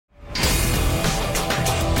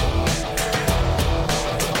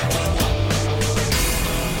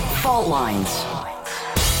Fault Lines.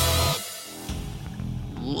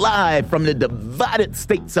 Live from the divided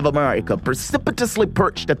states of America, precipitously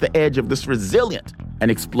perched at the edge of this resilient and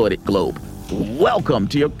exploited globe. Welcome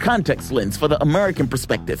to your context lens for the American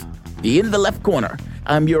perspective. In the left corner,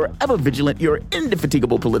 I'm your ever-vigilant, your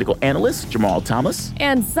indefatigable political analyst, Jamarl Thomas.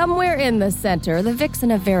 And somewhere in the center, the vixen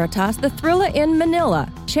of Veritas, the thriller in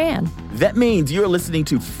Manila, Chan. That means you're listening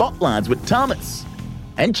to Fault Lines with Thomas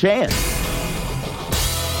and Chan.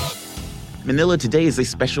 Manila, today is a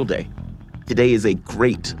special day. Today is a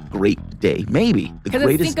great, great day. Maybe the greatest.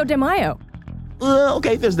 Because it's Cinco de Mayo.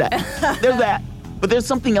 Okay, there's that. There's that. But there's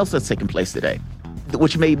something else that's taking place today,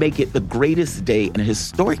 which may make it the greatest day and a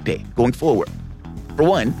historic day going forward. For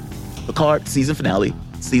one, the card season finale,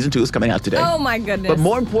 season 2 is coming out today. Oh my goodness. But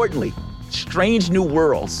more importantly, Strange New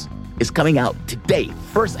Worlds is coming out today.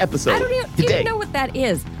 First episode. I don't even know what that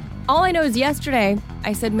is. All I know is yesterday,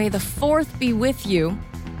 I said, may the 4th be with you.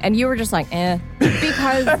 And you were just like,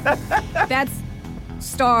 because that's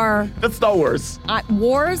Star Wars.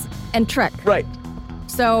 Wars and Trek. Right.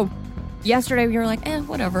 So yesterday you were like,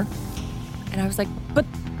 whatever. And I was like, but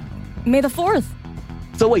May the 4th.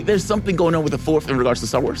 So wait, there's something going on with the 4th in regards to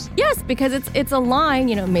Star Wars? Yes, because it's a line,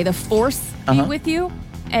 may the Force be with you.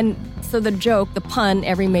 And so the joke, the pun,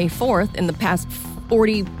 every May 4th in the past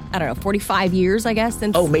 45 years, I guess.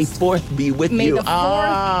 Since May 4th be with May you. The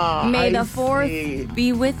 4th, May the see. 4th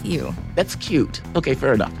be with you. That's cute. Okay,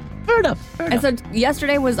 fair enough. And so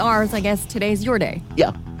yesterday was ours, I guess today's your day.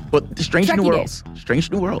 Yeah, but Strange Trekkie New Worlds. Strange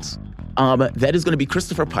New Worlds. That is going to be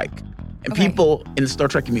Christopher Pike. And people in the Star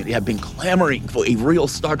Trek community have been clamoring for a real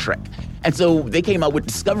Star Trek. And so they came out with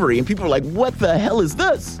Discovery, and people were like, what the hell is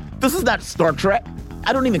this? This is not Star Trek.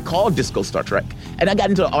 I don't even call Disco Star Trek. And I got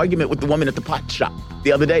into an argument with the woman at the pot shop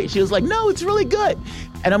the other day. She was like, no, it's really good.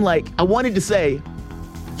 And I'm like, I wanted to say,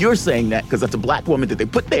 you're saying that because that's a black woman that they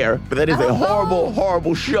put there, but that is a horrible,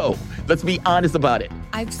 horrible show. Let's be honest about it.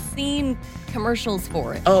 I've seen commercials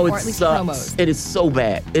for it. Oh, or at least promos. It is so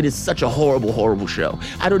bad. It is such a horrible, horrible show.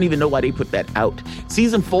 I don't even know why they put that out.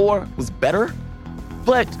 Season 4 was better,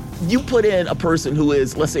 but you put in a person who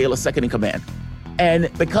is, let's say, a second in command.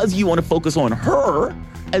 And because you want to focus on her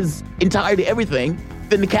as entirety everything,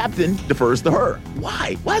 then the captain defers to her.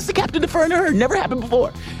 Why? Why is the captain deferring to her? Never happened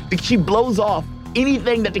before. She blows off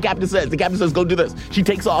anything that the captain says. The captain says, go do this. She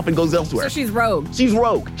takes off and goes elsewhere. So she's rogue. She's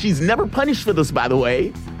rogue. She's never punished for this, by the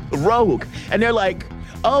way. Rogue. And they're like,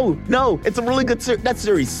 oh, no, it's a really good series. That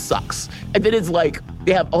series sucks. And then it's like,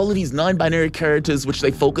 they have all of these non-binary characters, which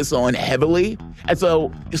they focus on heavily. And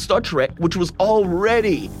so Star Trek, which was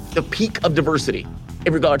already the peak of diversity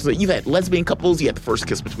in regards to, you've had lesbian couples, you had the first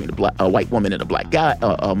kiss between a white woman and a black guy,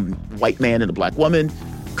 white man and a black woman,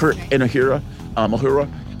 Kirk and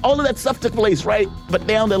Uhura. All of that stuff took place, right? But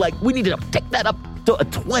now they're like, we need to take that up to a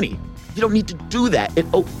 20. You don't need to do that.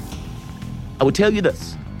 I would tell you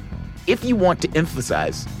this. If you want to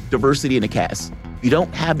emphasize diversity in a cast, you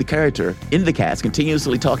don't have the character in the cast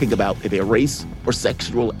continuously talking about their race or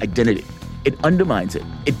sexual identity. It undermines it.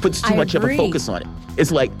 It puts too much of a focus on it. It's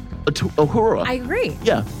like Uhura. I agree.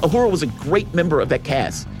 Yeah, Uhura was a great member of that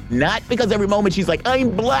cast. Not because every moment she's like, I'm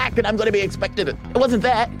black and I'm going to be expected. It wasn't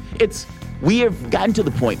that. It's we have gotten to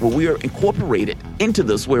the point where we are incorporated into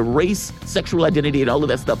this, where race, sexual identity, and all of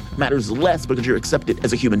that stuff matters less because you're accepted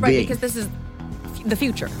as a human being. Right, because this is the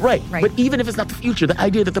future. Right. But even if it's not the future, the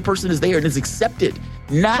idea that the person is there and is accepted,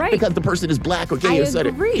 not because the person is black or gay or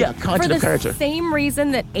something. Agree. Yeah, content of character. For the same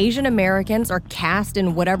reason that Asian Americans are cast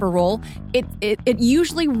in whatever role, it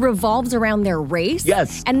usually revolves around their race.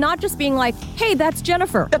 Yes. And not just being like, hey, that's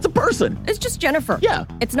Jennifer. That's a person. It's just Jennifer. Yeah.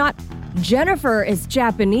 It's not Jennifer is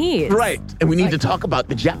Japanese. Right. And we need to talk about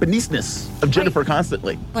the Japanese-ness of Jennifer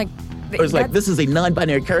constantly. Like, it's like, this is a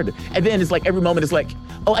non-binary character. And then it's like every moment it's like,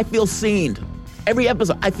 oh, I feel seen. Every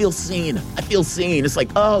episode, I feel seen. I feel seen. It's like,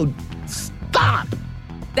 oh, stop.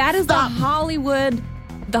 That is the Hollywood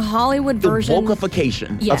version. The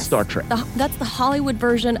wokeification of Star Trek. That's the Hollywood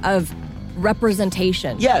version of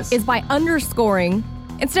representation. Yes. Is by underscoring,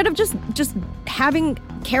 instead of just having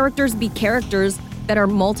characters be characters that are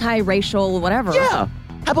multiracial, whatever. Yeah.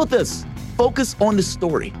 How about this? Focus on the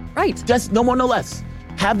story. Right. Just no more, no less.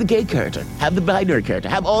 Have the gay character. Have the binary character.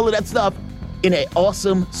 Have all of that stuff in an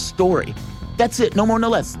awesome story. That's it. No more, no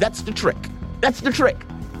less. That's the trick. That's the trick.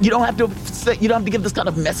 You don't have to give this kind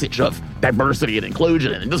of message of diversity and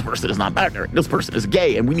inclusion and this person is not binary, this person is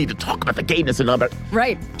gay, and we need to talk about the gayness and all that.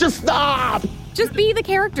 Right. Just stop. Just be the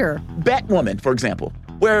character. Batwoman, for example,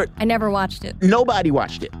 where I never watched it. Nobody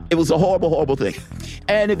watched it. It was a horrible, horrible thing.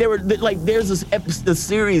 And they were like, there's this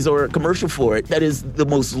series or a commercial for it that is the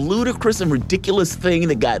most ludicrous and ridiculous thing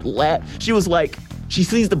that got She was like, She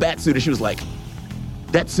sees the bat suit and she was like,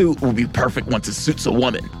 that suit will be perfect once it suits a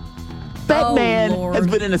woman. Batman has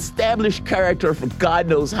been an established character for God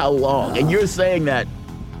knows how long. And you're saying that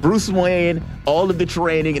Bruce Wayne, all of the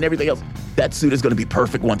training and everything else, that suit is going to be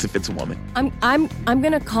perfect once it fits a woman. I'm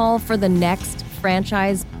going to call for the next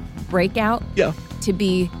franchise breakout to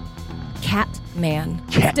be Catman.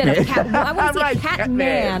 Instead of Cat. I want to see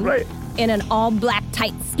Catman in an all-black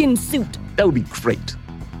tight skin suit. That would be great.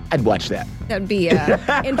 I'd watch that. That'd be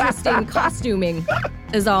interesting costuming,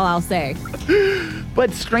 is all I'll say.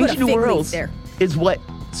 But Strange New Worlds is what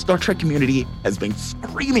Star Trek community has been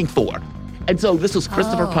screaming for. And so this was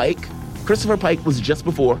Christopher Pike. Christopher Pike was just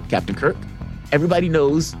before Captain Kirk. Everybody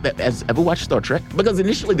knows that has ever watched Star Trek, because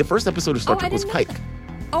initially the first episode of Star Trek was Pike.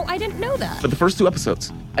 Oh, I didn't know that. But the first 2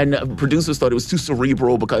 episodes. And producers thought it was too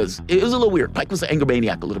cerebral because it was a little weird. Pike was an anger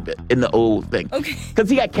maniac a little bit in the old thing. Okay. Because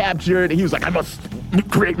he got captured and he was like, I must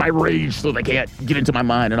create my rage so they can't get into my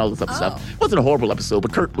mind and all this other stuff. It wasn't a horrible episode,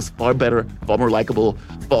 but Kirk was far better, far more likable,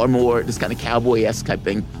 far more this kind of cowboy-esque type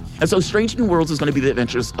thing. And so Strange New Worlds is going to be the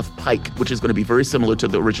adventures of Pike, which is going to be very similar to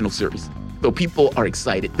the original series. So people are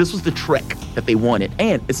excited. This was the Trek that they wanted,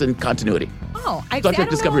 and it's in continuity. Oh, Star Trek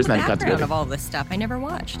Discovery is not in continuity. Of all this stuff, I never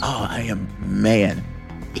watched. Oh, I am,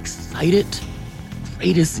 excited.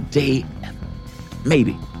 Greatest day ever.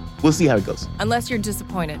 Maybe. We'll see how it goes. Unless you're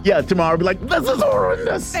disappointed. Yeah, tomorrow I'll be like, this is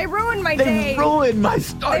horrendous. They ruined my day. They ruined my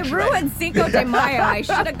Star Trek. They ruined Cinco de Mayo. I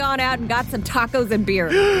should have gone out and got some tacos and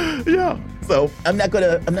beer. Yeah. So I'm not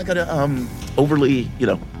gonna overly,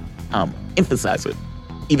 emphasize it,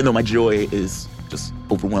 even though my joy is just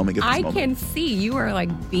overwhelming at this moment. I can see you are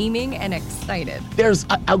like beaming and excited.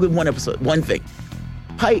 I'll give one thing.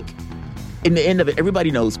 Pike, in the end of it,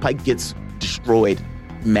 everybody knows Pike gets destroyed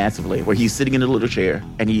massively, where he's sitting in a little chair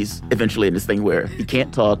and he's eventually in this thing where he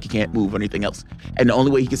can't talk, he can't move or anything else. And the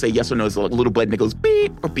only way he can say yes or no is a little button that goes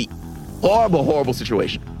beep or beep. Horrible, horrible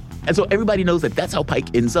situation. And so everybody knows that that's how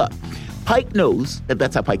Pike ends up. Pike knows that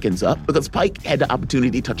that's how Pike ends up because Pike had the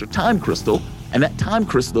opportunity to touch a time crystal, and that time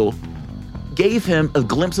crystal gave him a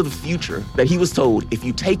glimpse of the future that he was told, if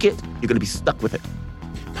you take it, you're going to be stuck with it.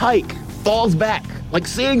 Pike falls back, like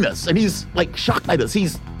seeing this, and he's like shocked by this.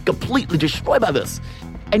 He's completely destroyed by this.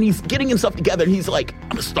 And he's getting himself together, and he's like,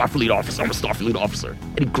 I'm a Starfleet officer.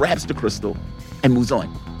 And he grabs the crystal and moves on.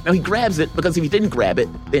 Now, he grabs it because if he didn't grab it,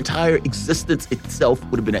 the entire existence itself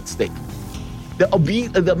would have been at stake.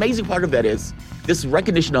 The amazing part of that is this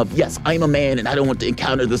recognition of, yes, I'm a man and I don't want to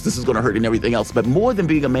encounter this is going to hurt and everything else. But more than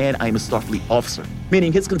being a man, I am a Starfleet officer.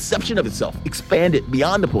 Meaning his conception of himself expanded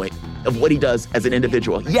beyond the point of what he does as an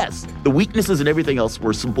individual. Yes, the weaknesses and everything else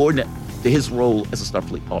were subordinate to his role as a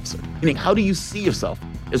Starfleet officer. Meaning, how do you see yourself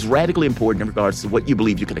is radically important in regards to what you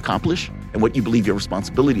believe you can accomplish and what you believe your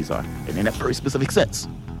responsibilities are. And in that very specific sense,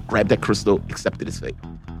 grab that crystal, accepted his fate.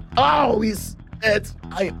 Oh,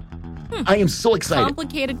 I am so excited.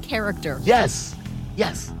 Complicated character. Yes.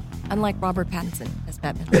 Unlike Robert Pattinson as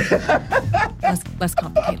Batman. less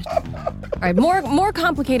complicated. All right, more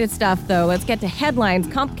complicated stuff, though. Let's get to headlines.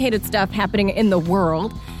 Complicated stuff happening in the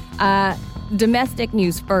world. Domestic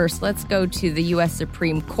news first. Let's go to the U.S.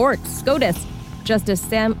 Supreme Court. SCOTUS. Justice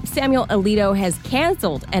Samuel Alito has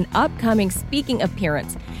canceled an upcoming speaking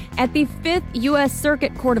appearance at the 5th U.S.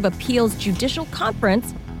 Circuit Court of Appeals Judicial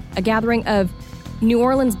Conference, a gathering of New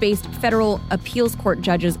Orleans-based federal appeals court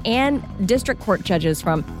judges and district court judges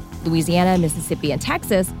from Louisiana, Mississippi, and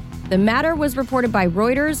Texas. The matter was reported by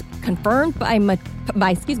Reuters, confirmed by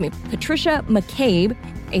Patricia McCabe,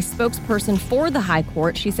 a spokesperson for the High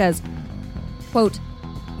Court. She says, quote,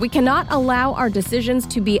 "We cannot allow our decisions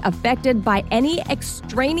to be affected by any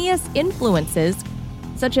extraneous influences,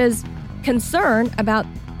 such as concern about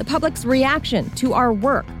the public's reaction to our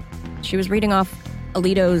work." She was reading off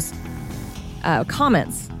Alito's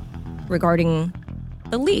comments regarding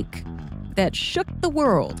the leak that shook the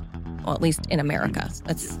world. Well, at least in America.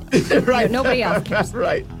 That's right. Nobody else cares.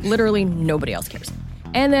 Right. Literally nobody else cares.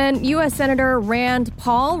 And then U.S. Senator Rand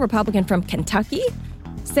Paul, Republican from Kentucky,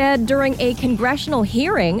 said during a congressional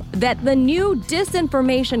hearing that the new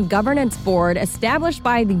Disinformation Governance Board established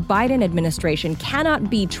by the Biden administration cannot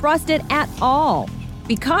be trusted at all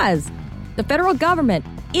because the federal government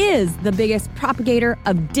is the biggest propagator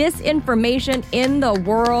of disinformation in the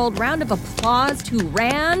world. Round of applause to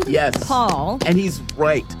Rand Paul. And he's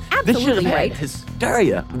right. Absolutely this should have right. had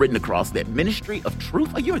hysteria written across that. Ministry of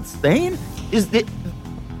Truth? Are you insane? Is that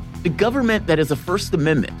the government that is a First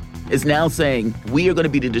Amendment is now saying we are going to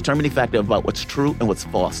be the determining factor about what's true and what's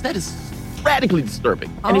false? That is radically disturbing.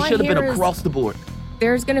 And it should have been across the board.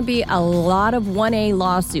 There's going to be a lot of 1A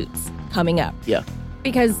lawsuits coming up. Yeah.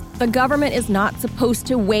 Because the government is not supposed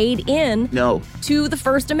to wade in to the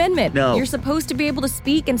First Amendment. No. You're supposed to be able to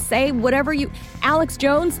speak and say whatever you... Alex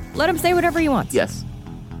Jones, let him say whatever he wants. Yes.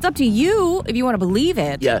 It's up to you if you want to believe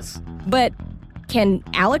it. Yes. But can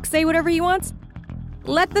Alex say whatever he wants?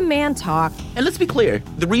 Let the man talk. And let's be clear.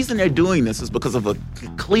 The reason they're doing this is because of a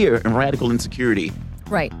clear and radical insecurity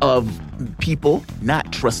of people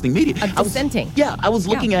not trusting media. Of dissenting. I was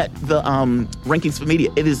looking at the rankings for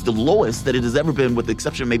media. It is the lowest that it has ever been, with the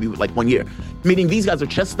exception of maybe like 1 year. Meaning these guys are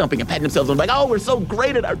chest thumping and patting themselves on like, oh, we're so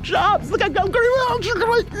great at our jobs. Look how great we are.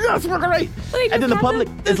 Yes, we're great. And then the public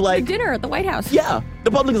is like... dinner at the White House. Yeah.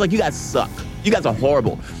 The public is like, you guys suck. You guys are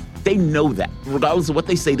horrible. They know that. Regardless of what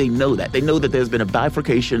they say, they know that. They know that there's been a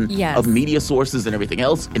bifurcation of media sources and everything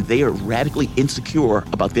else, and they are radically insecure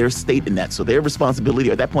about their state in that. So their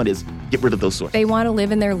responsibility at that point is get rid of those sources. They want to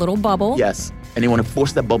live in their little bubble. Yes, and they want to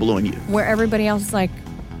force that bubble on you. Where everybody else is like,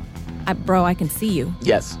 bro, I can see you.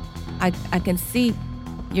 Yes. I can see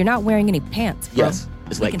you're not wearing any pants, bro. Yes.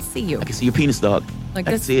 It's like, I can see you. I can see your penis, dog. Like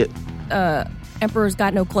I can see it. Emperor's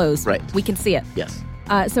got no clothes. Right. We can see it. Yes.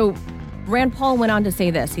 So Rand Paul went on to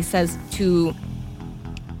say this. He says to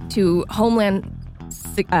Homeland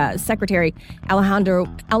Secretary Alejandro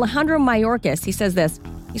Mayorkas, he says this.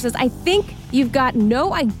 He says, I think you've got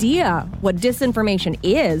no idea what disinformation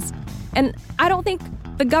is, and I don't think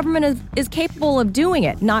the government is capable of doing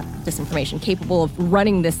it. Not disinformation, capable of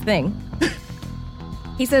running this thing.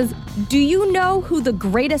 He says, do you know who the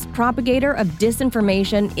greatest propagator of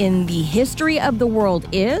disinformation in the history of the world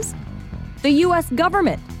is? The U.S.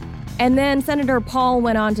 government. And then Senator Paul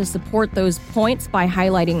went on to support those points by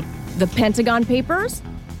highlighting the Pentagon Papers,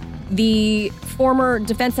 the former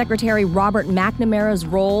Defense Secretary Robert McNamara's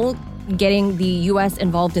role getting the U.S.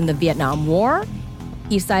 involved in the Vietnam War.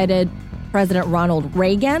 He cited President Ronald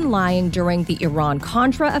Reagan lying during the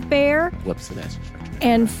Iran-Contra affair. Whoops, that's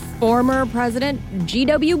and former President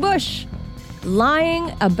G.W. Bush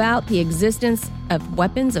lying about the existence of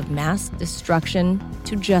weapons of mass destruction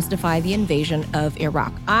to justify the invasion of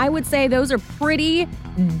Iraq. I would say those are pretty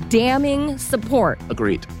damning support.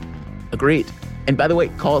 Agreed. And by the way,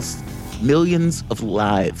 it costs millions of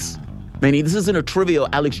lives. Meaning, this isn't a trivial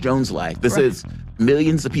Alex Jones lie. This is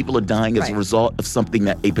millions of people are dying as a result of something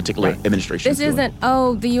that a particular administration is doing. This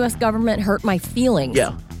isn't, the U.S. government hurt my feelings.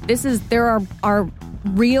 Yeah. There are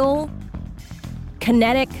real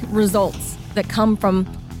kinetic results that come from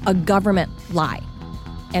a government lie.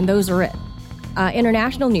 And those are it.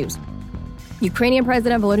 International news. Ukrainian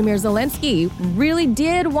President Volodymyr Zelensky really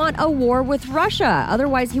did want a war with Russia.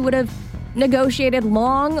 Otherwise, he would have negotiated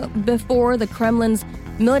long before the Kremlin's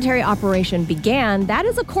military operation began. That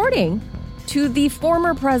is according to the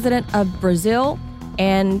former president of Brazil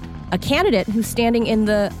and a candidate who's standing in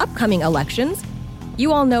the upcoming elections.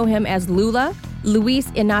 You all know him as Lula, Luis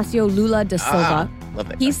Inácio Lula da Silva. Love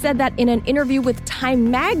that guy. He said that in an interview with Time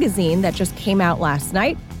magazine that just came out last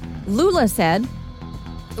night. Lula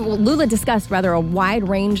discussed a wide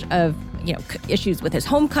range of issues with his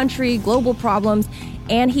home country, global problems,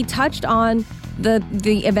 and he touched on the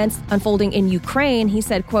events unfolding in Ukraine. He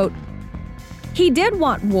said, quote, he did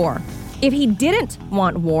want war. If he didn't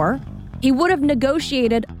want war, he would have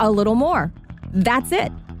negotiated a little more. That's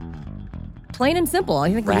it. Plain and simple.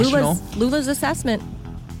 I think Lula's assessment,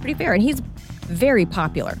 pretty fair. And he's very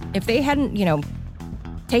popular. If they hadn't,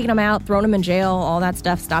 taken him out, thrown him in jail, all that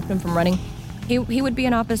stuff, stopped him from running, he would be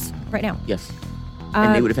in office right now. Yes.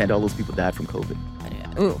 And they would have had all those people died from COVID.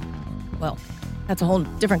 Ooh. Well, that's a whole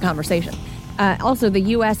different conversation. Also, the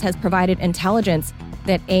U.S. has provided intelligence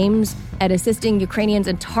that aims at assisting Ukrainians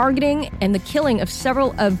in targeting and the killing of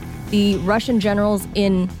several of the Russian generals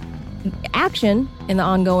in action in the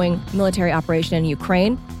ongoing military operation in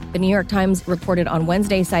Ukraine. The New York Times reported on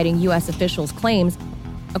Wednesday, citing U.S. officials' claims.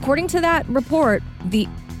 According to that report,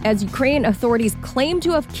 as Ukrainian authorities claim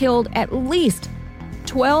to have killed at least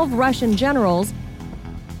 12 Russian generals,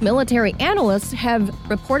 military analysts have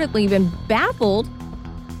reportedly been baffled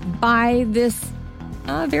by this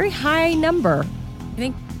very high number. I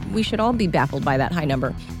think we should all be baffled by that high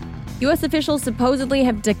number. U.S. officials supposedly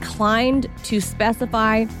have declined to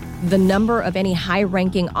specify the number of any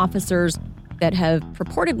high-ranking officers that have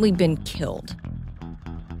purportedly been killed.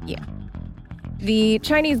 Yeah. The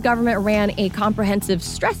Chinese government ran a comprehensive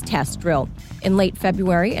stress test drill in late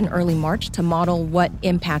February and early March to model what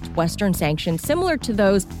impact Western sanctions similar to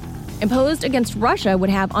those imposed against Russia would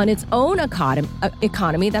have on its own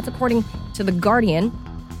economy. That's according to The Guardian,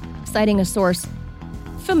 citing a source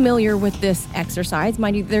familiar with this exercise.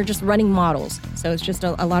 Mind you, they're just running models. So it's just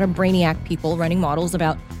a lot of brainiac people running models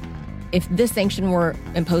about if this sanction were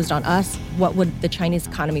imposed on us, what would the Chinese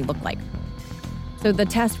economy look like? So the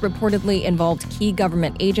test reportedly involved key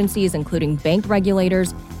government agencies, including bank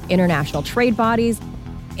regulators, international trade bodies,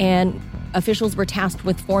 and officials were tasked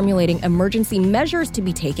with formulating emergency measures to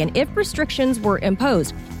be taken if restrictions were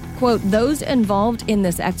imposed. Quote, those involved in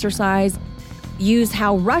this exercise use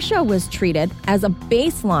how Russia was treated as a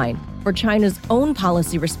baseline for China's own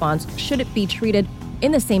policy response should it be treated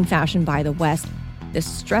in the same fashion by the West. This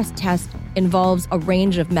stress test involves a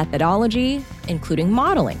range of methodology, including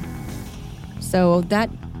modeling. So that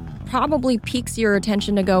probably piques your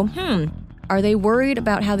attention to go, are they worried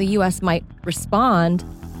about how the U.S. might respond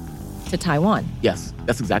to Taiwan? Yes,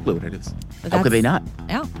 that's exactly what it is. How could they not?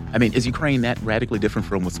 Yeah. I mean, is Ukraine that radically different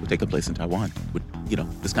from what's taking place in Taiwan? With,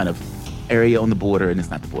 this kind of area on the border, and it's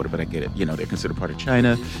not the border, but I get it. They're considered part of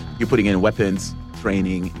China. You're putting in weapons,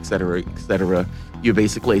 training, et cetera, et cetera. You're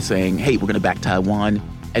basically saying, hey, we're going to back Taiwan.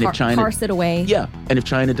 And if China parse it away. Yeah. And if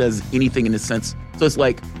China does anything in this sense, so it's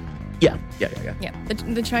like, yeah.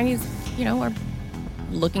 The Chinese, are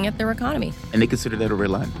looking at their economy. And they consider that a red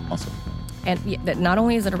line also. And that not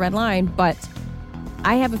only is it a red line, but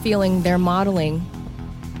I have a feeling their modeling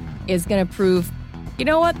is going to prove, you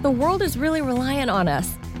know what, the world is really reliant on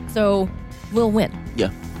us, so we'll win. Yeah.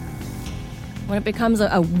 When it becomes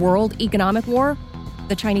a world economic war,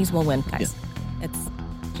 the Chinese will win, guys. Yeah. It's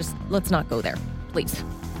just, let's not go there, please.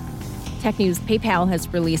 Tech news, PayPal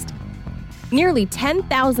has released nearly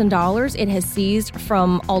 $10,000 it has seized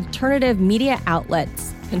from alternative media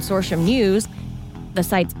outlets. Consortium News, the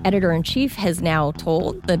site's editor-in-chief, has now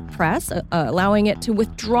told the press, allowing it to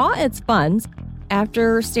withdraw its funds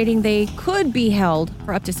after stating they could be held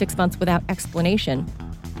for up to 6 months without explanation.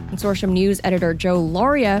 Consortium News editor Joe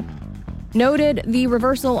Lauria noted the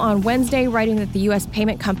reversal on Wednesday, writing that the U.S.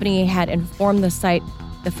 payment company had informed the site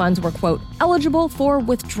the funds were, quote, eligible for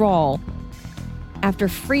withdrawal after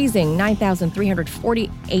freezing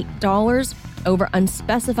 $9,348 over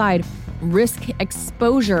unspecified risk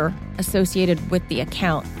exposure associated with the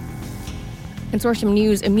account. Consortium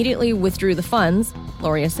News immediately withdrew the funds,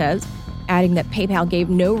 Lauria says, adding that PayPal gave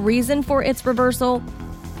no reason for its reversal,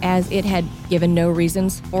 as it had given no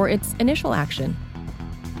reasons for its initial action.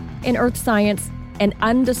 In Earth Science, an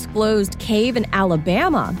undisclosed cave in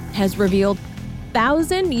Alabama has revealed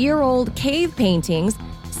 1,000-year-old cave paintings,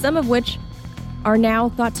 some of which are now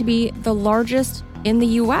thought to be the largest in the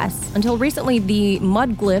U.S. Until recently, the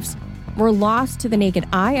mud glyphs were lost to the naked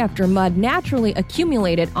eye after mud naturally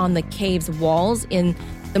accumulated on the cave's walls in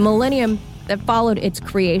the millennium that followed its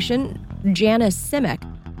creation. Janice Simic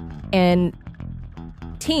and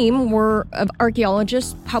team of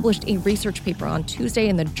archaeologists published a research paper on Tuesday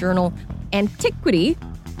in the journal Antiquity,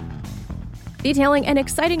 detailing an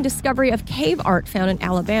exciting discovery of cave art found in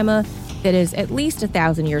Alabama that is at least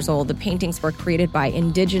 1,000 years old. The paintings were created by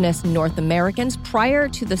indigenous North Americans prior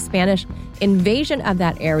to the Spanish invasion of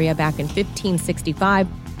that area back in 1565.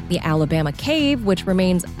 The Alabama cave, which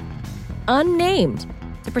remains unnamed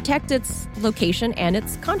to protect its location and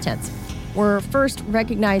its contents, were first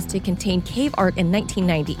recognized to contain cave art in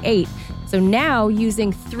 1998. So now,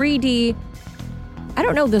 using 3D, I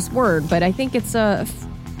don't know this word, but I think it's a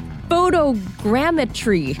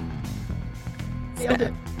photogrammetry.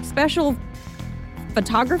 Special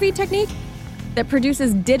photography technique that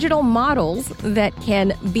produces digital models that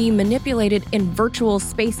can be manipulated in virtual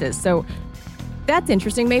spaces. So that's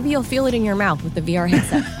interesting. Maybe you'll feel it in your mouth with the VR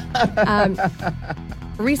headset.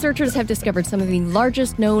 Researchers have discovered some of the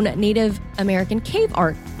largest known Native American cave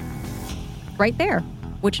art right there,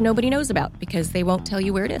 which nobody knows about because they won't tell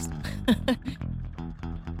you where it is.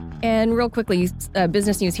 And real quickly,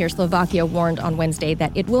 business news here, Slovakia warned on Wednesday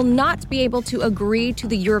that it will not be able to agree to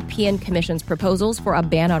the European Commission's proposals for a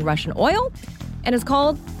ban on Russian oil and has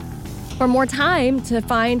called for more time to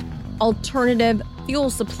find alternative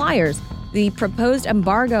fuel suppliers. The proposed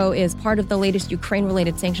embargo is part of the latest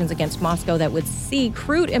Ukraine-related sanctions against Moscow that would see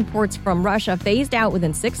crude imports from Russia phased out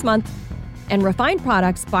within 6 months and refined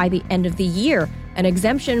products by the end of the year. An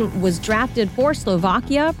exemption was drafted for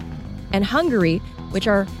Slovakia and Hungary, which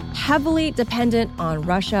are heavily dependent on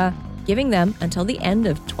Russia, giving them until the end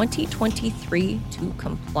of 2023 to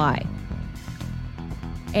comply.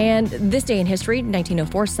 And this day in history,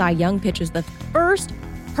 1904, Cy Young pitches the first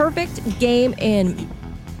perfect game in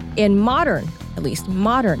modern, at least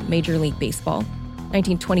modern, Major League Baseball.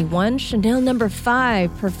 1921, Chanel No.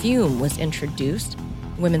 5 perfume was introduced.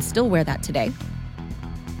 Women still wear that today.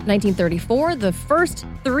 1934, the first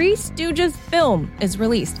Three Stooges film is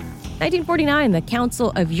released. 1949, the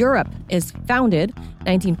Council of Europe is founded.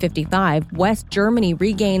 1955, West Germany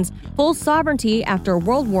regains full sovereignty after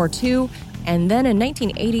World War II. And then in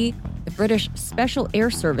 1980, the British Special Air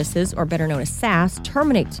Services, or better known as SAS,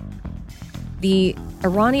 terminate the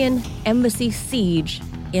Iranian embassy siege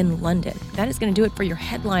in London. That is going to do it for your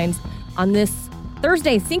headlines on this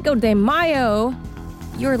Thursday, Cinco de Mayo.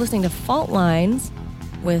 You're listening to Fault Lines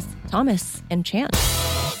with Thomas and Chan.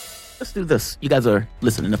 Let's do this. You guys are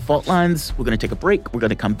listening to Fault Lines. We're going to take a break. We're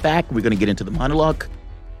going to come back. We're going to get into the monologue.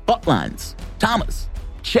 Fault Lines. Thomas.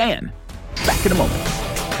 Chan. Back in a moment.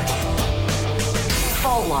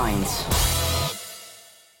 Fault Lines.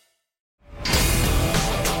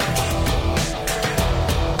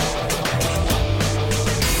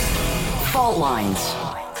 Fault Lines.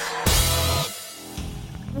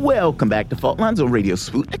 Welcome back to Fault Lines on Radio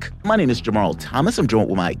Sputnik. My name is Jamarl Thomas. I'm joined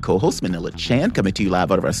with my co-host, Manila Chan, coming to you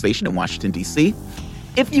live out of our station in Washington, D.C.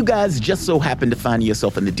 If you guys just so happen to find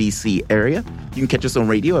yourself in the D.C. area, you can catch us on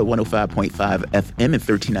radio at 105.5 FM and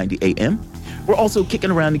 1390 AM. We're also kicking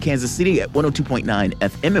around in Kansas City at 102.9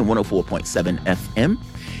 FM and 104.7 FM.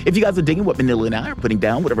 If you guys are digging what Manila and I are putting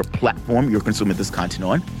down, whatever platform you're consuming this content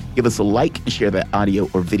on, give us a like and share that audio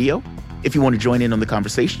or video. If you want to join in on the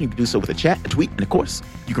conversation, you can do so with a chat, a tweet, and of course,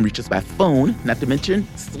 you can reach us by phone, not to mention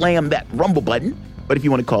slam that rumble button. But if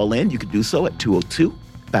you want to call in, you can do so at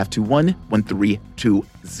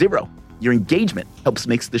 202-521-1320. Your engagement helps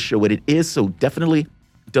make this show what it is, so definitely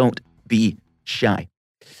don't be shy.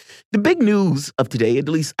 The big news of today, at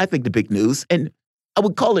least I think the big news, and I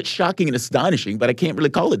would call it shocking and astonishing, but I can't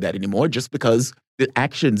really call it that anymore just because the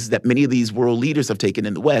actions that many of these world leaders have taken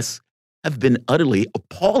in the West have been utterly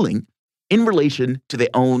appalling in relation to their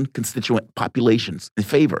own constituent populations in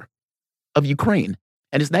favor of Ukraine.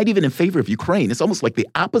 And it's not even in favor of Ukraine. It's almost like the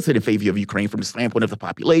opposite in favor of Ukraine from the standpoint of the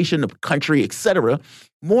population, of the country, et cetera.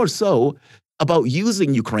 More so about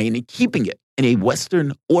using Ukraine and keeping it in a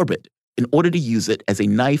Western orbit in order to use it as a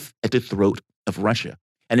knife at the throat of Russia.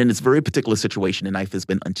 And in this very particular situation, the knife has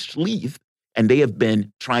been unsheathed, and they have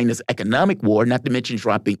been trying this economic war, not to mention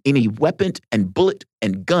dropping any weapon and bullet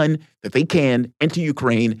and gun that they can into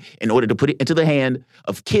Ukraine in order to put it into the hand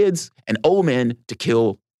of kids and old men to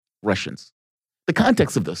kill Russians. The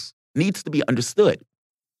context of this needs to be understood.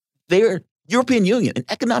 Their European Union, an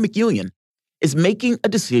economic union, is making a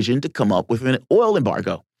decision to come up with an oil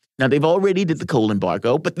embargo. Now, they've already did the coal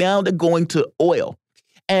embargo, but now they're going to oil.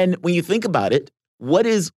 And when you think about it, what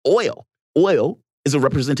is oil? Oil is a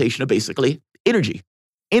representation of basically energy.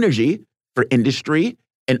 Energy for industry,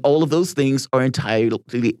 and all of those things are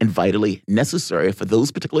entirely and vitally necessary for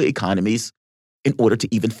those particular economies in order to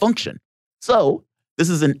even function. So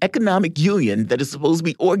this is an economic union that is supposed to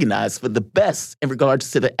be organized for the best in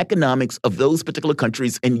regards to the economics of those particular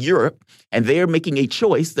countries in Europe, and they're making a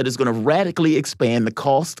choice that is going to radically expand the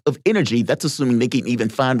cost of energy. That's assuming they can even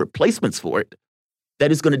find replacements for it.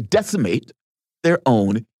 That is going to decimate their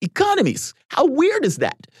own economies. How weird is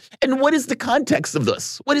that? And what is the context of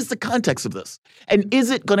this? What is the context of this? And is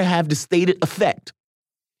it going to have the stated effect?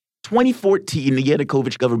 2014, the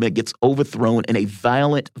Yanukovych government gets overthrown in a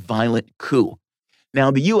violent coup. Now,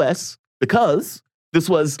 the U.S., because this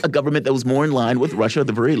was a government that was more in line with Russia, at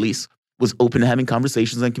the very least, was open to having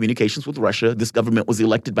conversations and communications with Russia. This government was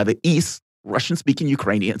elected by the East, Russian-speaking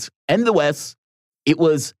Ukrainians, and the West. It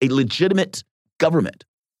was a legitimate government.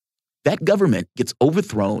 That government gets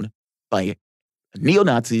overthrown by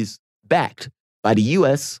neo-Nazis backed by the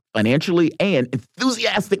U.S. financially and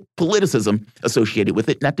enthusiastic politicism associated with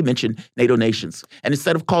it, not to mention NATO nations. And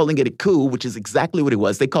instead of calling it a coup, which is exactly what it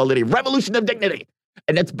was, they called it a revolution of dignity.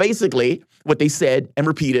 And that's basically what they said and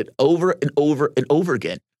repeated over and over and over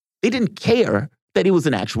again. They didn't care that it was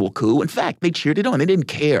an actual coup. In fact, they cheered it on. They didn't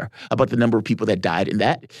care about the number of people that died in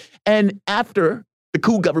that. And after the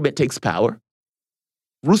coup government takes power,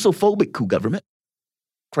 Russophobic coup government,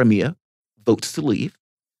 Crimea votes to leave.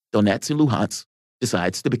 Donetsk and Luhansk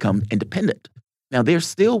decides to become independent. Now, they're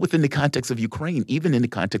still within the context of Ukraine, even in the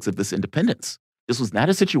context of this independence. This was not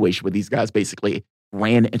a situation where these guys basically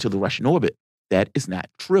ran into the Russian orbit. That is not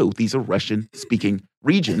true. These are Russian-speaking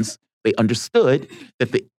regions. They understood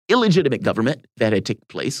that the illegitimate government that had taken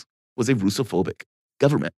place was a Russophobic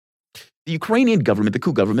government. The Ukrainian government, the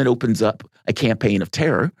coup government, opens up a campaign of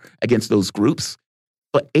terror against those groups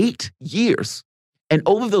for 8 years. And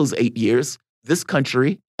over those 8 years, this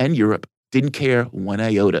country and Europe didn't care one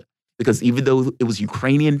iota, because even though it was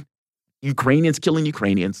Ukrainians killing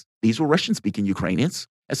Ukrainians, these were Russian-speaking Ukrainians,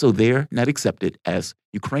 and so they're not accepted as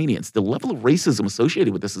Ukrainians. The level of racism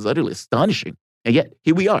associated with this is utterly astonishing, and yet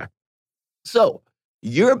here we are. So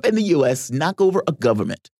Europe and the U.S. knock over a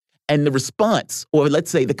government, and the response, or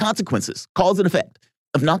let's say the consequences, cause and effect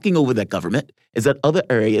of knocking over that government is that other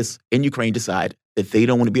areas in Ukraine decide that they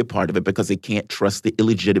don't want to be a part of it because they can't trust the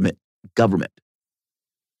illegitimate government.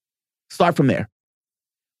 Start from there.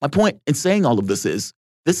 My point in saying all of this is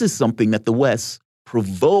This is something that the West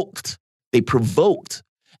provoked. They provoked.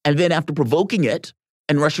 And then after provoking it,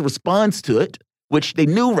 and Russia responds to it, which they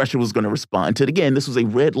knew Russia was going to respond to it. Again, this was a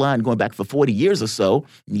red line going back for 40 years or so.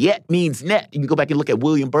 Yet means net. You can go back and look at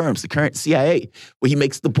William Burns, the current CIA, where he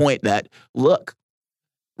makes the point that, look,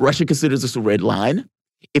 Russia considers this a red line.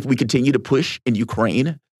 If we continue to push in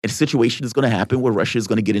Ukraine, a situation is going to happen where Russia is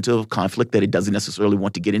going to get into a conflict that it doesn't necessarily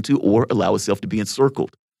want to get into or allow itself to be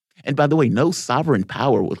encircled. And by the way, no sovereign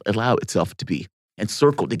power will allow itself to be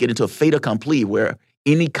encircled, to get into a fait accompli where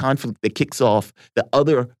any conflict that kicks off, the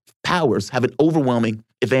other powers have an overwhelming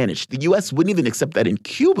advantage. The U.S. wouldn't even accept that in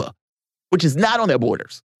Cuba, which is not on their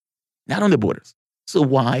borders. Not on their borders. So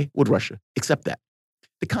why would Russia accept that?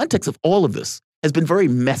 The context of all of this has been very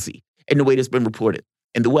messy in the way that's been reported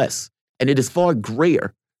in the West, and it is far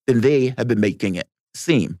grayer than they have been making it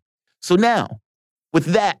seem. So now, with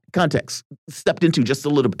that context stepped into just a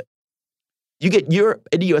little bit, you get Europe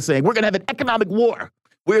and the U.S. saying, we're going to have an economic war.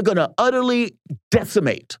 We're going to utterly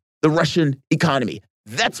decimate the Russian economy.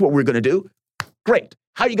 That's what we're going to do. Great.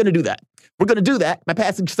 How are you going to do that? We're going to do that by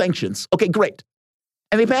passing sanctions. Okay, great.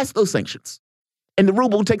 And they pass those sanctions. And the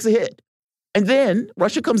ruble takes a hit. And then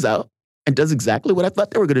Russia comes out and does exactly what I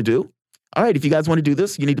thought they were going to do. All right, if you guys want to do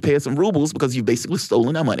this, you need to pay us some rubles because you've basically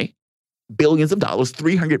stolen our money. Billions of dollars,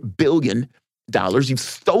 $300 billion. You've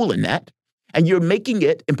stolen that. And you're making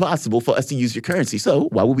it impossible for us to use your currency. So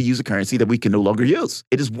why would we use a currency that we can no longer use?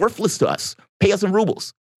 It is worthless to us. Pay us in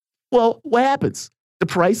rubles. Well, what happens? The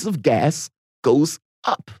price of gas goes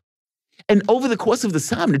up. And over the course of this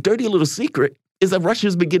time, the dirty little secret is that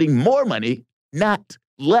Russia's been getting more money, not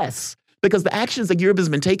less, because the actions that Europe has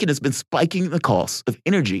been taking has been spiking the cost of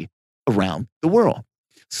energy around the world.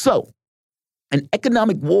 So an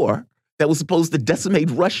economic war that was supposed to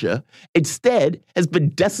decimate Russia instead has been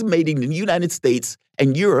decimating the United States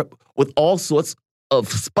and Europe with all sorts of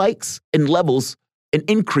spikes and levels and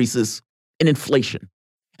increases in inflation.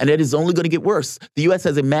 And that is only going to get worse. The U.S.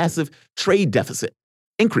 has a massive trade deficit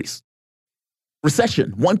increase.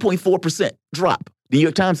 Recession, 1.4% drop. The New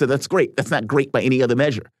York Times said that's great. That's not great by any other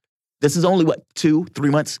measure. This is only,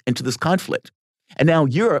 2-3 months into this conflict. And now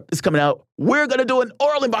Europe is coming out, we're going to do an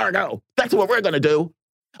oil embargo. That's what we're going to do.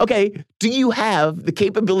 Okay, do you have the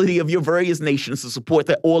capability of your various nations to support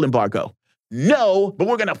that oil embargo? No, but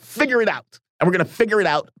we're going to figure it out. And we're going to figure it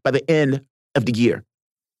out by the end of the year.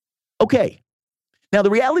 Okay. Now, the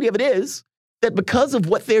reality of it is that because of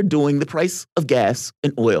what they're doing, the price of gas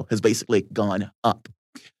and oil has basically gone up.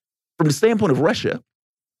 From the standpoint of Russia,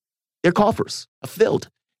 their coffers are filled.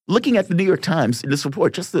 Looking at the New York Times in this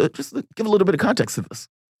report, just to give a little bit of context to this.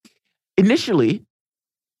 Initially,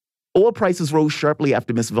 oil prices rose sharply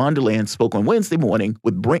after Ms. von der Leyen spoke on Wednesday morning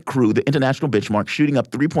with Brent crude, the international benchmark, shooting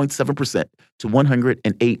up 3.7% to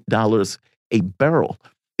 $108 a barrel.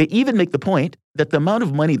 They even make the point that the amount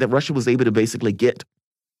of money that Russia was able to basically get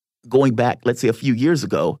going back, let's say a few years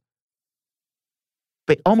ago,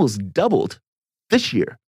 they almost doubled this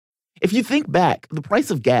year. If you think back, the price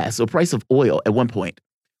of gas or price of oil at one point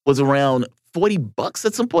was around $40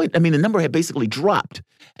 at some point. I mean, the number had basically dropped.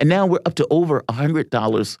 And now we're up to over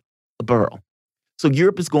 $100 a barrel. So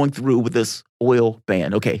Europe is going through with this oil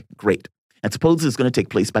ban. Okay, great. And suppose it's going to take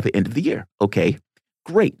place by the end of the year. Okay,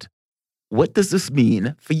 great. What does this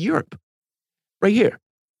mean for Europe? Right here.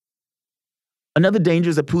 Another danger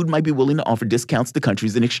is that Putin might be willing to offer discounts to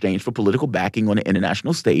countries in exchange for political backing on the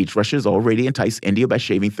international stage. Russia has already enticed India by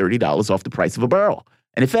shaving $30 off the price of a barrel.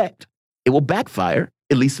 And in fact, it will backfire,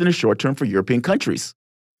 at least in the short term, for European countries.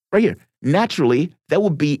 Right here. Naturally, that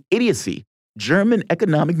would be idiocy. German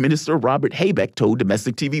Economic Minister Robert Habeck told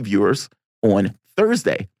domestic TV viewers on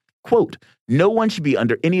Thursday, quote, no one should be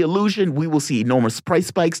under any illusion we will see enormous price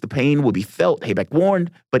spikes. The pain will be felt, Habeck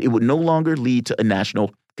warned, but it would no longer lead to a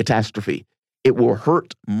national catastrophe. It will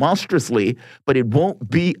hurt monstrously, but it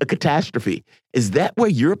won't be a catastrophe. Is that where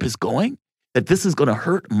Europe is going? That this is going to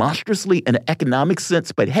hurt monstrously in an economic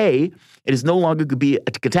sense, but hey, it is no longer going to be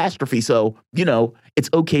a catastrophe. So, it's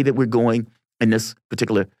okay that we're going in this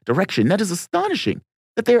particular direction. That is astonishing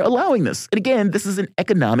that they're allowing this. And again, this is an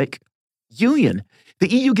economic union. The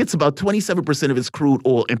EU gets about 27% of its crude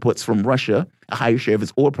oil imports from Russia, a higher share of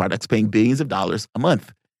its oil products, paying billions of dollars a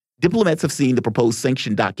month. Diplomats have seen the proposed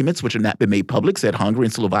sanction documents, which have not been made public, said Hungary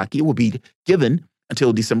and Slovakia will be given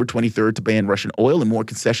until December 23rd to ban Russian oil and more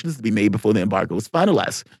concessions to be made before the embargo is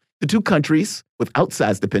finalized. The two countries, with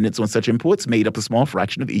outsized dependence on such imports, made up a small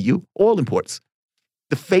fraction of EU oil imports.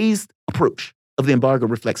 The phased approach of the embargo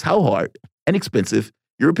reflects how hard and expensive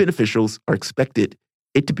European officials are expected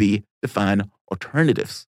it to be to find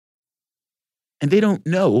alternatives. And they don't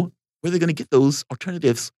know where they're going to get those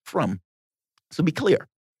alternatives from. So be clear.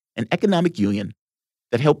 an economic union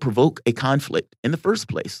that helped provoke a conflict in the first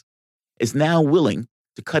place, is now willing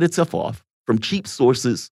to cut itself off from cheap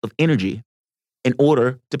sources of energy in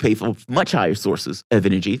order to pay for much higher sources of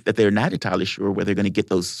energy that they're not entirely sure where they're going to get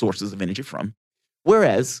those sources of energy from.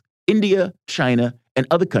 Whereas India, China, and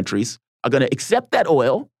other countries are going to accept that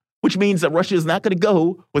oil, which means that Russia is not going to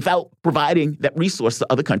go without providing that resource to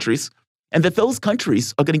other countries, and that those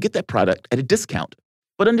countries are going to get that product at a discount.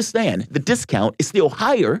 But understand, the discount is still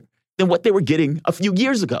higher than what they were getting a few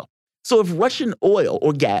years ago. So if Russian oil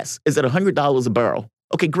or gas is at $100 a barrel,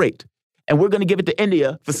 okay, great. And we're going to give it to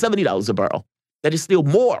India for $70 a barrel. That is still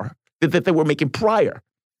more than that they were making prior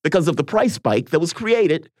because of the price spike that was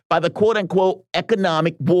created by the quote-unquote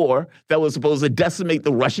economic war that was supposed to decimate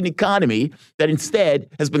the Russian economy that instead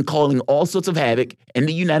has been causing all sorts of havoc in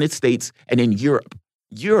the United States and in Europe.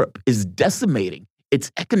 Europe is decimating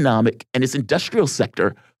its economic and its industrial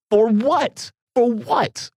sector for what? For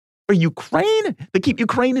what? For Ukraine? To keep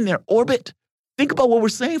Ukraine in their orbit? Think about what we're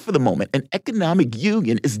saying for the moment. An economic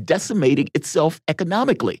union is decimating itself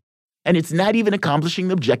economically. And it's not even accomplishing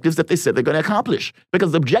the objectives that they said they're going to accomplish.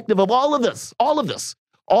 Because the objective of all of this,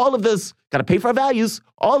 got to pay for our values,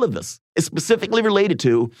 all of this is specifically related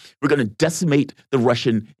to we're going to decimate the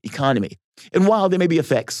Russian economy. And while there may be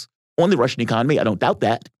effects on the Russian economy, I don't doubt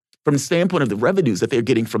that, from the standpoint of the revenues that they're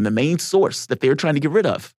getting from the main source that they're trying to get rid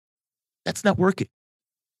of, that's not working.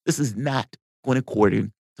 This is not going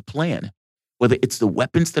according to plan. Whether it's the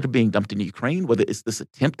weapons that are being dumped into Ukraine, whether it's this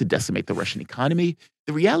attempt to decimate the Russian economy,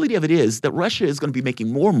 the reality of it is that Russia is going to be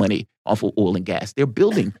making more money off of oil and gas. They're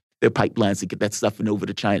building their pipelines to get that stuff over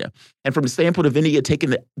to China. And from the standpoint of India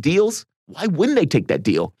taking the deals, why wouldn't they take that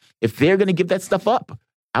deal? If they're going to give that stuff up,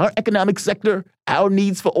 our economic sector, our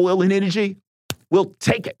needs for oil and energy, we'll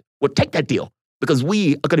take it. We'll take that deal because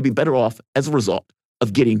we are going to be better off as a result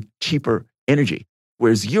of getting cheaper energy.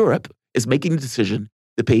 Whereas Europe is making the decision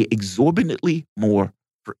to pay exorbitantly more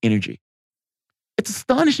for energy. It's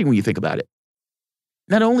astonishing when you think about it.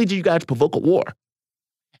 Not only do you guys provoke a war,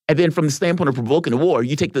 and then from the standpoint of provoking a war,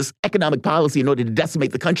 you take this economic policy in order to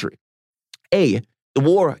decimate the country. A, the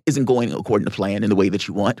war isn't going according to plan in the way that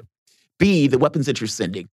you want. B, the weapons that you're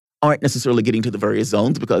sending aren't necessarily getting to the various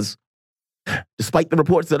zones because despite the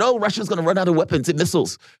reports that, Russia's going to run out of weapons and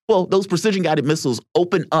missiles, well, those precision-guided missiles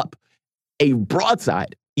open up a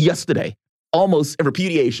broadside yesterday, almost a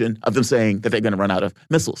repudiation of them saying that they're going to run out of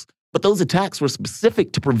missiles. But those attacks were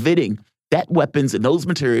specific to preventing that weapons and those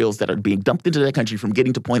materials that are being dumped into that country from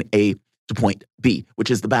getting to point A to point B, which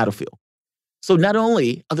is the battlefield. So not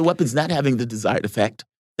only are the weapons not having the desired effect,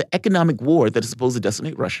 the economic war that is supposed to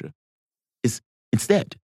decimate Russia is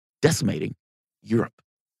instead decimating Europe.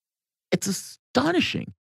 It's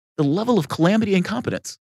astonishing, the level of calamity and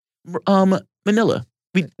incompetence. Manila,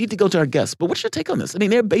 we need to go to our guests, but what's your take on this? I mean,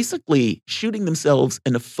 they're basically shooting themselves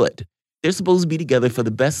in the foot. They're supposed to be together for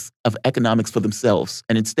the best of economics for themselves,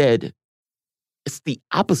 and instead, it's the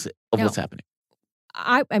opposite of what's happening.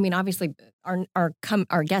 I mean, obviously,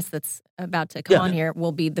 our guest that's about to come on here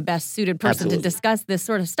will be the best suited person to discuss this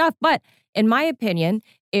sort of stuff. But in my opinion,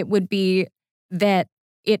 it would be that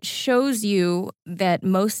it shows you that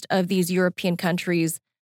most of these European countries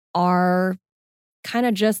are kind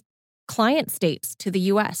of just client states to the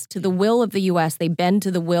U.S., to the will of the U.S. They bend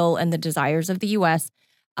to the will and the desires of the U.S.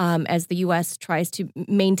 As the U.S. tries to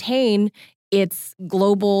maintain its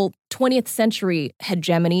global 20th century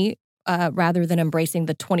hegemony rather than embracing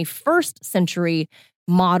the 21st century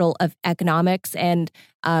model of economics and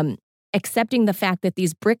accepting the fact that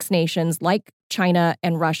these BRICS nations like China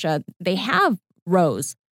and Russia, they have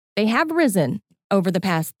risen over the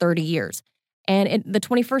past 30 years. And the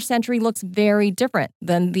 21st century looks very different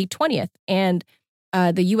than the 20th. And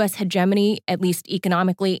the U.S. hegemony, at least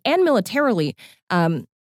economically and militarily,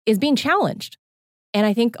 is being challenged. And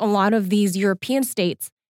I think a lot of these European states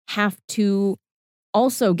have to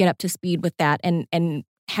also get up to speed with that and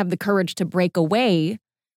have the courage to break away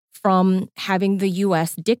from having the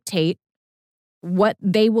U.S. dictate what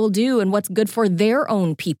they will do and what's good for their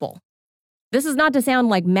own people. This is not to sound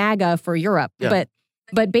like MAGA for Europe, but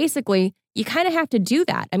basically, you kind of have to do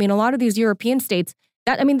that. I mean, a lot of these European states,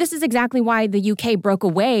 this is exactly why the UK broke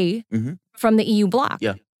away from the EU bloc.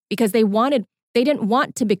 Yeah. Because they didn't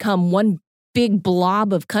want to become one big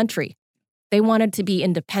blob of country. They wanted to be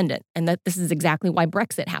independent. And this is exactly why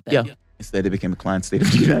Brexit happened. Yeah. Instead, it became a client state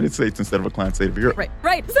of the United States instead of a client state of Europe.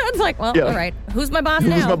 Right. So it's like, well, all right. Who's my boss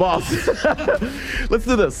now? Who's my boss? Let's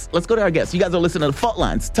do this. Let's go to our guests. You guys are listening to the Fault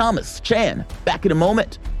Lines. Thomas, Chan, back in a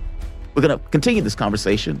moment. We're going to continue this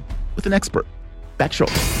conversation with an expert. Back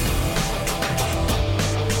shortly.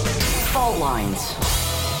 Fault Lines.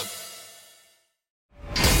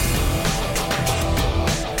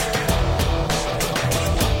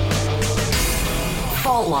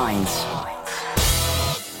 Lines.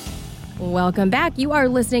 Welcome back. You are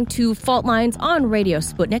listening to Fault Lines on Radio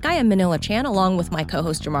Sputnik. I am Manila Chan, along with my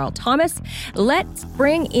co-host Jamarl Thomas. Let's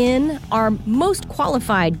bring in our most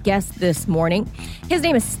qualified guest this morning. His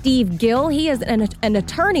name is Steve Gill. He is an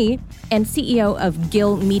attorney and CEO of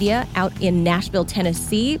Gill Media out in Nashville,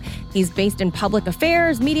 Tennessee. He's based in public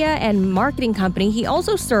affairs, media, and marketing company. He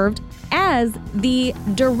also served as the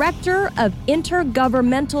Director of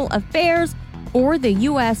Intergovernmental Affairs for the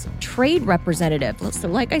U.S. Trade Representative. So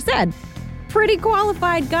like I said, pretty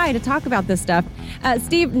qualified guy to talk about this stuff.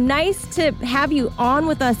 Steve, nice to have you on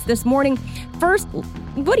with us this morning. First,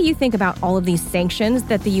 what do you think about all of these sanctions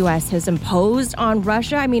that the U.S. has imposed on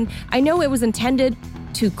Russia? I mean, I know it was intended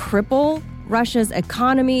to cripple Russia's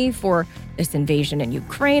economy for this invasion in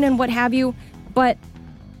Ukraine and what have you, but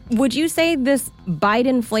would you say this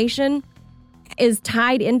Bidenflation is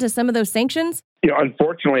tied into some of those sanctions? You know,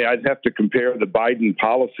 unfortunately, I'd have to compare the Biden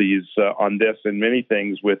policies on this and many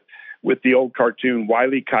things with the old cartoon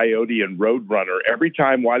Wile E. Coyote and Roadrunner. Every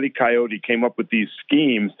time Wile E. Coyote came up with these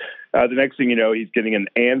schemes, the next thing you know, he's getting an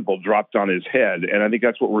anvil dropped on his head. And I think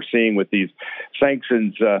that's what we're seeing with these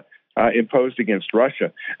sanctions imposed against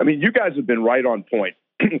Russia. I mean, you guys have been right on point.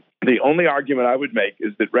 The only argument I would make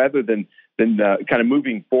is that rather than kind of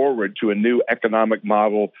moving forward to a new economic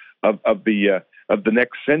model of the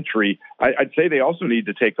next century, I'd say they also need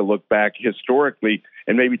to take a look back historically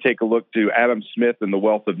and maybe take a look to Adam Smith and the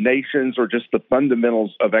Wealth of Nations, or just the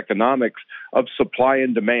fundamentals of economics of supply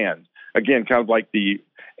and demand. Again, kind of like the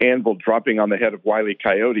anvil dropping on the head of Wile E.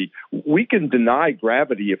 Coyote. We can deny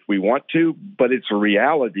gravity if we want to, but it's a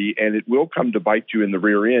reality, and it will come to bite you in the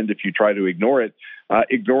rear end if you try to ignore it.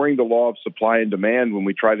 Ignoring the law of supply and demand when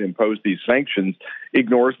we try to impose these sanctions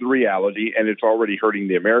ignores the reality, and it's already hurting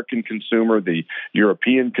the American consumer, the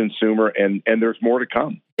European consumer, and there's more to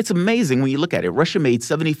come. It's amazing when you look at it. Russia made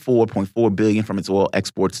 $74.4 billion from its oil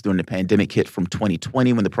exports during the pandemic hit from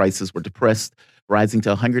 2020 when the prices were depressed, rising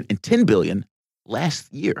to $110 billion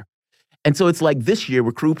last year. And so it's like this year,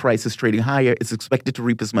 with crude prices trading higher, it's expected to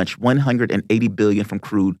reap as much $180 billion from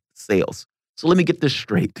crude sales. So let me get this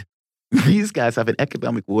straight. These guys have an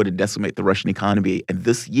economic war to decimate the Russian economy. And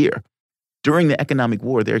this year, during the economic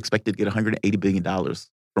war, they're expected to get $180 billion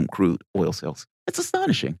from crude oil sales. It's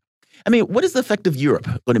astonishing. I mean, what is the effect of Europe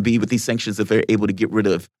going to be with these sanctions if they're able to get rid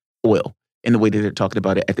of oil in the way that they're talking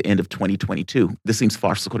about it at the end of 2022? This seems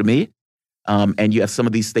farcical to me. And you have some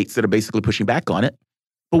of these states that are basically pushing back on it.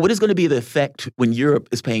 But what is going to be the effect when Europe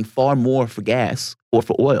is paying far more for gas or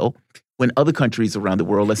for oil when other countries around the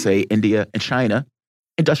world, let's say India and China,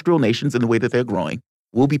 industrial nations in the way that they're growing,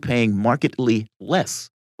 will be paying markedly less?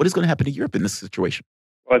 What is going to happen to Europe in this situation?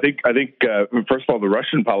 Well, I think first of all, the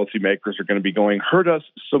Russian policymakers are going to be going, hurt us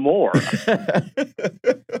some more. As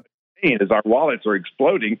our wallets are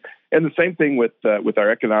exploding. And the same thing with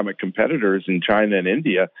our economic competitors in China and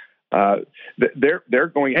India. They're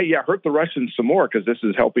going, hey, yeah, hurt the Russians some more because this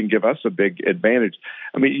is helping give us a big advantage.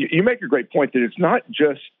 I mean, you make a great point that it's not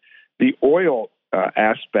just the oil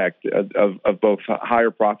aspect of both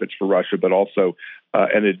higher profits for Russia, but also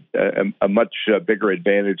a much bigger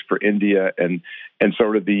advantage for India and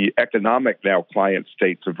sort of the economic now client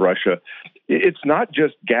states of Russia. It's not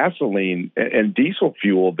just gasoline and diesel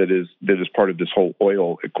fuel that is part of this whole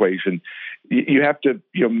oil equation. You have to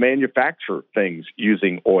manufacture things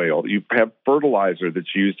using oil. You have fertilizer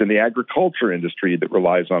that's used in the agriculture industry that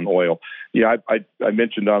relies on oil. I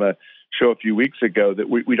mentioned on a show a few weeks ago that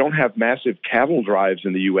we don't have massive cattle drives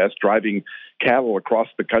in the U.S. driving cattle across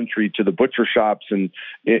the country to the butcher shops and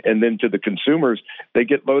then to the consumers. They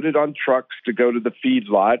get loaded on trucks to go to the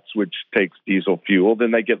feedlots, which takes diesel fuel.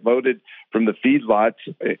 Then they get loaded from the feedlots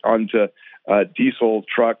onto diesel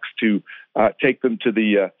trucks to take them to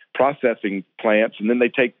the processing plants, and then they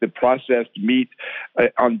take the processed meat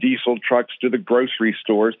on diesel trucks to the grocery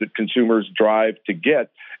stores that consumers drive to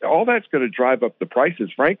get. All that's going to drive up the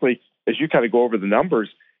prices. Frankly, as you kind of go over the numbers,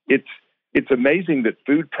 it's amazing that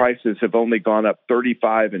food prices have only gone up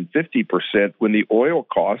 35% and 50% when the oil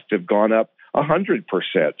costs have gone up 100%.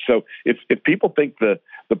 So if people think the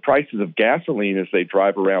prices of gasoline as they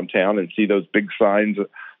drive around town and see those big signs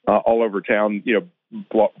all over town,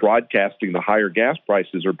 broadcasting the higher gas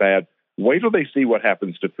prices are bad, wait till they see what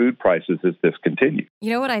happens to food prices as this continues.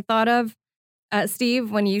 You know what I thought of, Steve,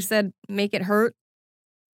 when you said make it hurt?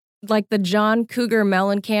 Like the John Cougar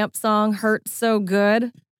Mellencamp song, Hurt So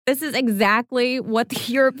Good. This is exactly what the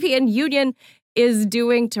European Union is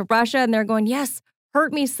doing to Russia. And they're going, yes,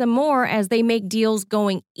 hurt me some more, as they make deals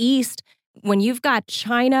going east when you've got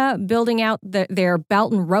China building out their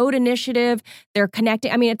Belt and Road Initiative, they're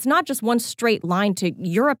connecting. I mean, it's not just one straight line to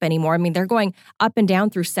Europe anymore. I mean, they're going up and down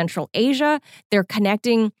through Central Asia. They're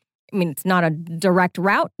connecting. I mean, it's not a direct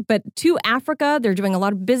route, but to Africa. They're doing a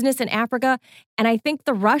lot of business in Africa. And I think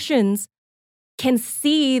the Russians can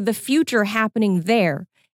see the future happening there.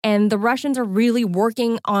 And the Russians are really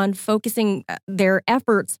working on focusing their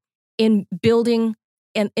efforts in building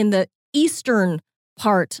in the eastern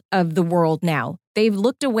part of the world now. They've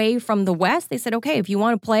looked away from the West. They said, okay, if you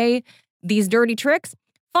want to play these dirty tricks,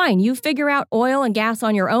 fine, you figure out oil and gas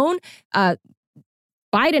on your own.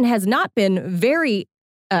 Biden has not been very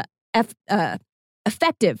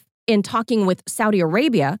effective in talking with Saudi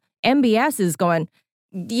Arabia. MBS is going,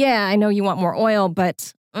 yeah, I know you want more oil,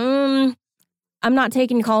 but I'm not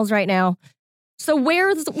taking calls right now. So where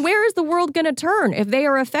is the world going to turn if they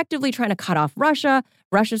are effectively trying to cut off Russia?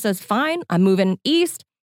 Russia says, fine, I'm moving east.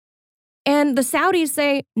 And the Saudis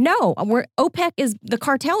say, no, the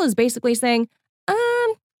cartel is basically saying,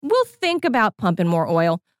 we'll think about pumping more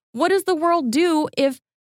oil. What does the world do if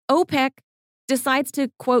OPEC decides to,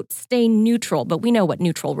 quote, stay neutral? But we know what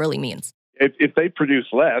neutral really means. If they produce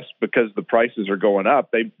less because the prices are going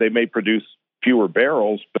up, they may produce fewer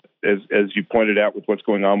barrels, but as you pointed out with what's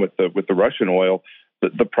going on with the Russian oil,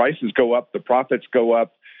 the prices go up, the profits go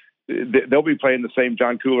up. They'll be playing the same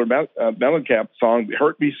John Cougar Mellencamp song,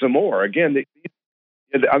 "Hurt Me Some More." Again,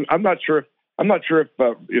 I'm not sure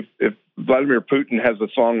if Vladimir Putin has a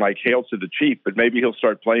song like "Hail to the Chief," but maybe he'll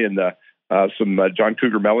start playing some John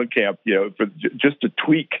Cougar Mellencamp, just to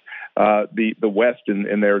tweak the West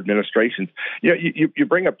and their administrations. You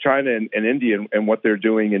bring up China and India and what they're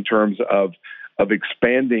doing in terms of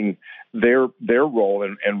expanding their role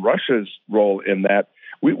and Russia's role in that.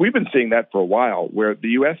 We've been seeing that for a while, where the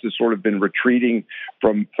U.S. has sort of been retreating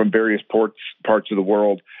from various parts of the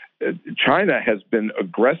world. China has been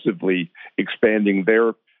aggressively expanding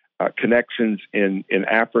their connections in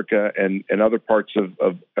Africa and other parts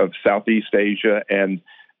of Southeast Asia and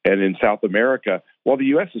in South America, while the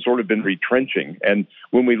U.S. has sort of been retrenching. And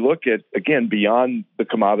when we look at, again, beyond the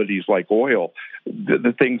commodities like oil,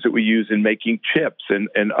 the things that we use in making chips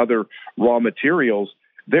and other raw materials,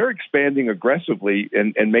 they're expanding aggressively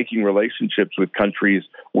and making relationships with countries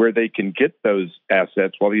where they can get those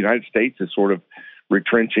assets, while the United States is sort of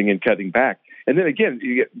retrenching and cutting back. And then again,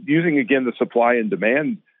 using the supply and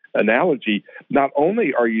demand analogy, not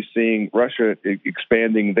only are you seeing Russia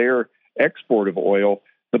expanding their export of oil,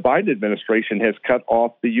 the Biden administration has cut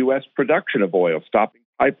off the U.S. production of oil, stopping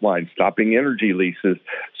pipelines, stopping energy leases.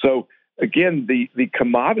 So again, the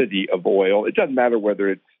commodity of oil, it doesn't matter whether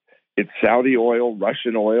it's Saudi oil,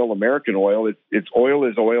 Russian oil, American oil, it's oil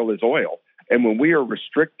is oil is oil. And when we are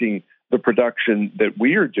restricting the production that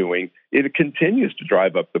we are doing, it continues to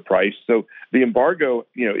drive up the price. So the embargo,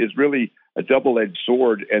 is really a double-edged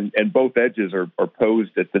sword, and both edges are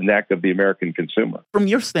posed at the neck of the American consumer. From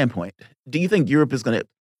your standpoint, do you think Europe is going to,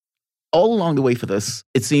 all along the way for this,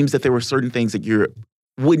 it seems that there were certain things that Europe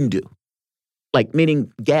wouldn't do, like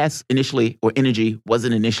meaning gas initially or energy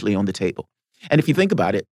wasn't initially on the table. And if you think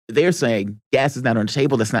about it, they're saying gas is not on the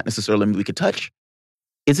table. That's not necessarily something we could touch.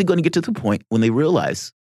 Is it going to get to the point when they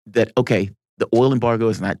realize that, okay, the oil embargo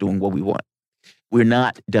is not doing what we want? We're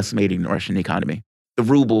not decimating the Russian economy. The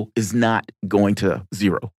ruble is not going to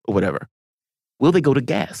zero or whatever. Will they go to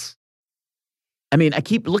gas? I mean, I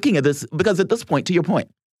keep looking at this because at this point, to your point,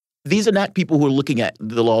 these are not people who are looking at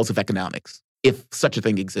the laws of economics, if such a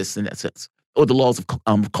thing exists in that sense, or the laws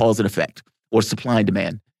of cause and effect, or supply and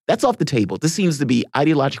demand. That's off the table. This seems to be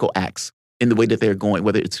ideological acts in the way that they're going,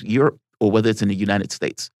 whether it's Europe or whether it's in the United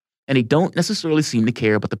States. And they don't necessarily seem to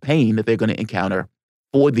care about the pain that they're going to encounter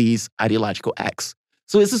for these ideological acts.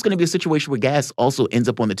 So is this going to be a situation where gas also ends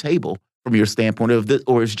up on the table from your standpoint of this,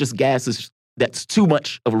 or is just gas that's too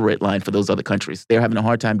much of a red line for those other countries? They're having a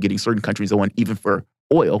hard time getting certain countries on, even for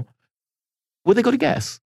oil. Will they go to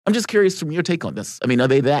gas? I'm just curious from your take on this. I mean, are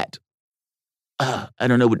they that, I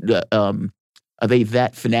don't know, are they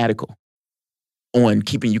that fanatical on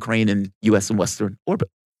keeping Ukraine in U.S. and Western orbit?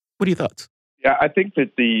 What are your thoughts? Yeah, I think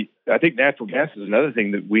that natural gas is another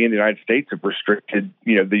thing that we in the United States have restricted,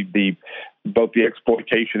 both the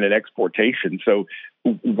exploitation and exportation. So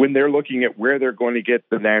when they're looking at where they're going to get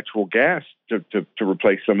the natural gas to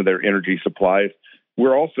replace some of their energy supplies,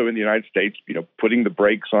 we're also in the United States, putting the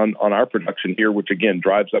brakes on our production here, which again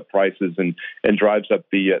drives up prices and drives up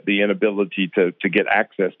the inability to get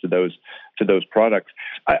access to those products.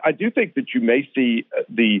 I do think that you may see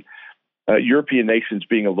the European nations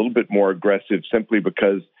being a little bit more aggressive simply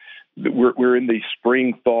because we're in the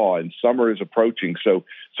spring thaw and summer is approaching. So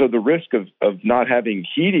the risk of not having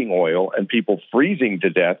heating oil and people freezing to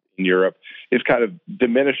death in Europe is kind of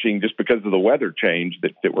diminishing just because of the weather change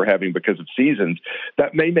that we're having because of seasons.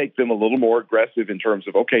 That may make them a little more aggressive in terms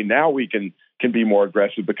of, okay, now we can be more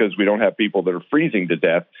aggressive because we don't have people that are freezing to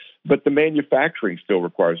death. But the manufacturing still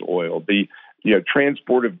requires oil. The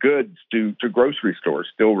transport of goods to grocery stores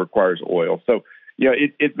still requires oil. So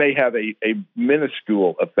it may have a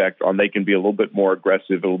minuscule effect on they can be a little bit more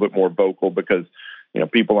aggressive, a little bit more vocal because,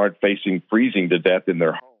 people aren't facing freezing to death in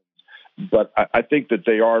their homes. But I think that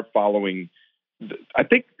they are following. I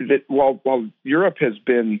think that while Europe has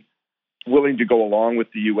been willing to go along with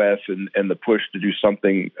the U.S. and the push to do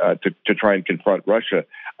something to try and confront Russia,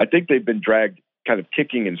 I think they've been dragged kind of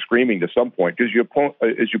kicking and screaming to some point because,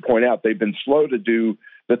 as you point out, they've been slow to do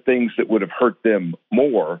the things that would have hurt them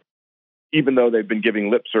more, even though they've been giving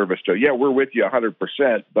lip service to, we're with you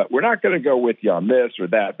 100%, but we're not going to go with you on this or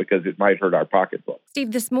that because it might hurt our pocketbook.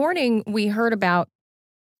 Steve, this morning we heard about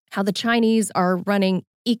how the Chinese are running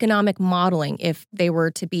economic modeling if they were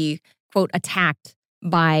to be, quote, attacked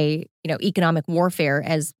by, economic warfare,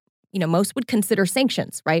 as, most would consider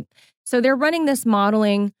sanctions, right? So they're running this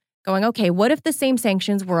modeling going, okay, what if the same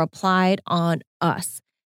sanctions were applied on us?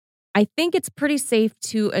 I think it's pretty safe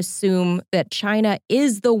to assume that China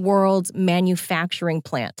is the world's manufacturing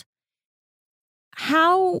plant.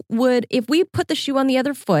 If we put the shoe on the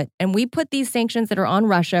other foot and we put these sanctions that are on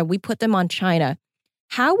Russia, we put them on China,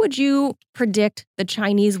 how would you predict the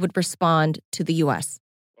Chinese would respond to the U.S.?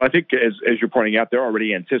 I think, as you're pointing out, they're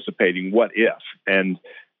already anticipating what if, and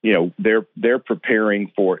they're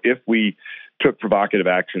preparing for if we took provocative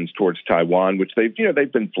actions towards Taiwan, which they've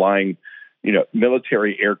been flying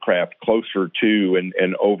military aircraft closer to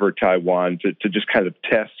and over Taiwan to just kind of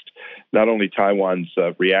test not only Taiwan's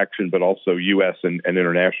reaction, but also U.S. and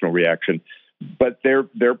international reaction. But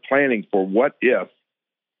they're planning for what if,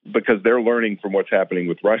 because they're learning from what's happening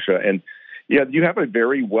with Russia. And you have a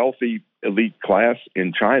very wealthy elite class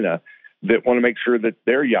in China that want to make sure that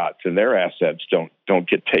their yachts and their assets don't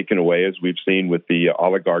get taken away, as we've seen with the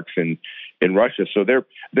oligarchs in Russia. So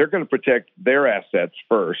they're going to protect their assets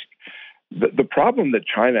first. The problem that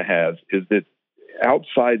China has is that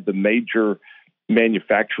outside the major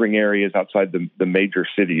manufacturing areas, outside the major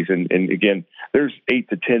cities, and again, there's 8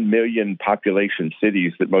 to 10 million population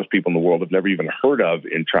cities that most people in the world have never even heard of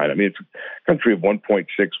in China. I mean, it's a country of 1.6,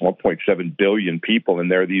 1.7 billion people,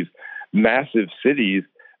 and there are these massive cities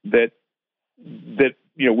that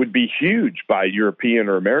would be huge by European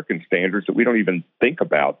or American standards that we don't even think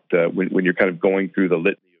about when you're kind of going through the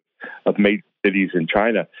litany of major cities in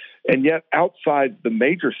China. And yet outside the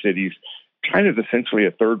major cities, China is essentially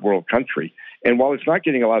a third world country. And while it's not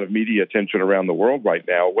getting a lot of media attention around the world right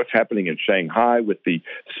now, what's happening in Shanghai with the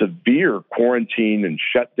severe quarantine and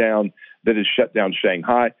shutdown that has shut down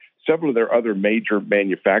Shanghai, several of their other major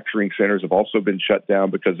manufacturing centers have also been shut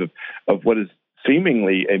down because of what is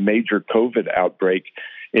seemingly a major COVID outbreak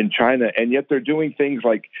in China. And yet they're doing things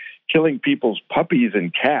like killing people's puppies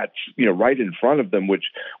and cats, right in front of them, which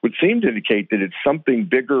would seem to indicate that it's something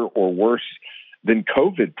bigger or worse than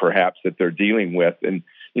COVID, perhaps, that they're dealing with. And,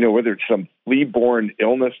 whether it's some flea-borne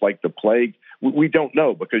illness like the plague, we don't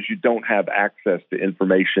know because you don't have access to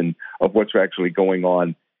information of what's actually going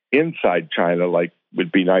on inside China, like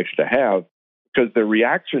would be nice to have, because the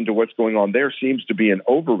reaction to what's going on there seems to be an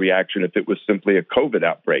overreaction if it was simply a COVID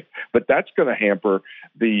outbreak. But that's going to hamper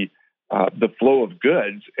the flow of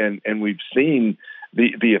goods, and we've seen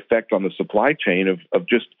the effect on the supply chain of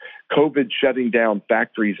just COVID shutting down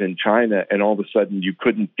factories in China, and all of a sudden you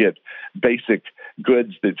couldn't get basic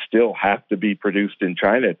goods that still have to be produced in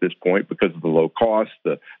China at this point because of the low cost,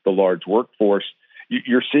 the large workforce.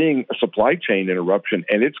 You're seeing a supply chain interruption,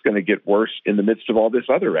 and it's going to get worse in the midst of all this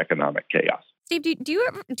other economic chaos. Steve, do you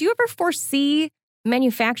ever foresee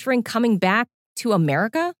manufacturing coming back to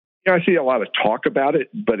America? I see a lot of talk about it,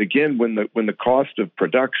 but again, when the cost of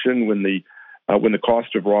production, when the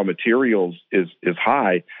cost of raw materials is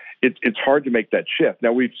high, it's hard to make that shift.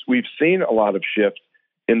 Now we've seen a lot of shift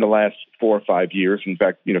in the last 4 or 5 years. In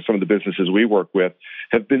fact, some of the businesses we work with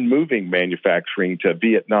have been moving manufacturing to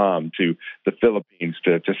Vietnam, to the Philippines,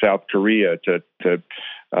 to South Korea, to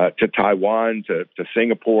Taiwan, to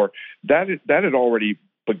Singapore. That had already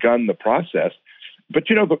begun the process. But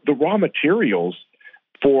the raw materials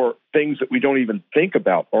for things that we don't even think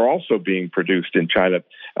about are also being produced in China.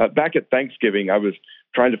 Back at Thanksgiving, I was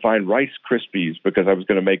trying to find Rice Krispies because I was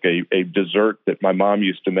going to make a dessert that my mom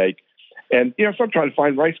used to make. And, so I'm trying to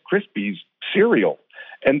find Rice Krispies cereal,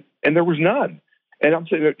 and there was none. And I'm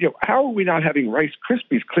saying, how are we not having Rice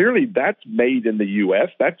Krispies? Clearly, that's made in the U.S.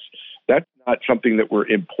 That's not something that we're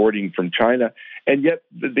importing from China. And yet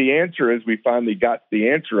the answer, as we finally got the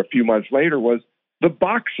answer a few months later, was the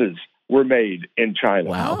boxes were made in China.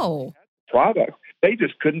 Wow. Product. They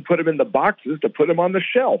just couldn't put them in the boxes to put them on the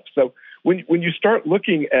shelf. So when you start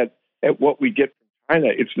looking at what we get from China,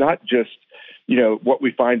 it's not just what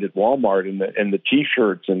we find at Walmart and the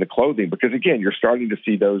T-shirts and the clothing, because again, you're starting to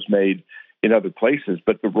see those made in other places.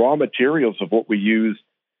 But the raw materials of what we use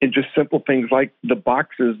in just simple things like the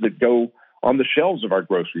boxes that go on the shelves of our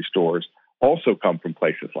grocery stores also come from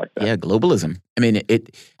places like that. Yeah, globalism. I mean,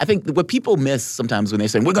 I think what people miss sometimes when they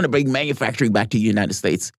say, we're going to bring manufacturing back to the United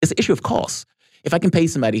States, is the issue of cost. If I can pay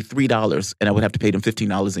somebody $3 and I would have to pay them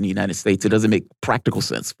 $15 in the United States, it doesn't make practical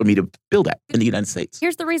sense for me to build that in the United States.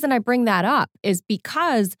 Here's the reason I bring that up is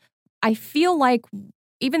because I feel like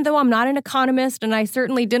even though I'm not an economist and I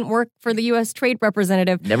certainly didn't work for the U.S. Trade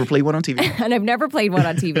Representative. Never played one on TV. And I've never played one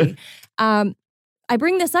on TV. I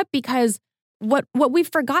bring this up because what we've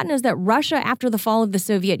forgotten is that Russia, after the fall of the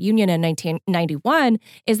Soviet Union in 1991,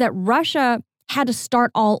 is that Russia had to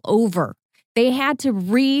start all over. They had to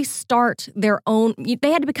restart their own,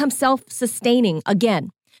 they had to become self-sustaining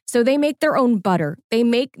again. So they make their own butter. They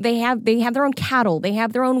have their own cattle. They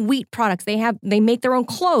have their own wheat products. They make their own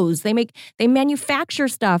clothes. They manufacture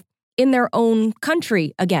stuff in their own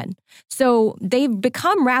country again. So they've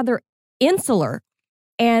become rather insular.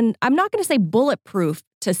 And I'm not going to say bulletproof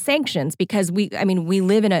to sanctions because we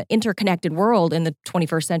live in an interconnected world in the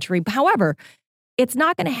 21st century. However, it's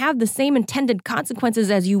not going to have the same intended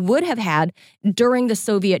consequences as you would have had during the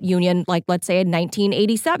Soviet Union, like let's say in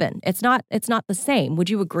 1987. It's not the same. Would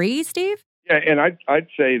you agree, Steve? Yeah, and I'd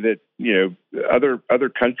say that other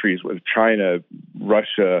countries with China,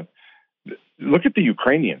 Russia, look at the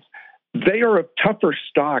Ukrainians. They are a tougher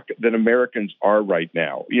stock than Americans are right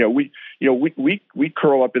now. We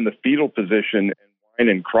curl up in the fetal position and whine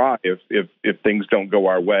and cry if things don't go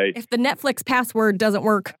our way. If the Netflix password doesn't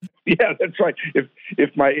work. Yeah, that's right.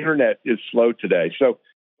 If my internet is slow today. So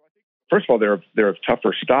first of all, they're a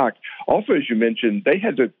tougher stock. Also, as you mentioned, they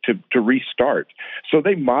had to restart. So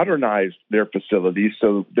they modernized their facilities.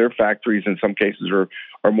 So their factories in some cases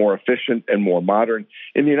are more efficient and more modern.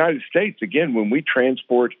 In the United States, again, when we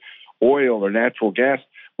transport oil or natural gas,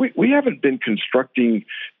 we haven't been constructing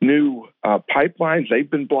new pipelines. They've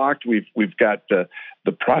been blocked. We've got the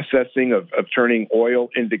processing of turning oil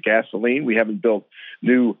into gasoline. We haven't built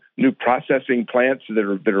new processing plants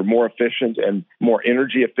that are more efficient and more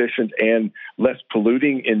energy efficient and less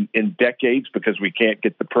polluting in decades because we can't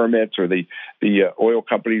get the permits or the oil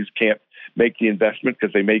companies can't make the investment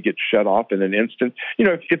because they may get shut off in an instant.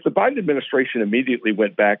 If the Biden administration immediately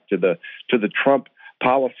went back to the Trump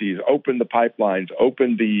policies, open the pipelines,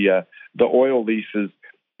 open the oil leases,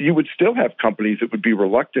 you would still have companies that would be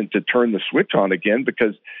reluctant to turn the switch on again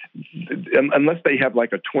because unless they have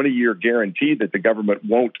like a 20-year guarantee that the government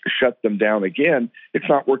won't shut them down again, it's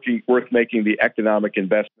not worth making the economic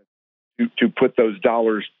investment to put those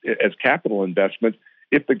dollars as capital investment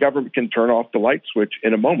if the government can turn off the light switch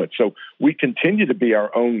in a moment. So we continue to be our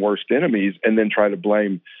own worst enemies and then try to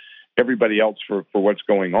blame everybody else for what's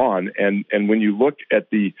going on. And when you look at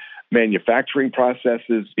the manufacturing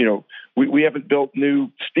processes, we haven't built new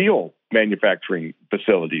steel manufacturing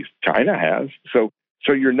facilities. China has. So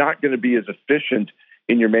you're not going to be as efficient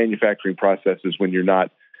in your manufacturing processes when you're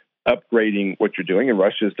not upgrading what you're doing. And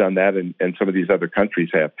Russia's done that, and some of these other countries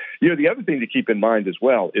have. The other thing to keep in mind as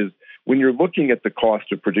well is when you're looking at the cost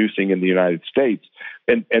of producing in the United States,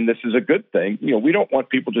 and this is a good thing, we don't want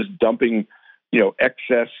people just dumping,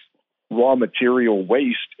 excess raw material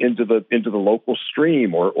waste into the local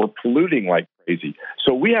stream or polluting like crazy.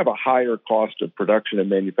 So we have a higher cost of production and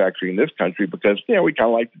manufacturing in this country because we kind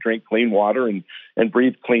of like to drink clean water and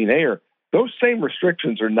breathe clean air. Those same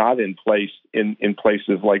restrictions are not in place in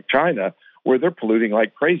places like China where they're polluting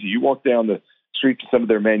like crazy. You walk down the street to some of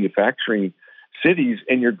their manufacturing cities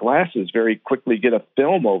and your glasses very quickly get a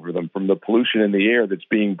film over them from the pollution in the air that's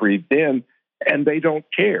being breathed in, and they don't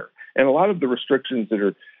care. And a lot of the restrictions that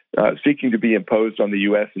are seeking to be imposed on the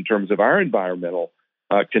U.S. in terms of our environmental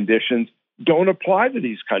conditions don't apply to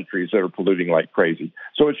these countries that are polluting like crazy.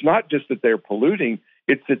 So it's not just that they're polluting,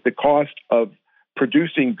 it's that the cost of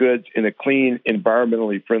producing goods in a clean,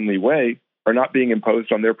 environmentally friendly way are not being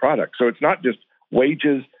imposed on their products. So it's not just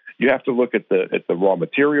wages. You have to look at the raw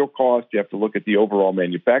material cost. You have to look at the overall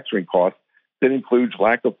manufacturing cost. That includes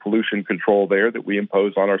lack of pollution control there that we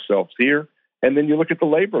impose on ourselves here. And then you look at the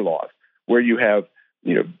labor laws where you have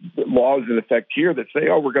laws in effect here that say,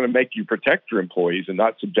 we're going to make you protect your employees and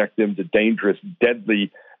not subject them to dangerous,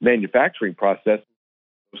 deadly manufacturing process.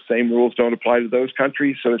 Those same rules don't apply to those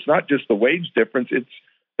countries. So it's not just the wage difference, it's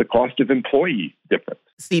the cost of employee difference.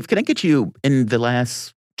 Steve, can I get you in the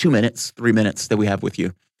last 2 minutes, 3 minutes that we have with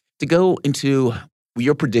you to go into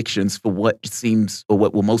your predictions for what seems or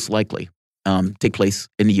what will most likely take place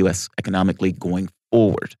in the U.S. economically going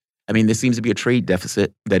forward? I mean, there seems to be a trade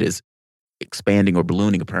deficit that is expanding or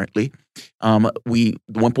ballooning, apparently. The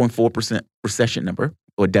 1.4% recession number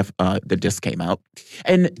that just came out.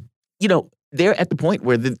 And, they're at the point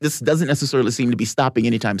where this doesn't necessarily seem to be stopping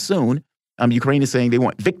anytime soon. Ukraine is saying they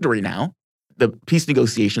want victory now. The peace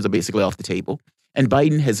negotiations are basically off the table. And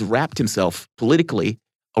Biden has wrapped himself politically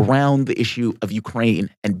around the issue of Ukraine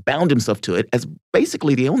and bound himself to it as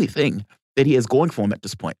basically the only thing that he has going for him at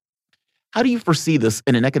this point. How do you foresee this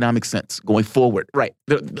in an economic sense going forward? Right,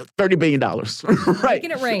 the $30 billion, right?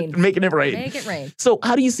 Making it rain. Making it rain. Make it rain. So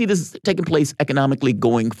how do you see this taking place economically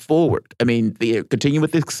going forward? I mean, they continue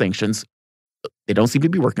with the sanctions. They don't seem to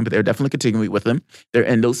be working, but they're definitely continuing with them.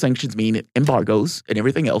 And those sanctions mean embargoes and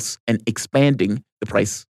everything else and expanding the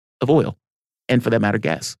price of oil and, for that matter,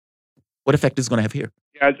 gas. What effect is it going to have here?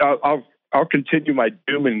 Yeah, I'll continue my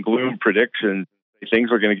doom and gloom predictions.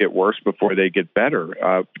 Things are going to get worse before they get better,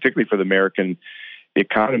 particularly for the American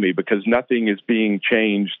economy, because nothing is being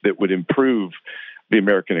changed that would improve the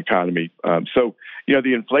American economy. So,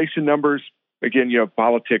 the inflation numbers, again,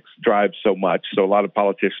 politics drives so much. So a lot of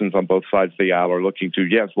politicians on both sides of the aisle are looking to,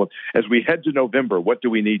 yes, well, as we head to November, what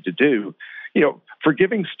do we need to do?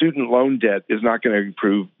 Forgiving student loan debt is not going to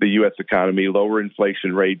improve the U.S. economy, lower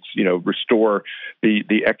inflation rates, restore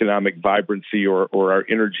the economic vibrancy or our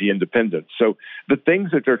energy independence. So the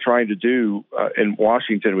things that they're trying to do in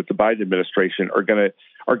Washington with the Biden administration are going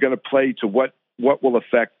to play to what will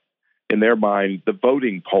affect, in their mind, the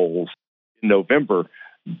voting polls in November.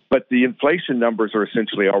 But the inflation numbers are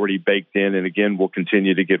essentially already baked in, and again, will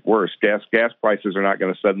continue to get worse. Gas prices are not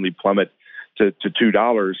going to suddenly plummet to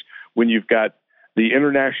 $2 when you've got the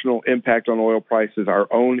international impact on oil prices, our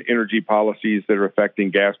own energy policies that are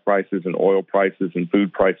affecting gas prices and oil prices and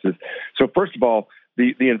food prices. So first of all,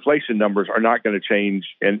 the inflation numbers are not going to change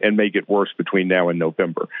and may get worse between now and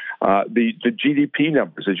November. The GDP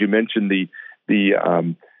numbers, as you mentioned,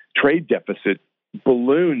 the trade deficit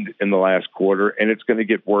ballooned in the last quarter, and it's going to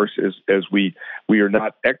get worse as we are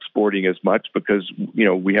not exporting as much because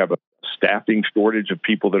we have a staffing shortage of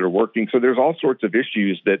people that are working. So there's all sorts of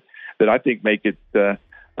issues that I think make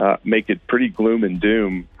it pretty gloom and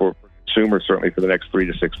doom for consumers, certainly for the next 3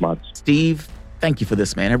 to 6 months. Steve, thank you for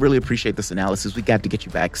this, man. I really appreciate this analysis. We got to get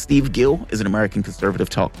you back. Steve Gill is an American conservative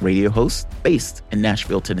talk radio host based in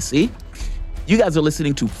Nashville, Tennessee. You guys are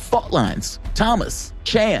listening to Fault Lines. Thomas,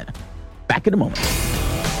 Chan. Back in a moment.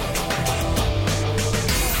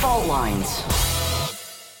 Fault Lines.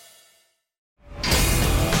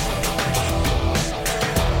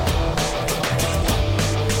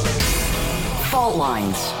 Fault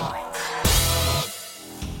Lines.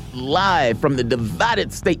 Live from the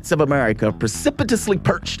divided states of America, precipitously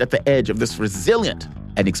perched at the edge of this resilient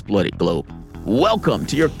and exploited globe. Welcome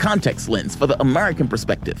to your context lens for the American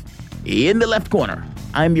perspective. In the left corner,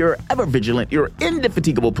 I'm your ever-vigilant, your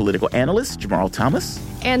indefatigable political analyst, Jamarl Thomas.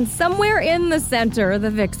 And somewhere in the center, the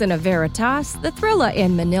vixen of Veritas, the thriller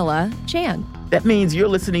in Manila, Chan. That means you're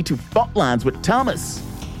listening to Fault Lines with Thomas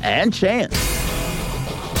and Chan.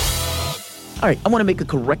 All right, I want to make a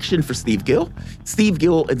correction for Steve Gill. Steve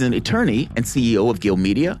Gill is an attorney and CEO of Gill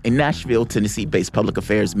Media, a Nashville, Tennessee-based public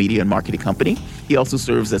affairs media and marketing company. He also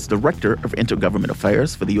serves as Director of Intergovernmental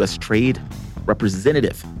Affairs for the U.S. Trade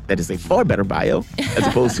Representative. That is a far better bio as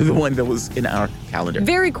opposed to the one that was in our calendar.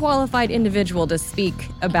 Very qualified individual to speak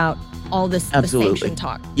about all this sanction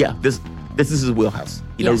talk. Yeah, this is his wheelhouse.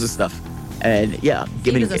 He knows his stuff. And yeah,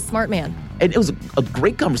 Steve is a smart man. And it was a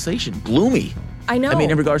great conversation, gloomy. I know. I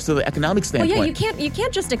mean, in regards to the economic standpoint. Well, yeah, you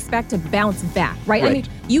can't just expect to bounce back, right? Right. I mean,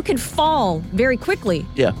 you can fall very quickly.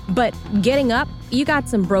 Yeah. But getting up, you got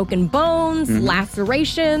some broken bones,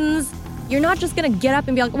 lacerations. You're not just going to get up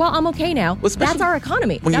and be like, well, I'm okay now. Well, that's our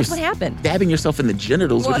economy. That's what happened. Stabbing yourself in the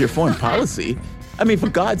genitals with your foreign policy. I mean, for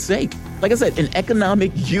God's sake. Like I said, an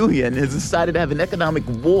economic union has decided to have an economic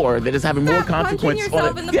war that is having more consequence. Punching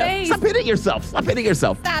yourself in the face. Stop hitting yourself. Stop hitting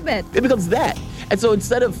yourself. Stop it. It becomes that. And so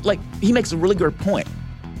instead of, he makes a really good point.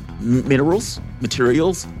 Minerals,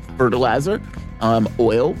 materials, fertilizer,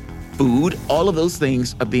 oil, food, all of those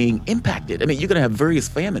things are being impacted. I mean, you're going to have various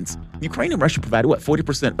famines. Ukraine and Russia provided,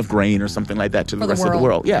 40% of grain or something like that to the rest of the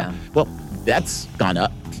world. Yeah. Well, that's gone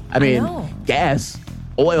up. I mean, gas,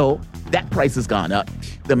 oil, that price has gone up.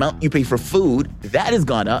 The amount you pay for food, that has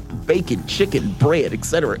gone up. Bacon, chicken, bread, et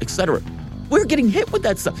cetera, et cetera. We're getting hit with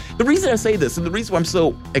that stuff. The reason I say this, and the reason why I'm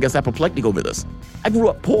so, I guess, apoplectic over this, I grew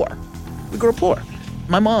up poor. We grew up poor.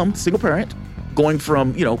 My mom, single parent, going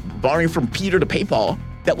from, borrowing from Peter to pay Paul,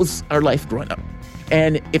 that was our life growing up.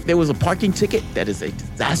 And if there was a parking ticket, that is a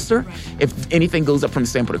disaster. If anything goes up from the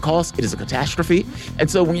standpoint of cost, it is a catastrophe. And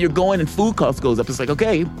so when you're going and food costs goes up, it's like,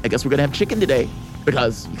 okay, I guess we're gonna have chicken today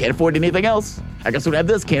because you can't afford anything else. I guess we're gonna have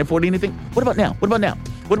this, can't afford anything. What about now? What about now?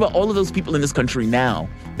 What about all of those people in this country now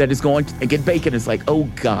that is going and get bacon? It's like, oh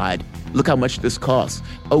God, look how much this costs.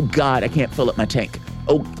 Oh God, I can't fill up my tank.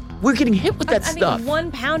 Oh, we're getting hit with that stuff. I mean,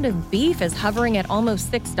 1 pound of beef is hovering at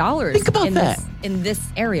almost $6. Think about that. In this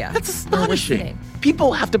area. That's astonishing.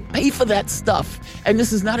 People have to pay for that stuff. And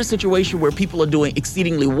this is not a situation where people are doing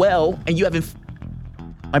exceedingly well and you haven't.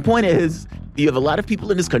 My point is, you have a lot of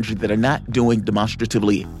people in this country that are not doing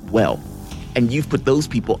demonstratively well. And you've put those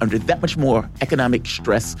people under that much more economic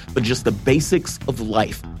stress for just the basics of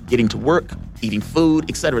life. Getting to work, eating food,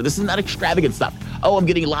 etc. This is not extravagant stuff. Oh, I'm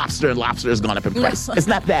getting lobster and lobster has gone up in price. No. It's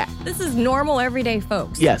not that. This is normal everyday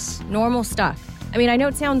folks. Yes. Normal stuff. I mean, I know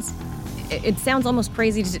it sounds almost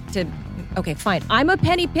crazy to okay, fine. I'm a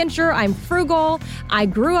penny pincher. I'm frugal. I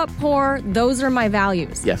grew up poor. Those are my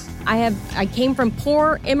values. Yes. I came from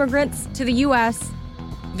poor immigrants to the U.S.,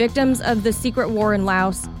 victims of the secret war in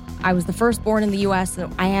Laos. I was the firstborn in the U.S., so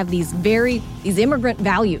I have these immigrant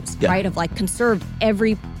values, right? Of like conserve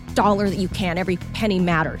every dollar that you can, every penny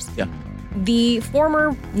matters. Yeah. The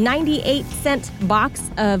former 98-cent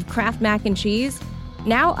box of Kraft mac and cheese,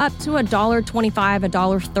 now up to $1.25,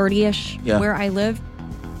 $1.30-ish where I live.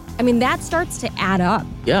 I mean, that starts to add up.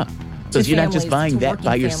 Yeah. Because you're not just buying that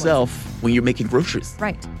by yourself when you're making groceries.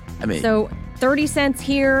 Right. I mean, so 30 cents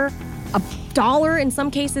here, $1 in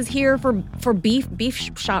some cases here for beef.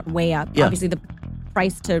 Beef shot way up. Yeah. Obviously, the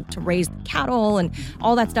price to raise cattle and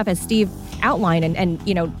all that stuff, as Steve outlined,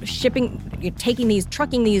 and shipping,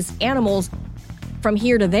 trucking these animals from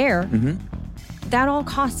here to there, that all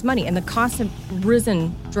costs money, and the costs have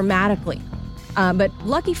risen dramatically. But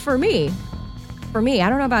lucky for me, I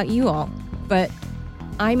don't know about you all, but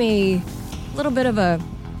I'm a little bit of a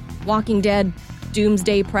Walking Dead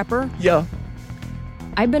doomsday prepper. Yeah.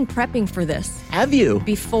 I've been prepping for this. Have you?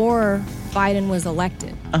 Before Biden was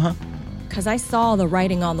elected. Uh-huh. Because I saw the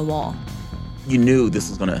writing on the wall. You knew this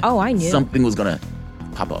was gonna... Oh, I knew. Something was gonna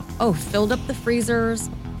pop off. Oh, filled up the freezers,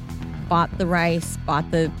 bought the rice,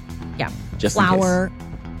 bought the Just flour.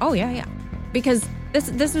 Oh, yeah. Because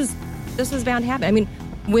this was bound to happen. I mean,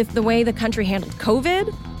 with the way the country handled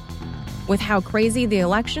COVID, with how crazy the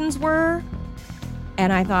elections were,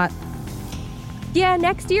 and I thought,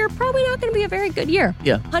 next year, probably not going to be a very good year.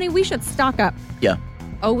 Yeah. Honey, we should stock up. Yeah.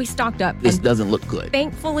 Oh, we stocked up. This doesn't look good.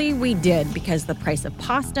 Thankfully, we did, because the price of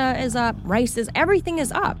pasta is up, everything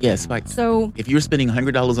is up. Yeah, spiked. So if you're spending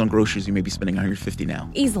 $100 on groceries, you may be spending $150 now.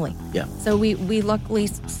 Easily. Yeah. So we luckily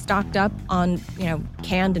stocked up on,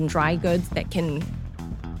 canned and dry goods that can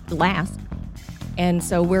last. And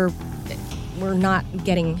so we're not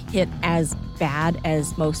getting hit as bad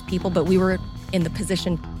as most people, but we were in the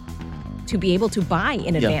position to be able to buy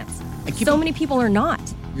in advance. So many people are not.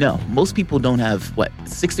 No, most people don't have,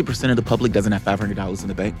 60% of the public doesn't have $500 in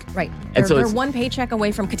the bank. Right. And they're one paycheck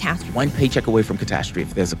away from catastrophe. One paycheck away from catastrophe.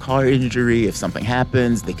 If there's a car injury, if something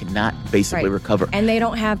happens, they cannot basically recover. And they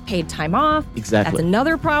don't have paid time off. Exactly. That's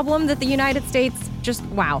another problem that the United States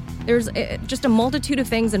there's just a multitude of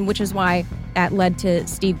things, and which is why that led to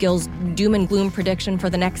Steve Gill's doom and gloom prediction for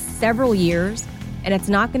the next several years. And it's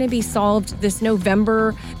not going to be solved this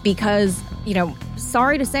November because,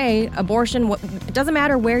 sorry to say, abortion, it doesn't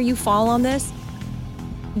matter where you fall on this.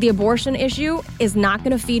 The abortion issue is not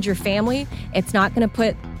going to feed your family. It's not going to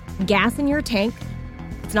put gas in your tank.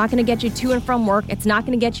 It's not going to get you to and from work. It's not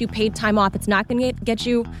going to get you paid time off. It's not going to get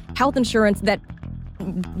you health insurance that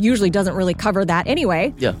usually doesn't really cover that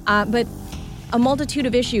anyway. Yeah. But a multitude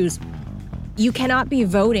of issues. You cannot be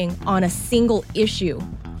voting on a single issue.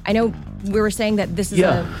 I know we were saying that this is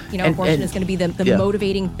abortion is going to be the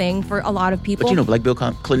motivating thing for a lot of people. But like Bill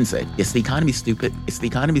Clinton said, it's the economy, stupid. It's the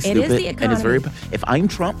economy, stupid. It is the economy. And it's if I'm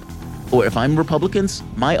Trump or if I'm Republicans,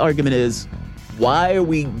 my argument is, why are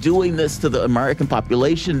we doing this to the American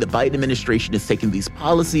population? The Biden administration is taking these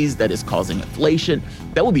policies that is causing inflation.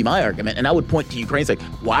 That would be my argument. And I would point to Ukraine and say,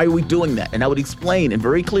 why are we doing that? And I would explain in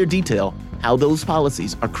very clear detail how those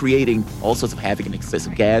policies are creating all sorts of havoc and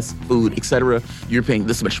excessive gas, food, etc. You're paying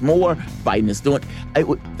this much more. Biden is doing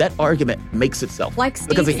that argument makes itself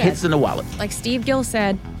because it hits in the wallet. Like Steve Gill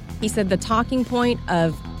said, he said the talking point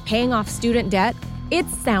of paying off student debt, it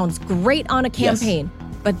sounds great on a campaign.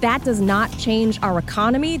 Yes. But that does not change our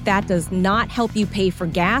economy. That does not help you pay for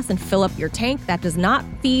gas and fill up your tank. That does not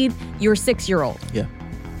feed your 6-year-old. Yeah.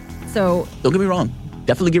 So don't get me wrong.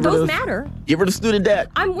 Definitely get rid those of matter. Get rid of student debt.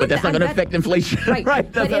 I'm with but that's not going to affect inflation. Right.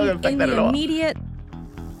 Right. That's but not going to affect that at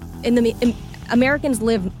all. Americans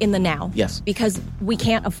live in the now. Yes. Because we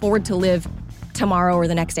can't afford to live tomorrow or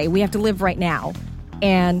the next day. We have to live right now.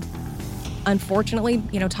 And unfortunately,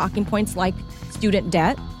 talking points like student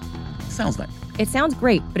debt. Sounds like. It sounds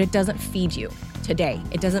great, but it doesn't feed you today.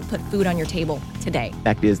 It doesn't put food on your table today.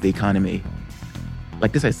 Fact is, the economy,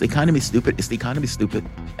 like this, the economy is stupid. It's the economy stupid.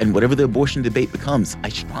 And whatever the abortion debate becomes, I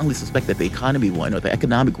strongly suspect that the economy one or the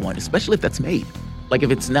economic one, especially if that's made, like if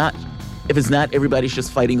it's not everybody's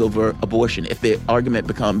just fighting over abortion, if the argument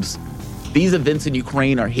becomes these events in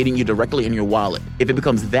Ukraine are hitting you directly in your wallet, if it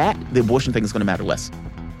becomes that, the abortion thing is going to matter less.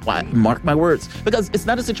 Why? Mark my words. Because it's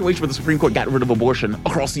not a situation where the Supreme Court got rid of abortion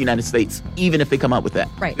across the United States, even if they come out with that.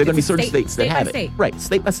 Right. There are going to be certain states that have it. Right,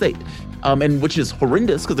 state by state. And which is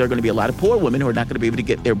horrendous because there are going to be a lot of poor women who are not going to be able to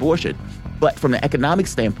get their abortion. But from an economic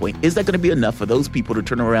standpoint, is that going to be enough for those people to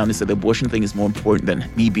turn around and say the abortion thing is more important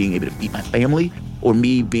than me being able to feed my family or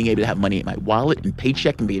me being able to have money in my wallet and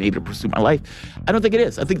paycheck and being able to pursue my life? I don't think it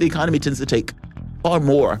is. I think the economy tends to take far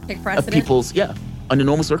more of people's, under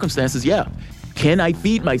normal circumstances, Can I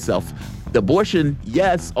feed myself? The abortion,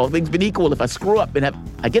 yes, all things being equal. If I screw up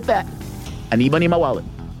I get that. I need money in my wallet.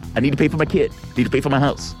 I need to pay for my kid. I need to pay for my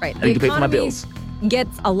house. Right. I need to pay for my bills.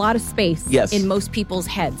 Gets a lot of space in most people's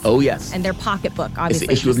heads. Oh, yes. And their pocketbook, obviously.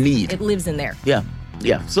 It's an issue of need. It lives in there. Yeah.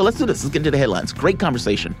 So let's do this. Let's get into the headlines. Great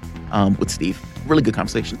conversation with Steve. Really good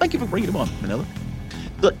conversation. Thank you for bringing him on, Manila.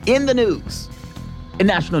 So in the news, in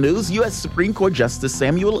national news, U.S. Supreme Court Justice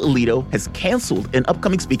Samuel Alito has canceled an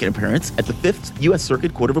upcoming speaking appearance at the 5th U.S.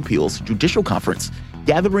 Circuit Court of Appeals Judicial Conference,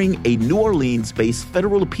 gathering New Orleans-based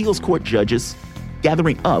federal appeals court judges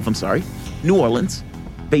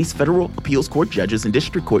and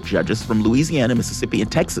district court judges from Louisiana, Mississippi,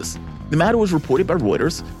 and Texas. The matter was reported by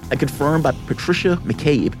Reuters and confirmed by Patricia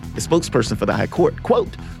McCabe, a spokesperson for the High Court.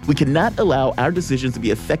 Quote, "We cannot allow our decisions to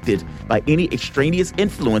be affected by any extraneous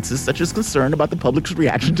influences such as concern about the public's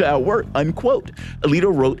reaction to our work," unquote.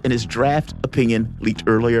 Alito wrote in his draft opinion leaked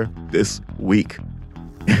earlier this week.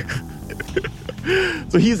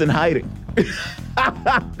 So he's in hiding.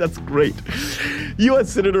 That's great. U.S.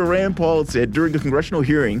 Senator Rand Paul said during a congressional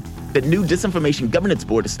hearing that new disinformation governance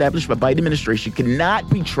board established by Biden administration cannot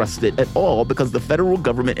be trusted at all because the federal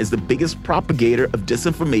government is the biggest propagator of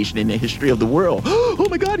disinformation in the history of the world. Oh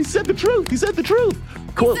my God, he said the truth. He said the truth.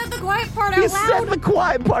 Quote, he said the quiet part out loud. He said the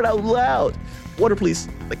quiet part out loud. Water, please.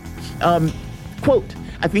 Quote,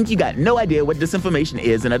 "I think you got no idea what disinformation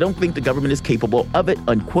is, and I don't think the government is capable of it,"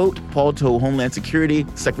 unquote, Paul told Homeland Security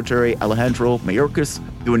Secretary Alejandro Mayorkas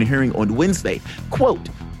during a hearing on Wednesday. Quote,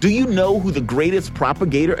 "Do you know who the greatest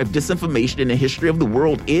propagator of disinformation in the history of the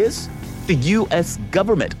world is? The U.S.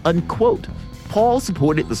 government," unquote. Paul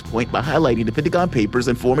supported this point by highlighting the Pentagon Papers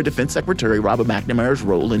and former Defense Secretary Robert McNamara's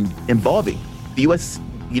role in involving the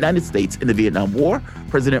United States in the Vietnam War,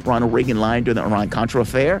 President Ronald Reagan lying during the Iran-Contra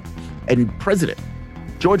affair, and President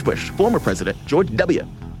George Bush, former President George W.,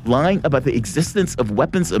 lying about the existence of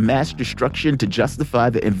weapons of mass destruction to justify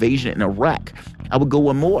the invasion in Iraq. I would go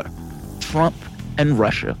one more. Trump and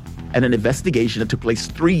Russia, and an investigation that took place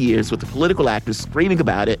 3 years with the political actors screaming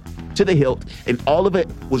about it to the hilt, and all of it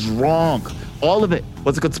was wrong. All of it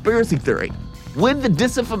was a conspiracy theory. Would the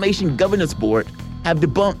Disinformation Governance Board have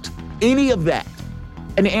debunked any of that?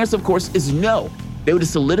 And the answer, of course, is no. They would have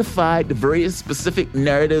solidified the various specific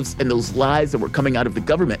narratives and those lies that were coming out of the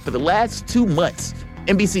government. For the last 2 months,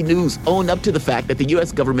 NBC News owned up to the fact that the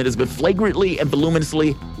U.S. government has been flagrantly and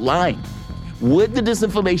voluminously lying. Would the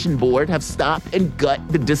Disinformation Board have stopped and gut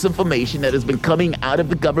the disinformation that has been coming out of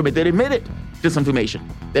the government, that admitted disinformation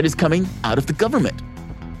that is coming out of the government?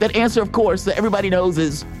 That answer, of course, that everybody knows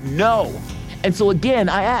is no. And so again,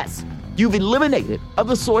 I ask, you've eliminated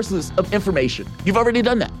other sources of information. You've already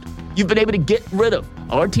done that. You've been able to get rid of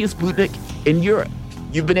RT and Sputnik in Europe.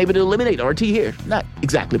 You've been able to eliminate RT here. Not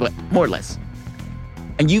exactly, but more or less.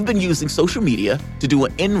 And you've been using social media to do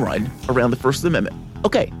an end run around the First Amendment.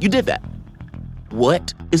 Okay, you did that.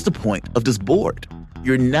 What is the point of this board?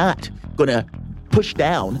 You're not going to push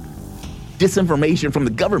down disinformation from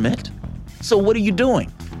the government. So what are you doing?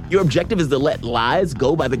 Your objective is to let lies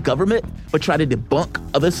go by the government, but try to debunk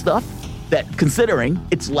other stuff? That considering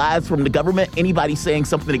it's lies from the government, anybody saying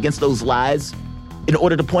something against those lies in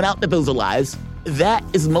order to point out that those are lies, that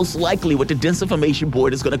is most likely what the Disinformation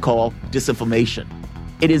Board is going to call disinformation.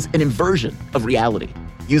 It is an inversion of reality.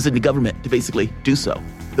 using the government to basically do so.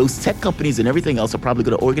 Those tech companies and everything else are probably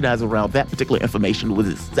going to organize around that particular information, with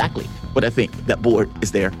exactly what I think that board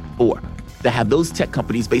is there for. To have those tech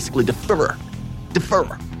companies basically defer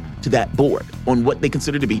to that board on what they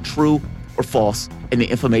consider to be true or false and the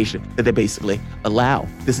information that they basically allow.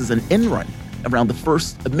 This is an end run around the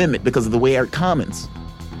First Amendment because of the way our commons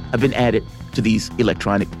have been added to these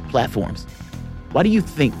electronic platforms. Why do you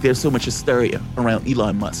think there's so much hysteria around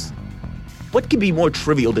Elon Musk? What could be more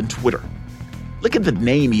trivial than Twitter? Look at the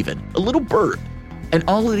name even, a little bird. And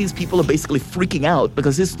all of these people are basically freaking out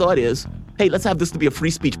because his thought is, hey, let's have this to be a free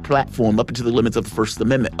speech platform up to the limits of the First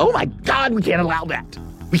Amendment. Oh my God, we can't allow that.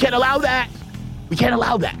 We can't allow that. We can't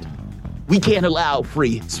allow that. We can't allow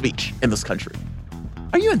free speech in this country.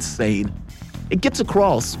 Are you insane? It gets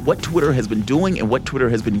across what Twitter has been doing and what Twitter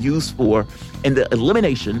has been used for, and the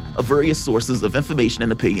elimination of various sources of information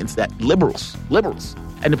and opinions that liberals,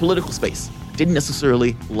 and the political space didn't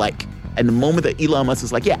necessarily like. And the moment that Elon Musk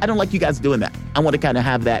is like, yeah, I don't like you guys doing that. I want to kind of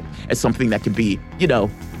have that as something that can be,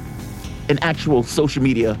 an actual social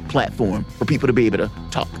media platform for people to be able to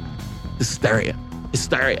talk. Hysteria.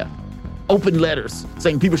 Open letters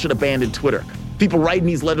saying people should abandon Twitter. People writing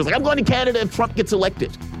these letters like, I'm going to Canada if Trump gets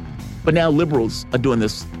elected. But now liberals are doing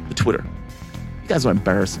this to Twitter. You guys are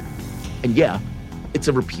embarrassing. And yeah, it's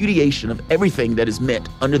a repudiation of everything that is meant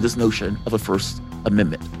under this notion of a First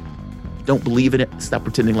Amendment. You don't believe in it, stop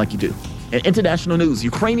pretending like you do. In international news,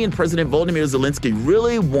 Ukrainian President Volodymyr Zelensky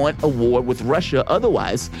really want a war with Russia.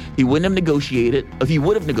 Otherwise, he would have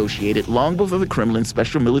negotiated long before the Kremlin's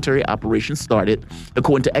special military operation started,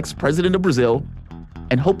 according to ex-president of Brazil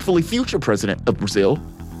and hopefully future president of Brazil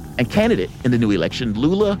and candidate in the new election,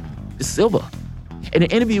 Lula da Silva. In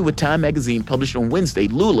an interview with Time magazine published on Wednesday,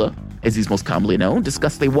 Lula, as he's most commonly known,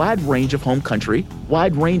 discussed a wide range of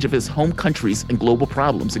his home countries and global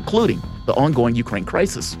problems, including the ongoing Ukraine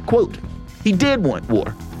crisis. Quote, he did want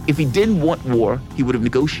war. If he didn't want war, he would have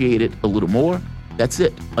negotiated a little more. That's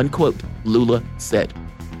it, unquote, Lula said.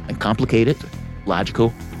 Uncomplicated,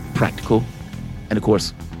 logical, practical, and of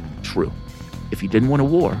course, true. If he didn't want a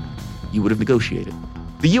war, you would have negotiated.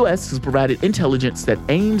 The U.S. has provided intelligence that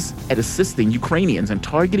aims at assisting Ukrainians in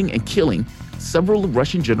targeting and killing several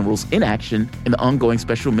Russian generals in action in the ongoing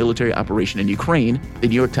special military operation in Ukraine, the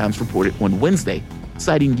New York Times reported on Wednesday,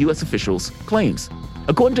 citing U.S. officials' claims.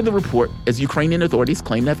 According to the report, as Ukrainian authorities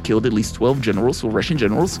claim to have killed at least 12 generals or Russian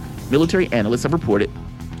generals, military analysts have reported,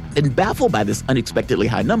 and baffled by this unexpectedly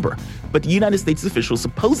high number. But the United States officials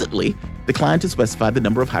supposedly declined to specify the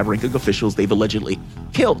number of high-ranking officials they've allegedly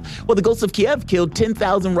killed. Well, the Ghosts of Kiev killed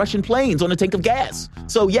 10,000 Russian planes on a tank of gas.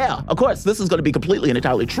 So yeah, of course, this is going to be completely and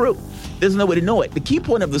entirely true. There's no way to know it. The key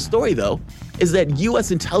point of the story, though, is that U.S.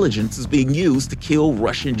 intelligence is being used to kill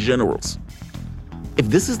Russian generals. If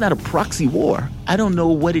this is not a proxy war, I don't know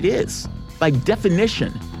what it is. By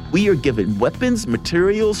definition, we are given weapons,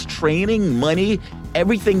 materials, training, money,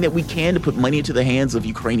 everything that we can to put money into the hands of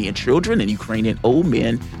Ukrainian children and Ukrainian old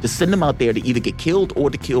men to send them out there to either get killed or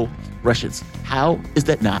to kill Russians. How is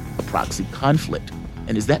that not a proxy conflict?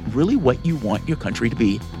 And is that really what you want your country to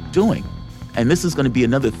be doing? And this is going to be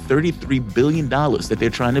another $33 billion that they're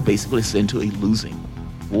trying to basically send to a losing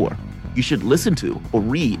war. You should listen to or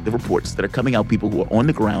read the reports that are coming out, people who are on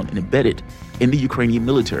the ground and embedded in the Ukrainian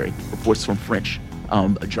military, reports from French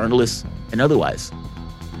journalists and otherwise.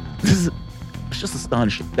 It's just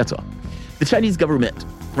astonishing, that's all. The Chinese government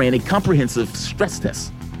ran a comprehensive stress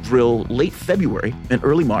test drill late February and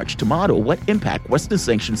early March to model what impact Western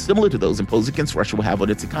sanctions similar to those imposed against Russia will have on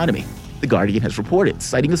its economy, The Guardian has reported,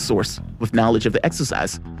 citing a source with knowledge of the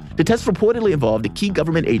exercise. The test reportedly involved the key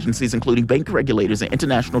government agencies, including bank regulators and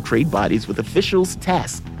international trade bodies, with officials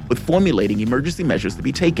tasked with formulating emergency measures to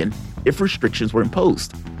be taken if restrictions were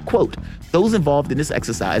imposed. Quote, those involved in this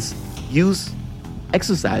exercise use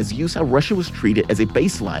how Russia was treated as a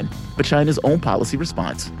baseline for China's own policy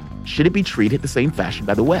response. Should it be treated the same fashion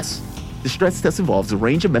by the West? The stress test involves a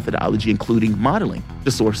range of methodology, including modeling,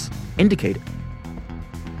 the source indicated.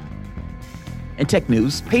 In tech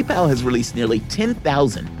news, PayPal has released nearly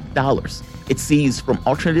 $10,000 it seized from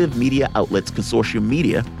alternative media outlets Consortium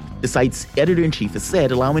Media, the site's editor-in-chief has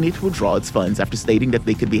said, allowing it to withdraw its funds after stating that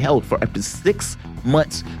they could be held for up to 6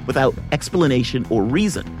 months without explanation or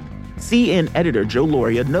reason. CN editor Joe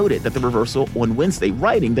Loria noted that the reversal on Wednesday,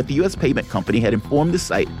 writing that the U.S. payment company had informed the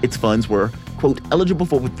site its funds were, quote, eligible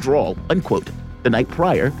for withdrawal, unquote, the night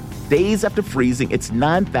prior, days after freezing its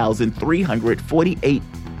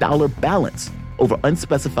 $9,348 balance over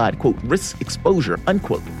unspecified, quote, risk exposure,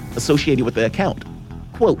 unquote, associated with the account.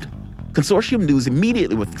 Quote, Consortium News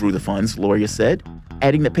immediately withdrew the funds, Loria said,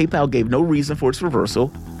 adding that PayPal gave no reason for its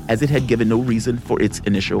reversal as it had given no reason for its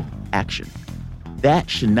initial action. That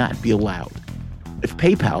should not be allowed. If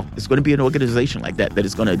PayPal is going to be an organization like that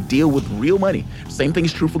is going to deal with real money, same thing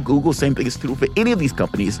is true for Google, same thing is true for any of these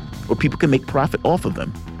companies where people can make profit off of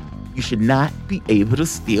them, you should not be able to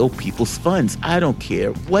steal people's funds. I don't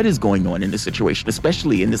care what is going on in this situation,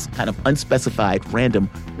 especially in this kind of unspecified, random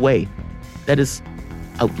way. That is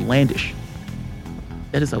outlandish.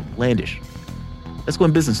 That is outlandish. Let's go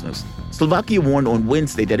in business news. Slovakia warned on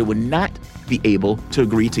Wednesday that it would not be able to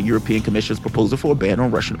agree to European Commission's proposal for a ban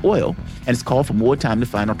on Russian oil, and it's called for more time to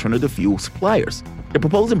find alternative fuel suppliers. The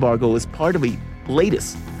proposed embargo is part of a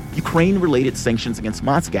latest Ukraine-related sanctions against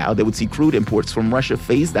Moscow that would see crude imports from Russia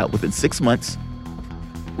phased out within 6 months,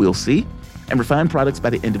 we'll see, and refined products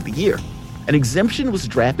by the end of the year. An exemption was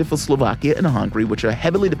drafted for Slovakia and Hungary, which are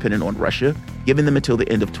heavily dependent on Russia, giving them until the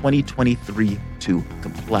end of 2023 to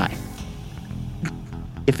comply.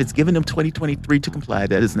 If it's given them 2023 to comply,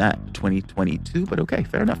 that is not 2022, but okay,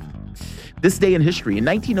 fair enough. This day in history, in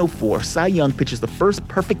 1904, Cy Young pitches the first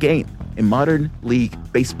perfect game in modern league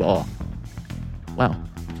baseball. Wow.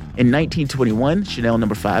 In 1921, Chanel No.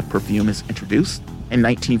 5 perfume is introduced. In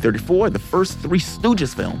 1934, the first Three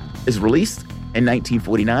Stooges film is released. In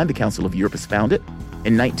 1949, the Council of Europe is founded.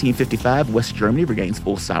 In 1955, West Germany regains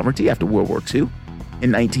full sovereignty after World War II.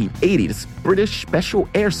 In 1980, the British Special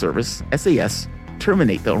Air Service, SAS,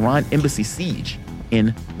 terminate the Iran embassy siege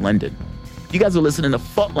in London. You guys are listening to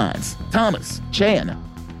Fault Lines. Thomas, Chan.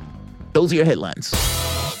 Those are your headlines.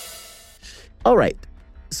 All right.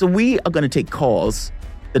 So we are going to take calls.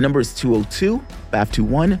 The number is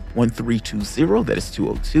 202-521-1320. That is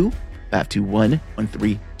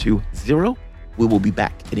 202-521-1320. We will be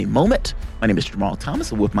back in a moment. My name is Jamarl Thomas,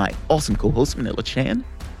 and with my awesome co-host, Manila Chan.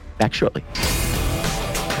 Back shortly.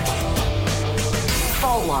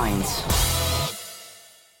 Fault Lines.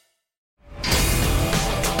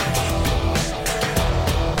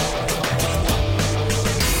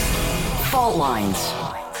 Fault Lines.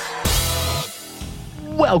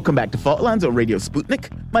 Welcome back to Fault Lines on Radio Sputnik.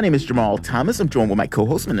 My name is Jamarl Thomas. I'm joined with my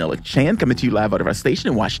co-host, Manila Chan, coming to you live out of our station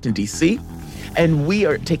in Washington, D.C. And we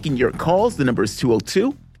are taking your calls. The number is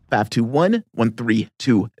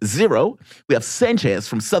 202-521-1320. We have Sanchez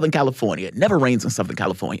from Southern California. It never rains in Southern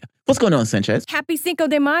California. What's going on, Sanchez? Happy Cinco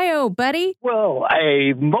de Mayo, buddy. Well,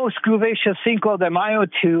 a most gracious Cinco de Mayo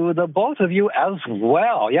to the both of you as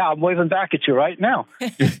well. Yeah, I'm waving back at you right now.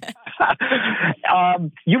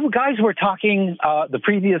 You guys were talking the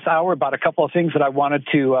previous hour about a couple of things that I wanted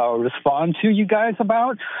to respond to you guys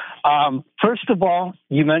about. First of all,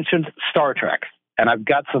 you mentioned Star Trek. And I've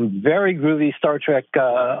got some very groovy Star Trek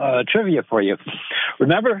trivia for you.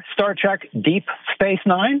 Remember Star Trek Deep Space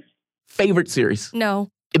Nine? Favorite series. No.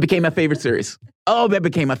 It became my favorite series. Oh, that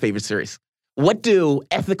became my favorite series. What do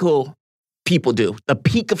ethical people do? The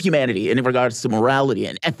peak of humanity in regards to morality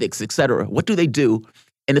and ethics, etc. What do they do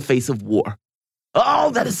in the face of war?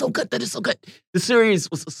 Oh, that is so good. That is so good. The series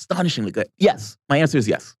was astonishingly good. Yes. My answer is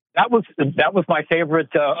yes. That was my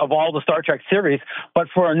favorite of all the Star Trek series, but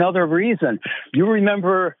for another reason. You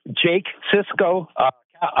remember Jake Sisko,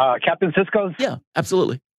 Captain Sisko's? Yeah,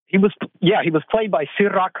 absolutely. He was played by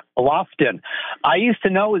Cirroc Lofton. I used to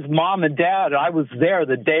know his mom and dad. I was there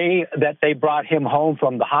the day that they brought him home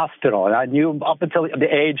from the hospital, and I knew him up until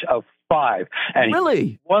the age of 5. And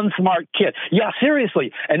really? One smart kid. Yeah,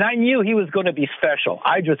 seriously. And I knew he was going to be special.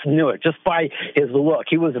 I just knew it, just by his look.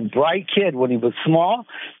 He was a bright kid when he was small,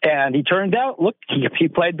 and he turned out, look, he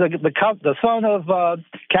played the son of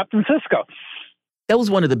Captain Sisko. That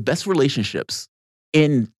was one of the best relationships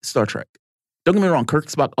in Star Trek. Don't get me wrong, Kirk,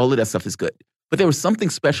 Spock, all of that stuff is good. But there was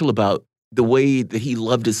something special about the way that he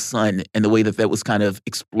loved his son and the way that was kind of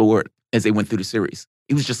explored as they went through the series.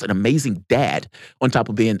 He was just an amazing dad on top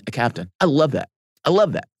of being a captain. I love that. I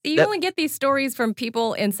love that. You only get these stories from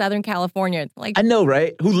people in Southern California. Like I know,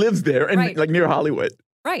 right? Who lives there and right. like near Hollywood.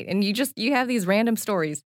 Right. And you have these random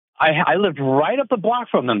stories. I lived right up the block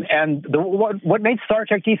from them. And what made Star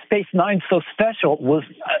Trek Deep Space Nine so special was,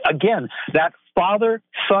 again, that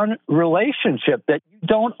father-son relationship that you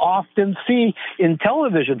don't often see in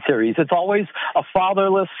television series. It's always a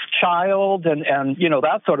fatherless child and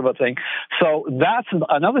that sort of a thing. So that's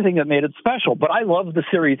another thing that made it special. But I love the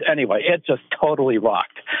series anyway. It just totally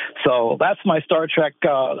rocked. So that's my Star Trek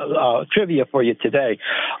trivia for you today.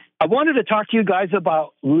 I wanted to talk to you guys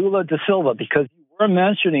about Lula da Silva because you were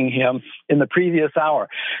mentioning him in the previous hour.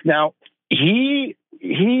 Now, he's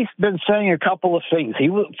been saying a couple of things.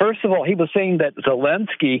 First of all, he was saying that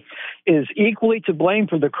Zelensky is equally to blame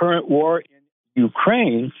for the current war in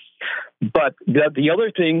Ukraine. But the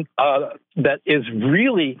other thing that is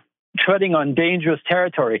really treading on dangerous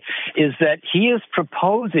territory, is that he is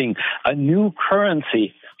proposing a new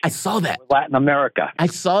currency. I saw that. For Latin America. I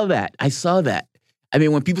saw that. I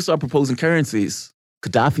mean, when people start proposing currencies,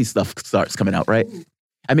 Gaddafi stuff starts coming out, right?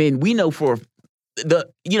 I mean, we know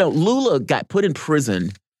Lula got put in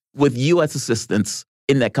prison with U.S. assistance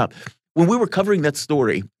in that when we were covering that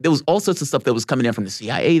story, there was all sorts of stuff that was coming in from the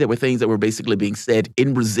CIA. There were things that were basically being said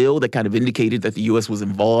in Brazil that kind of indicated that the U.S. was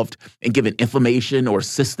involved in giving information or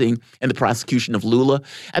assisting in the prosecution of Lula.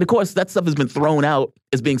 And of course, that stuff has been thrown out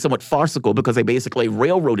as being somewhat farcical because they basically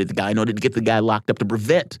railroaded the guy in order to get the guy locked up to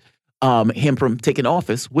prevent him from taking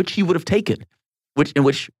office, which he would have taken, in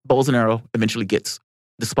which Bolsonaro eventually gets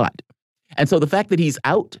the spot. And so the fact that he's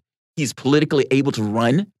out, he's politically able to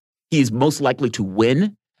run, he's most likely to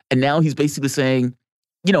win. And now he's basically saying,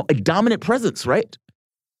 a dominant presence, right?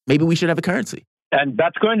 Maybe we should have a currency. And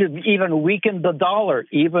that's going to even weaken the dollar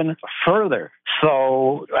even further.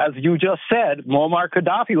 So, as you just said, Muammar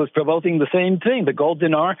Gaddafi was promoting the same thing, the gold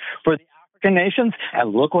dinar for the African nations,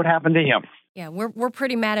 and look what happened to him. Yeah, we're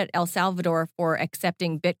pretty mad at El Salvador for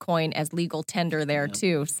accepting Bitcoin as legal tender there,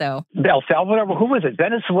 too. So El Salvador, who was it?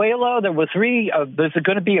 Venezuela? There were three. There's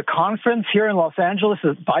going to be a conference here in Los Angeles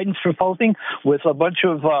that Biden's proposing with a bunch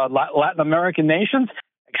of Latin American nations,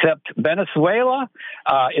 except Venezuela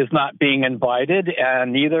is not being invited,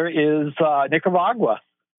 and neither is Nicaragua.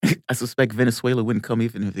 I suspect Venezuela wouldn't come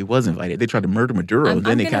even if he was invited. They tried to murder Maduro, and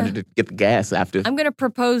then they kind of get the gas after. I'm going to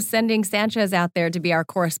propose sending Sanchez out there to be our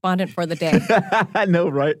correspondent for the day. I know,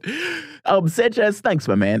 right? Sanchez, thanks,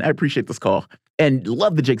 my man. I appreciate this call. And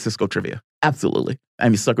love the Jake Sisko trivia. Absolutely.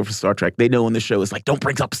 I'm a sucker for Star Trek. They know on the show it's like, don't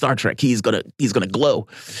bring up Star Trek. He's gonna glow.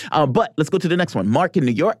 But let's go to the next one. Mark in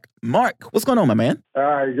New York. Mark, what's going on, my man?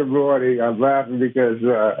 Hi, good morning. I'm laughing because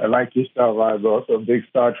I like yourself. I'm also a big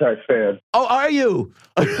Star Trek fan. Oh, are you?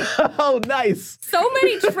 Oh, nice. So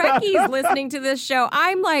many Trekkies listening to this show.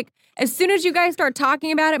 I'm like, as soon as you guys start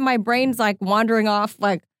talking about it, my brain's like wandering off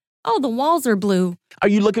like, oh, the walls are blue. Are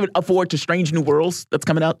you looking forward to Strange New Worlds that's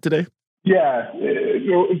coming out today? Yeah,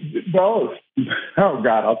 both. Oh,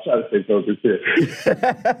 God, I'll try to say both too.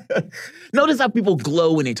 Notice how people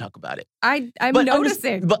glow when they talk about it. I'm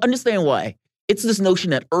noticing. But understand why. It's this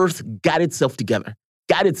notion that Earth got itself together,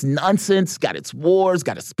 got its nonsense, got its wars,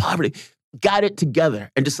 got its poverty, got it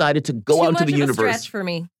together and decided to go out to the universe. Too much of a stretch for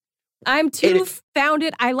me. I'm too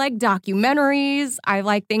founded. I like documentaries. I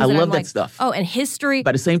like things. I love that stuff. Oh, and history.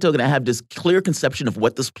 By the same token, I have this clear conception of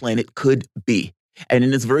what this planet could be. And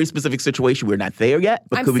in this very specific situation, we're not there yet,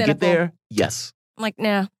 but could we get there? Yes. I'm like,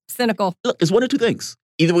 nah, cynical. Look, it's one of two things.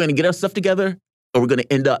 Either we're going to get our stuff together or we're going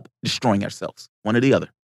to end up destroying ourselves. One or the other.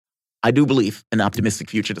 I do believe in an optimistic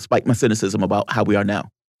future, despite my cynicism about how we are now.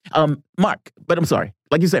 Mark, but I'm sorry.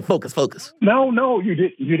 Like you said, focus. No, you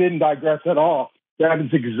didn't digress at all. That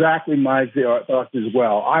is exactly my thoughts as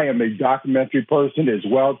well. I am a documentary person as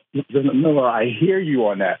well. Miller, I hear you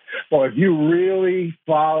on that. Well, if you really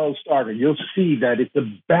follow Star Trek, you'll see that it's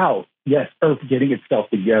about, yes, Earth getting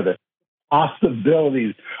itself together,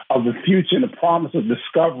 possibilities of the future and the promise of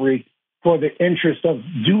discovery for the interest of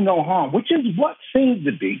do no harm, which is what seems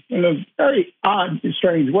to be, in a very odd and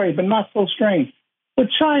strange way, but not so strange, what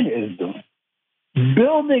China is doing.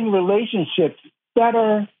 Building relationships that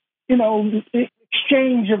are,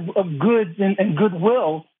 exchange of goods and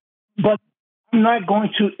goodwill, but I'm not going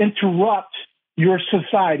to interrupt your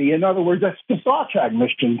society. In other words, that's the Star Trek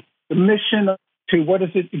mission. The mission to, what is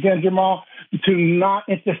it again, Jamarl? To not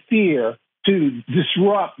interfere, to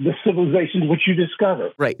disrupt the civilizations which you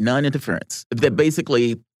discover. Right, non-interference. That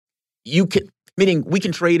basically, meaning we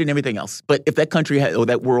can trade and everything else, but if that country or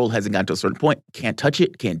that world hasn't gotten to a certain point, can't touch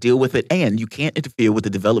it, can't deal with it, and you can't interfere with the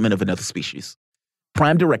development of another species.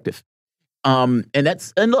 Prime directive. And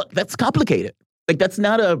look, that's complicated. Like that's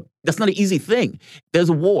not an easy thing. There's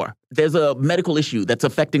a war. There's a medical issue that's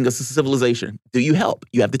affecting us as a civilization. Do you help?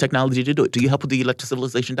 You have the technology to do it. Do you help with the electric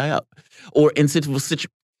civilization die out? Or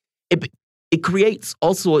it creates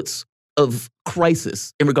all sorts of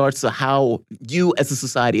crisis in regards to how you as a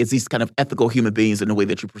society, as these kind of ethical human beings in the way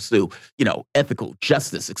that you pursue, ethical,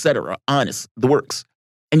 justice, et cetera, honest, the works.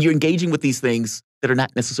 And you're engaging with these things that are not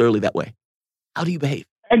necessarily that way. How do you behave?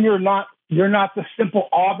 And you're not the simple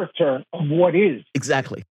arbiter of what is.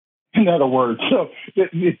 Exactly. In other words, so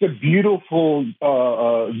it's a beautiful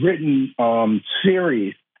written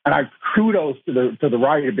series, and I kudos to the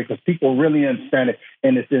writer because people really understand it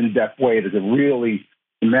in this in-depth way. It is a really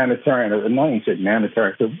humanitarian, or not even say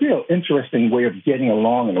humanitarian, it's a real interesting way of getting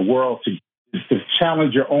along in the world to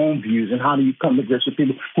challenge your own views and how do you come to grips with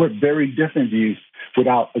people who have very different views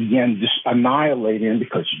without, again, just annihilating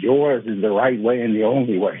because yours is the right way and the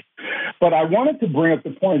only way. But I wanted to bring up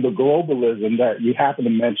the point of the globalism that you happened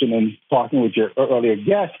to mention in talking with your earlier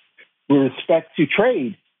guest with respect to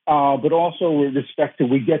trade, but also with respect to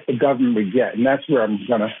we get the government we get. And that's where I'm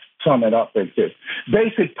going to sum it up into.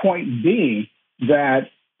 Basic point being that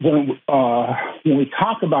when we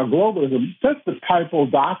talk about globalism, since the typo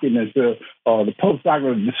documents, the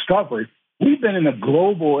post-document discovery, we've been in a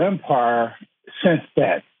global empire since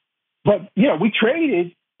then. But, we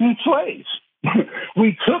traded in slaves.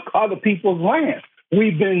 We took other people's land.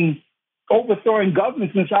 We've been overthrowing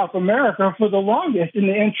governments in South America for the longest in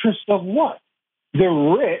the interest of what? The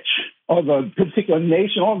rich or the particular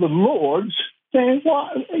nation or the lords saying, well,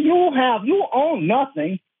 you own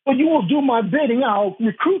nothing, but you will do my bidding. I'll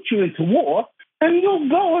recruit you into war, and you'll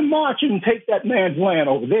go and march and take that man's land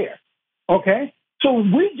over there. Okay? So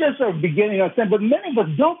we just are beginning to understand, but many of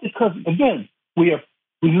us don't because, again, we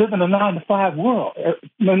live in a 9-to-5 world.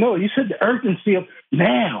 No, you said the urgency of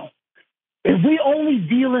now. If we only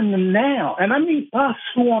deal in the now, and I mean us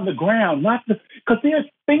who are on the ground, not because there's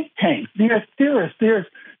think tanks, there's theorists, there's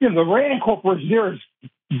the Rand Corporation,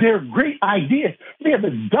 they're great ideas. We have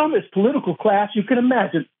the dumbest political class you can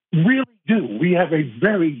imagine. Really do. We have a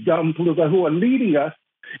very dumb political who are leading us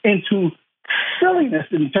into silliness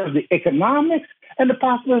in terms of the economics and the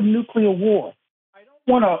possibility of nuclear war. I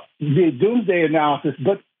don't want to do doomsday analysis,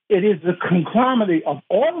 but it is the conglomerate of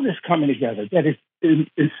all of this coming together that is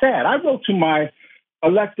sad. I wrote to my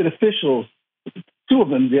elected officials, 2 of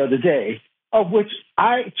them the other day, of which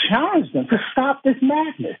I challenged them to stop this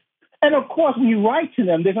madness. And of course, when you write to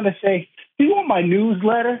them, they're going to say, do you want my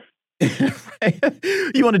newsletter?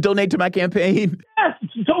 You want to donate to my campaign?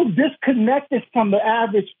 Yes, so disconnected from the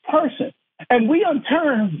average person. And we, in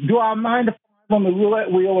turn, do our mind on the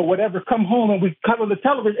roulette wheel or whatever, come home and we cover the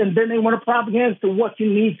television, and then they want to propaganda to what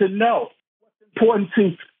you need to know. What's important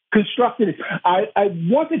to construct it. I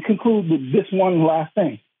want to conclude with this one last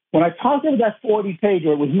thing. When I talked about that 40-page,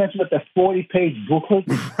 or it was mentioned about that 40-page booklet.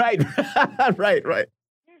 Right.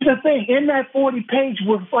 Here's the thing. In that 40-page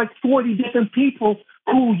was like 40 different people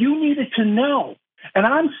who you needed to know. And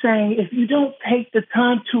I'm saying if you don't take the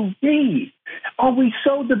time to read, are we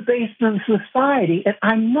so debased in society? And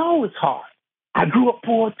I know it's hard. I grew up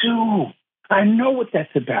poor, too. I know what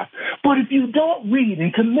that's about. But if you don't read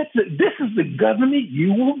and commit to this is the government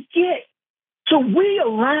you will get. So we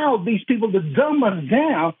allow these people to dumb us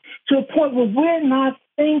down to a point where we're not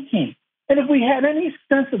thinking. And if we had any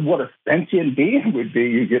sense of what a sentient being would be,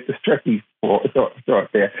 you get the tricky thought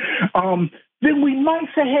there, then we might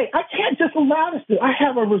say, hey, I can't just allow this. I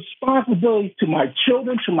have a responsibility to my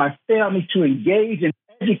children, to my family, to engage and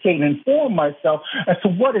educate and inform myself as to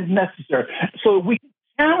what is necessary. So we can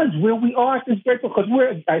challenge where we are at this break, because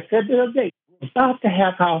I said the other day, we're about to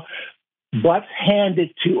have our butts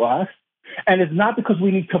handed to us. And it's not because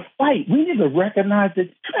we need to fight. We need to recognize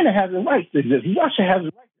that China has a right to exist. Russia has a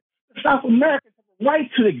right to exist. South America has a right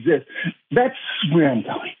to exist. That's where I'm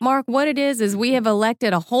going. Mark, what it is we have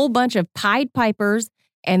elected a whole bunch of Pied Pipers,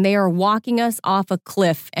 and they are walking us off a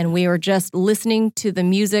cliff, and we are just listening to the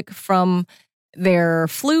music from their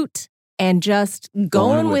flute and just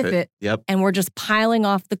going with it. Yep. And we're just piling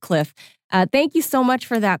off the cliff. Thank you so much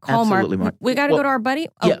for that call, Absolutely, Mark. We got to go to our buddy.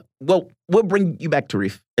 Oh. Yeah, well, we'll bring you back,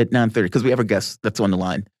 Tarif, at 9:30 because we have a guest that's on the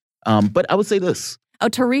line. But I would say this. Oh,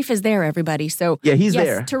 Tarif is there, everybody. So yeah, he's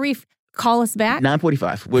there. Tarif, call us back.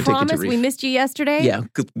 9:45. We'll take you, Tarif. We missed you yesterday. Yeah,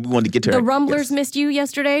 because we wanted to get to the Rumblers missed you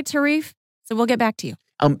yesterday, Tarif. So we'll get back to you.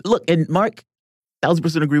 Look, and Mark,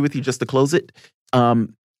 1,000% agree with you. Just to close it.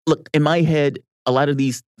 Look, in my head, a lot of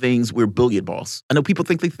these things, we're billiard balls. I know people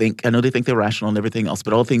think they think. I know they think they're rational and everything else,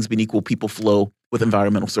 but all things being equal, people flow with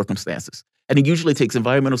environmental circumstances. And it usually takes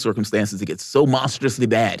environmental circumstances to get so monstrously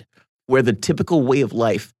bad where the typical way of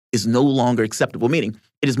life is no longer acceptable, meaning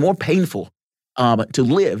it is more painful to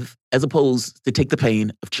live as opposed to take the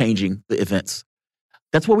pain of changing the events.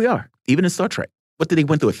 That's where we are, even in Star Trek. What did they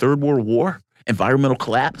went through, a third world war, environmental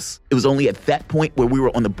collapse? It was only at that point where we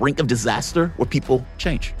were on the brink of disaster where people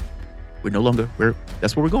change. We're no longer,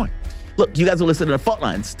 that's where we're going. Look, you guys are listening to Fault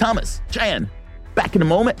Lines. Thomas, Jan, back in a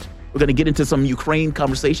moment. We're going to get into some Ukraine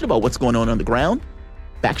conversation about what's going on the ground.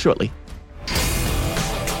 Back shortly.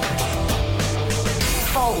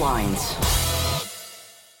 Fault Lines.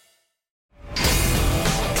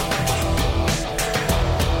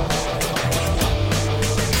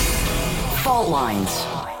 Fault Lines.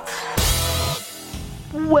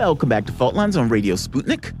 Welcome back to Fault Lines on Radio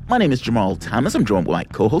Sputnik. My name is Jamarl Thomas. I'm joined by my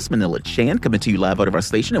co-host Manila Chan, coming to you live out of our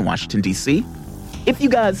station in Washington, D.C. If you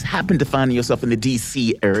guys happen to find yourself in the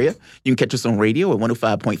D.C. area, you can catch us on radio at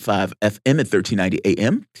 105.5 FM at 1390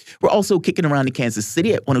 AM. We're also kicking around in Kansas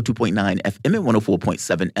City at 102.9 FM and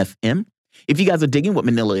 104.7 FM. If you guys are digging what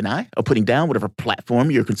Manila and I are putting down, whatever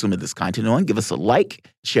platform you're consuming this content on, give us a like,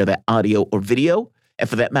 share that audio or video, and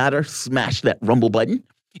for that matter, smash that Rumble button.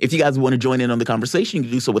 If you guys want to join in on the conversation, you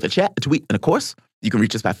can do so with a chat, a tweet, and of course, you can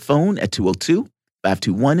reach us by phone at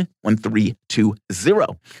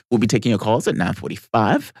 202-521-1320. We'll be taking your calls at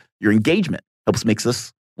 9:45. Your engagement helps makes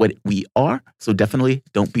us what we are, so definitely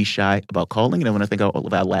don't be shy about calling. And I want to thank all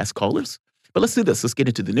of our last callers. But let's do this. Let's get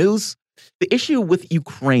into the news. The issue with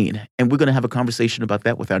Ukraine, and we're going to have a conversation about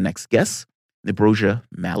that with our next guest, Nebojsa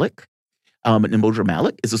Malic. Nebojsa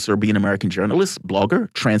Malic is a Serbian-American journalist,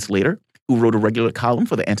 blogger, translator, who wrote a regular column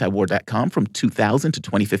for the antiwar.com from 2000 to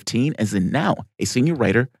 2015, and is now a senior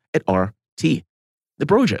writer at RT.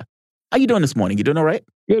 Nebojsa, how you doing this morning? You doing all right?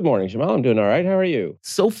 Good morning, Jamarl. I'm doing all right. How are you?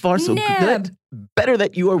 So far, so good. Better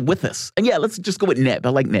that you are with us. And yeah, let's just go with Neb. I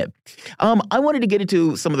like Neb. I wanted to get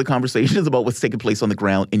into some of the conversations about what's taking place on the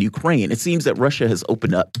ground in Ukraine. It seems that Russia has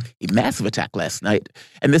opened up a massive attack last night.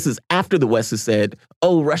 And this is after the West has said,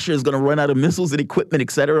 oh, Russia is going to run out of missiles and equipment,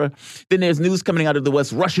 et cetera. Then there's news coming out of the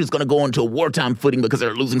West. Russia is going to go into a wartime footing because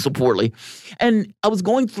they're losing so poorly. And I was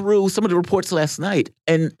going through some of the reports last night,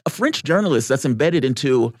 and a French journalist that's embedded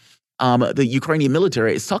into the Ukrainian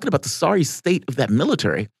military is talking about the sorry state of that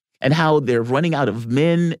military and how they're running out of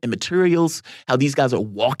men and materials, how these guys are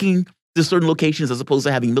walking to certain locations as opposed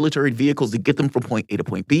to having military vehicles to get them from point A to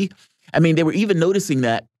point B. I mean, they were even noticing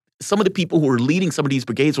that some of the people who were leading some of these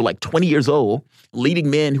brigades were like 20 years old, leading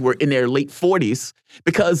men who were in their late 40s,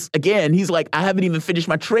 because, again, he's like, I haven't even finished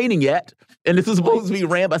my training yet, and this is supposed to be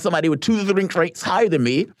ran by somebody with 2 to 3 ranks higher than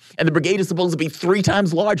me, and the brigade is supposed to be 3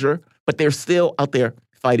 times larger, but they're still out there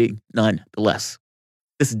fighting nonetheless.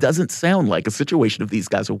 This doesn't sound like a situation of these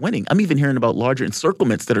guys are winning. I'm even hearing about larger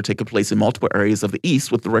encirclements that are taking place in multiple areas of the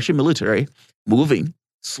East with the Russian military moving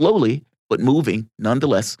slowly, but moving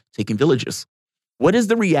nonetheless, taking villages. What is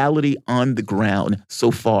the reality on the ground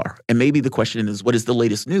so far? And maybe the question is, what is the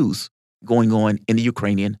latest news going on in the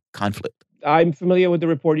Ukrainian conflict? I'm familiar with the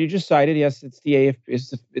report you just cited. Yes, it's the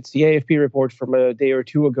AFP report from a day or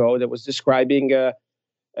two ago that was describing a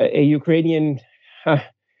Ukrainian.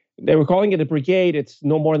 They were calling it a brigade. It's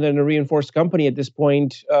no more than a reinforced company at this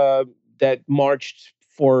point that marched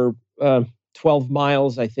for 12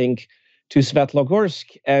 miles, I think, to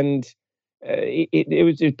Svetlogorsk. And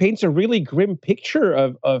it paints a really grim picture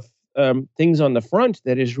of things on the front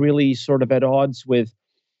that is really sort of at odds with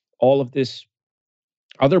all of this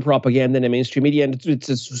other propaganda in the mainstream media. And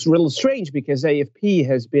it's a little strange because AFP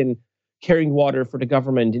has been carrying water for the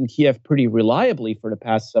government in Kiev pretty reliably for the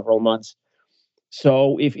past several months.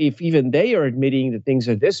 So if even they are admitting that things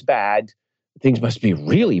are this bad, things must be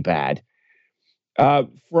really bad.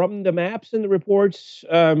 From the maps and the reports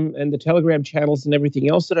and the Telegram channels and everything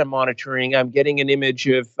else that I'm monitoring, I'm getting an image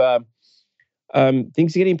of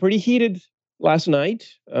things getting pretty heated last night,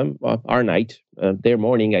 our night, their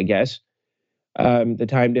morning, I guess. The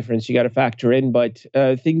time difference you got to factor in, but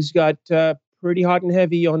things got pretty hot and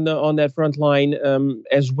heavy on that front line,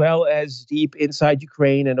 as well as deep inside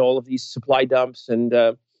Ukraine and all of these supply dumps and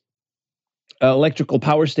electrical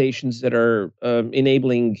power stations that are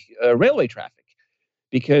enabling railway traffic.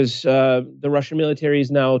 Because the Russian military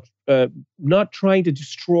is now not trying to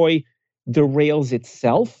destroy the rails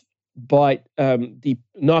itself, but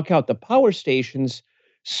knock out the power stations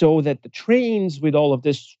so that the trains with all of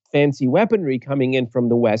this fancy weaponry coming in from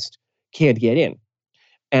the West can't get in.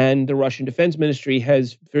 And the Russian Defense Ministry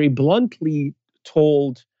has very bluntly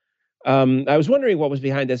told, I was wondering what was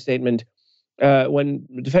behind that statement, when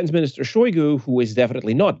Defense Minister Shoigu, who is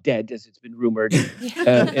definitely not dead, as it's been rumored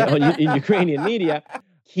in Ukrainian media,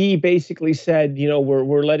 he basically said,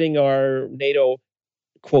 we're letting our NATO,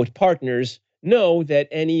 quote, partners know that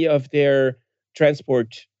any of their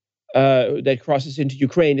transport that crosses into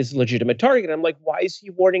Ukraine is a legitimate target. And I'm like, why is he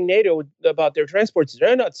warning NATO about their transports?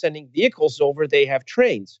 They're not sending vehicles over, they have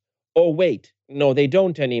trains. Oh, wait, no, they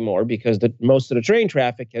don't anymore because most of the train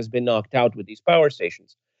traffic has been knocked out with these power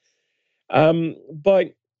stations.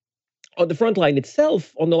 But on the front line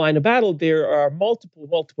itself, on the line of battle, there are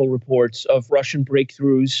multiple reports of Russian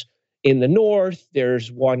breakthroughs in the north. There's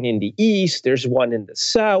one in the east. There's one in the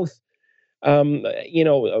south.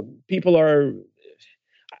 People are...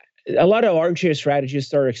 A lot of armchair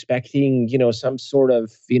strategists are expecting, some sort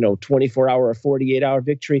of, 24-hour or 48-hour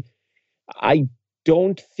victory. I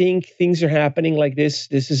don't think things are happening like this.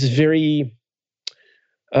 This is very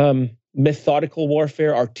methodical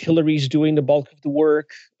warfare. Artillery is doing the bulk of the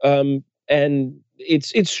work, and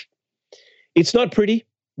it's It's not pretty.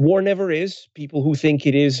 War never is. People who think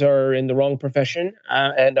it is are in the wrong profession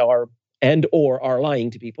or are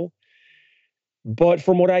lying to people. But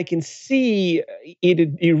from what I can see,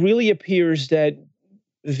 it really appears that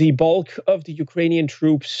the bulk of the Ukrainian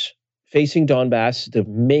troops facing Donbass, the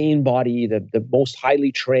main body, the most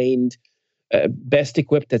highly trained, best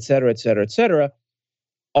equipped, et cetera,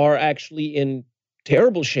 are actually in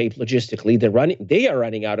terrible shape logistically. They are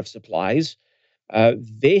running out of supplies.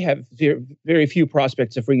 They have very few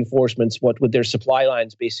prospects of reinforcements, what with their supply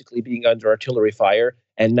lines basically being under artillery fire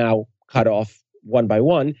and now cut off one by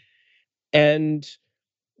one. And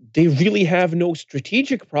they really have no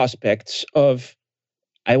strategic prospects of,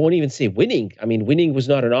 I won't even say winning. I mean, winning was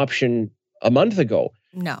not an option a month ago.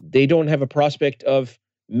 No. They don't have a prospect of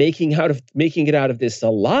making it out of this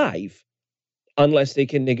alive unless they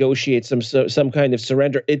can negotiate some kind of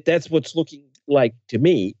surrender. That's what's looking like to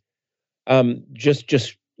me.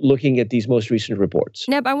 Just looking at these most recent reports.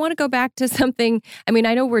 Neb, I want to go back to something. I mean,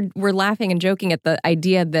 I know we're laughing and joking at the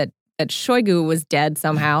idea that Shoigu was dead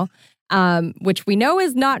somehow, which we know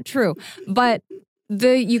is not true. But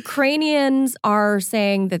the Ukrainians are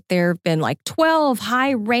saying that there have been like 12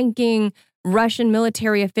 high-ranking Russian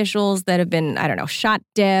military officials that have been, I don't know, shot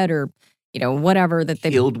dead or, whatever that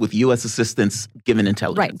they've killed with U.S. assistance given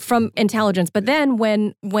intelligence. Right, from intelligence. But then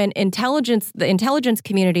when the intelligence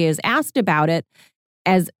community is asked about it,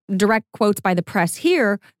 as direct quotes by the press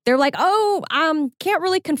here, they're like, can't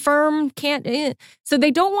really confirm, can't. So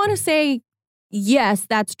they don't want to say, yes,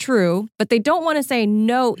 that's true, but they don't want to say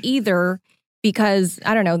no either because,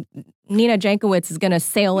 I don't know, Nina Jankowicz is going to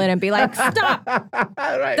sail in and be like, stop.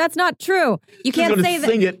 Right. That's not true. You can't say that.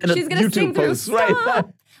 Sing it in She's a going to YouTube sing through post. stop.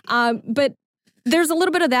 Right. But there's a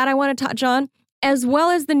little bit of that I want to touch on, as well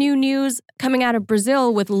as the new news coming out of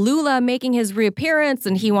Brazil with Lula making his reappearance,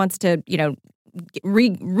 and he wants to,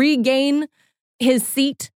 regain his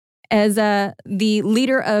seat as the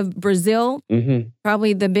leader of Brazil,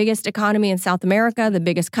 probably the biggest economy in South America, the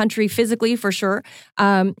biggest country physically for sure.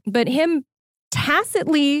 But him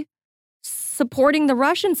tacitly supporting the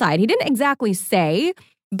Russian side. He didn't exactly say,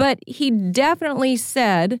 but he definitely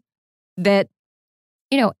said that,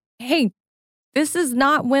 hey, this is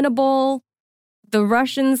not winnable. The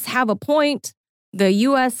Russians have a point. The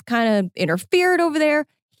U.S. kind of interfered over there.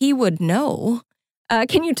 He would know.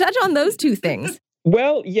 Can you touch on those two things?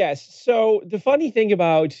 Well, yes. So the funny thing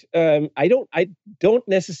about I don't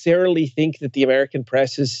necessarily think that the American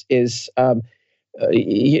press is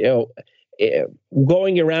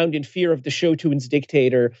going around in fear of the show tunes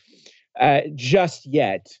dictator just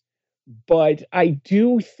yet. But I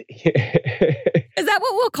do. Is that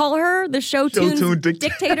what we'll call her? The show tune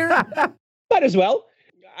dictator? Might as well.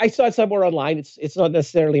 I saw it somewhere online. It's not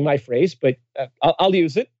necessarily my phrase, but I'll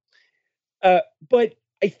use it. But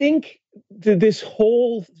I think this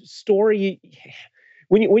whole story,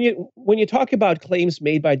 when you talk about claims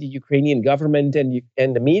made by the Ukrainian government and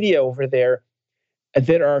the media over there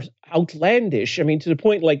that are outlandish. I mean, to the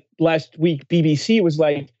point like last week, BBC was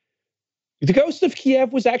like, the ghost of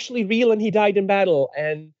Kiev was actually real and he died in battle.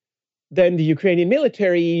 And then the Ukrainian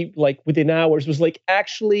military, like within hours, was like,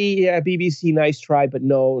 actually, yeah, BBC, nice try, but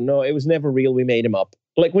no, it was never real. We made him up.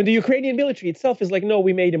 Like when the Ukrainian military itself is like, no,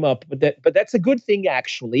 we made him up, but that's a good thing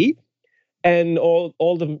actually. And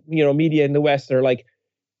all the media in the West are like,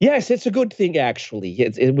 yes, it's a good thing actually.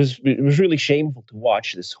 It was really shameful to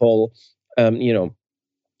watch this whole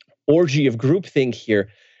orgy of groupthink here.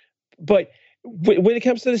 But when it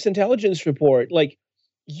comes to this intelligence report, like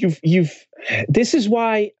this is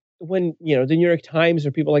why when the New York Times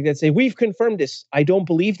or people like that say we've confirmed this, I don't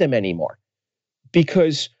believe them anymore,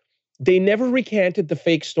 because they never recanted the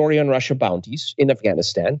fake story on Russia bounties in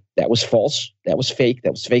Afghanistan. That was false. That was fake.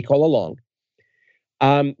 That was fake all along.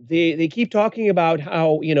 They keep talking about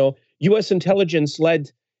how U.S. intelligence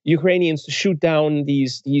led Ukrainians to shoot down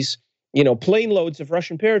these plane loads of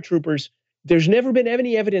Russian paratroopers. There's never been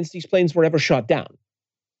any evidence these planes were ever shot down.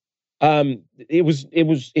 It was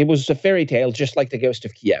a fairy tale, just like the ghost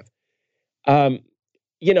of Kiev. And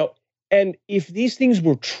if these things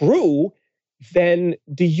were true, then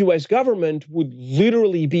the U.S. government would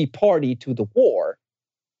literally be party to the war.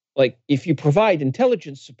 Like if you provide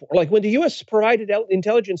intelligence support, like when the U.S. provided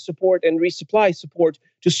intelligence support and resupply support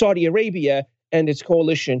to Saudi Arabia and its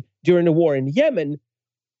coalition during the war in Yemen,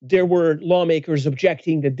 there were lawmakers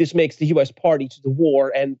objecting that this makes the U.S. party to the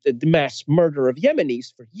war and the mass murder of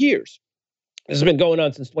Yemenis for years. This has been going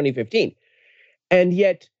on since 2015. And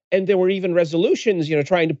there were even resolutions,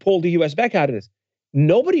 trying to pull the U.S. back out of this.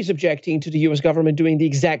 Nobody's objecting to the U.S. government doing the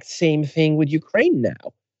exact same thing with Ukraine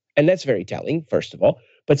now. And that's very telling, first of all.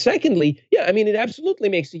 But secondly, yeah, I mean, it absolutely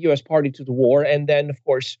makes the U.S. party to the war. And then, of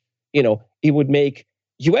course, it would make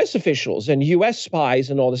U.S. officials and U.S. spies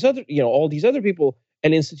and all this other, all these other people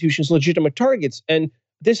and institutions legitimate targets. And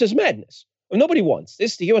this is madness. Nobody wants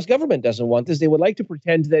this. The U.S. government doesn't want this. They would like to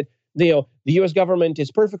pretend that the U.S. government is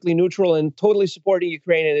perfectly neutral and totally supporting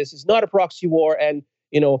Ukraine, and this is not a proxy war. And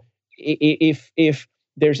if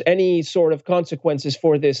there's any sort of consequences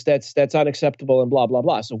for this, that's unacceptable and blah blah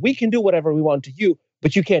blah. So we can do whatever we want to you,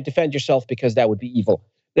 but you can't defend yourself because that would be evil.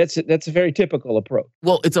 That's a very typical approach.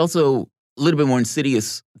 Well, it's also a little bit more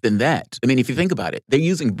insidious than that. I mean, if you think about it, they're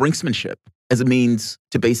using brinksmanship as a means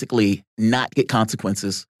to basically not get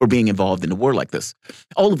consequences for being involved in a war like this.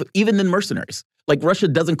 All of it, even the mercenaries. Like Russia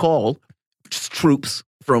doesn't call troops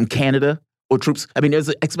from Canada or troops. I mean, there's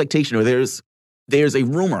an expectation or there's a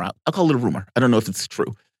rumor out. I'll call it a rumor. I don't know if it's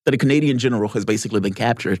true. That a Canadian general has basically been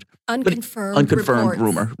captured. Unconfirmed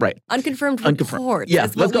rumor, right. Unconfirmed reports. Yeah,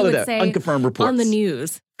 let's call it that. Unconfirmed reports. On the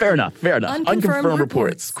news. Fair enough. Unconfirmed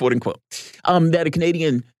reports, quote unquote. That a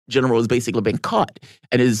Canadian general has basically been caught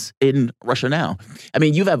and is in Russia now. I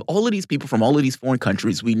mean, you have all of these people from all of these foreign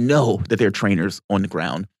countries. We know that they're trainers on the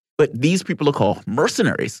ground. But these people are called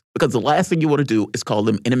mercenaries because the last thing you want to do is call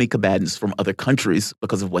them enemy combatants from other countries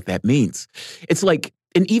because of what that means. It's like,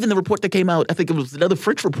 and even the report that came out, I think it was another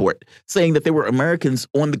French report saying that there were Americans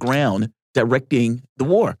on the ground directing the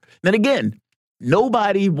war. Then again,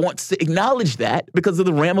 nobody wants to acknowledge that because of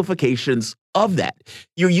the ramifications of that.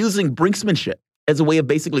 You're using brinksmanship as a way of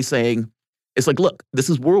basically saying, it's like, look, this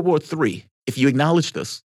is World War III. If you acknowledge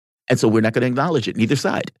this, and so we're not going to acknowledge it, neither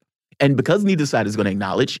side. And because neither side is going to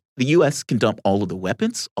acknowledge, the U.S. can dump all of the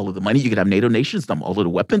weapons, all of the money. You can have NATO nations dump all of the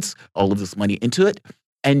weapons, all of this money into it.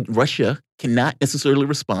 And Russia cannot necessarily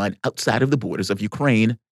respond outside of the borders of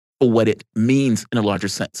Ukraine for what it means in a larger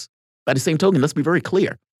sense. By the same token, let's be very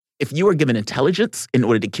clear. If you are given intelligence in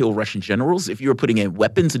order to kill Russian generals, if you are putting in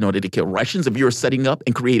weapons in order to kill Russians, if you are setting up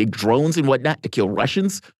and creating drones and whatnot to kill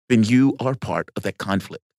Russians, then you are part of that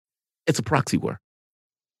conflict. It's a proxy war.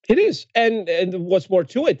 It is. And what's more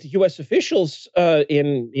to it, U.S. officials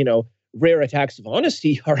in, rare attacks of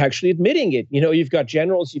honesty are actually admitting it. You've got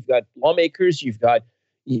generals, you've got lawmakers, you've got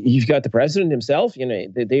the president himself,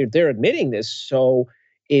 they're admitting this. So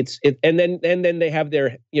and then they have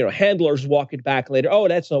their, handlers walk it back later. Oh,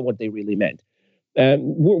 that's not what they really meant.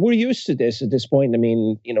 We're used to this at this point. I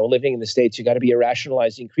mean, living in the States, you got to be a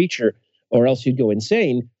rationalizing creature or else you'd go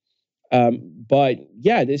insane. But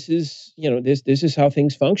yeah, this is how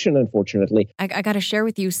things function, unfortunately. I got to share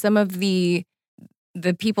with you some of the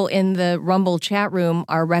people in the Rumble chat room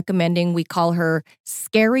are recommending we call her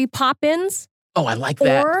Scary Poppins. Oh, I like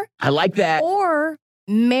that. I like that. Or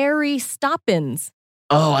Mary Stoppins.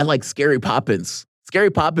 Oh, I like Scary Poppins. Scary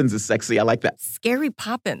Poppins is sexy. I like that. Scary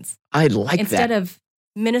Poppins. I like Instead that. of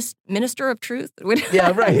Minister of Truth.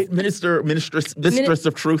 Yeah, right. Mistress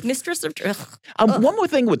of Truth. Mistress of Truth. One more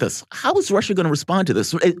thing with this. How is Russia going to respond to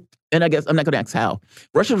this? And I guess I'm not going to ask how.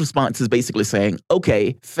 Russia's response is basically saying,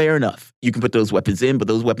 okay, fair enough. You can put those weapons in, but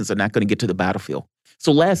those weapons are not going to get to the battlefield.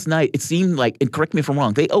 So last night, it seemed like, and correct me if I'm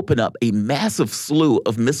wrong, they opened up a massive slew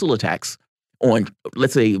of missile attacks on,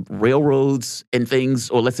 let's say, railroads and things,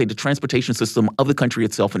 or let's say the transportation system of the country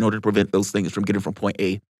itself in order to prevent those things from getting from point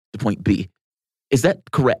A to point B. Is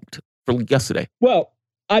that correct for yesterday? Well,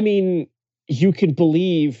 I mean, you can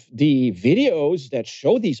believe the videos that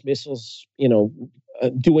show these missiles,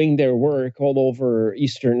 doing their work all over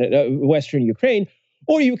Western Ukraine,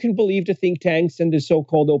 or you can believe the think tanks and the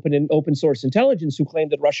so-called open source intelligence who claim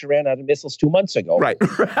that Russia ran out of missiles 2 months ago. Right.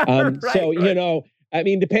 So, I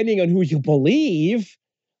mean, depending on who you believe.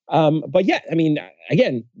 But yeah, I mean,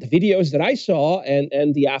 again, the videos that I saw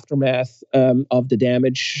and the aftermath of the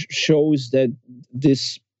damage shows that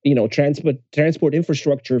this, transport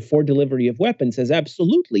infrastructure for delivery of weapons has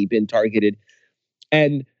absolutely been targeted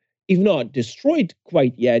and, if not destroyed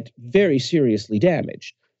quite yet, very seriously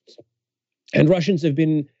damaged. And Russians have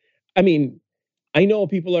been, I mean, I know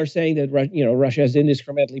people are saying that, Russia has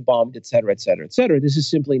indiscriminately bombed, et cetera, et cetera, et cetera. This is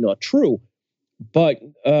simply not true. But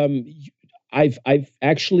I've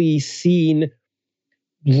actually seen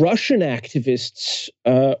Russian activists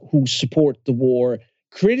who support the war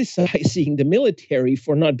criticizing the military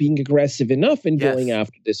for not being aggressive enough in going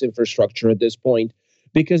after this infrastructure at this point,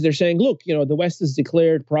 because they're saying, look, the West has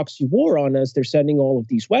declared proxy war on us. They're sending all of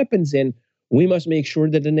these weapons in. We must make sure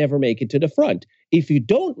that they never make it to the front. If you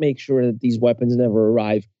don't make sure that these weapons never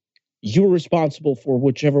arrive, you're responsible for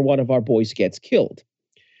whichever one of our boys gets killed.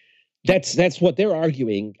 That's what they're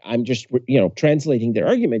arguing. I'm just, translating their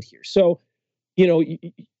argument here. So,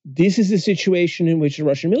 this is a situation in which the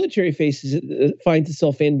Russian military finds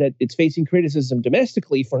itself in, that it's facing criticism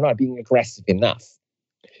domestically for not being aggressive enough.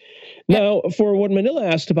 Now, for what Manila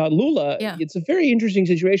asked about Lula, it's a very interesting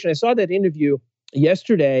situation. I saw that interview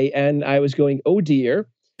yesterday, and I was going, oh dear,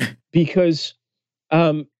 because,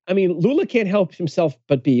 Lula can't help himself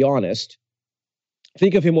but be honest.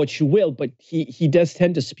 Think of him what you will, but he does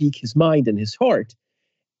tend to speak his mind and his heart.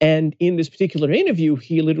 And in this particular interview,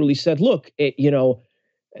 he literally said, look, you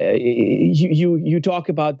talk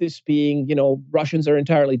about this being, Russians are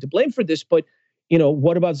entirely to blame for this, but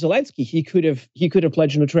what about Zelensky? He could have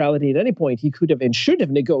pledged neutrality at any point. He could have and should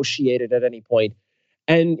have negotiated at any point.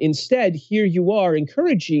 And instead, here you are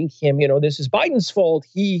encouraging him. This is Biden's fault.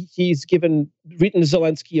 He's written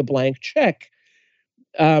Zelensky a blank check,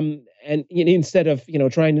 and instead of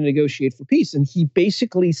trying to negotiate for peace. And he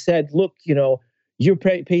basically said, look, you're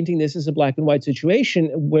painting this as a black and white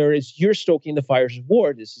situation, whereas you're stoking the fires of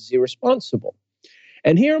war. This is irresponsible.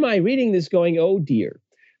 And here am I reading this going, oh dear,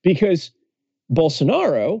 because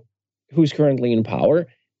Bolsonaro, who's currently in power,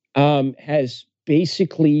 has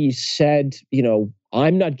basically said,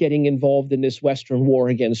 I'm not getting involved in this Western war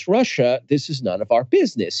against Russia. This is none of our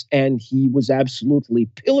business. And he was absolutely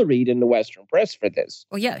pilloried in the Western press for this.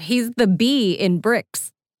 Well, yeah, he's the B in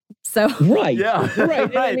BRICS. So right, yeah,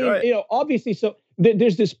 right. And obviously, so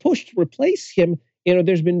there's this push to replace him.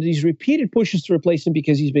 There's been these repeated pushes to replace him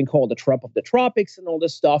because he's been called the Trump of the tropics and all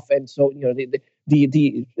this stuff. And so,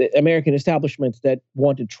 the American establishment that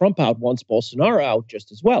wanted Trump out wants Bolsonaro out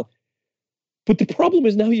just as well. But the problem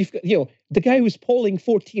is now you've got, the guy who's polling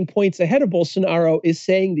 14 points ahead of Bolsonaro is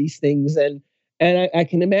saying these things. And I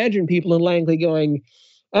can imagine people in Langley going,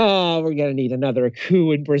 oh, we're going to need another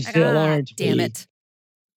coup in Brazil, aren't we? Damn it.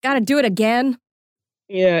 Got to do it again.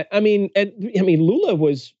 Yeah, Lula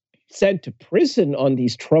was sent to prison on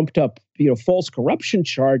these trumped up, false corruption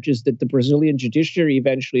charges that the Brazilian judiciary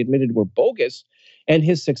eventually admitted were bogus. And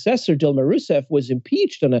his successor, Dilma Rousseff, was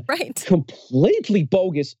impeached on a completely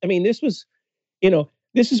bogus.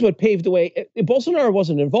 This is what paved the way. Bolsonaro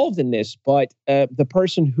wasn't involved in this, but the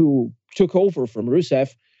person who took over from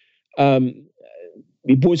Rousseff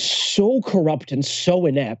was so corrupt and so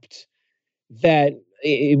inept that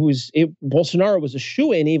Bolsonaro was a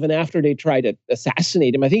shoo-in even after they tried to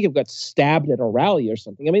assassinate him. I think he got stabbed at a rally or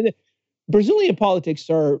something. The Brazilian politics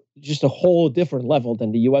are just a whole different level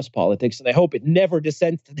than the U.S. politics, and I hope it never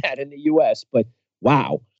descends to that in the U.S., but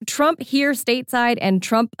wow. Trump here stateside and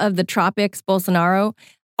Trump of the tropics, Bolsonaro,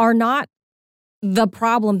 are not the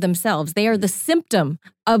problem themselves. They are the symptom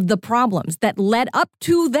of the problems that led up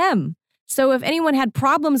to them. So if anyone had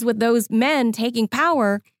problems with those men taking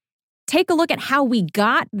power, take a look at how we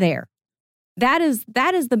got there. That is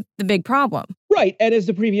the big problem. Right. And as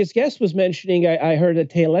the previous guest was mentioning, I heard a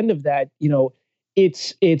tail end of that,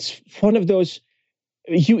 it's one of those,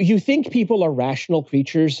 you think people are rational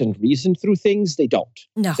creatures and reason through things. They don't.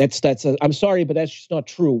 No. I'm sorry, but that's just not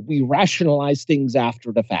true. We rationalize things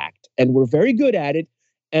after the fact, and we're very good at it.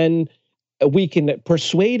 And we can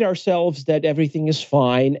persuade ourselves that everything is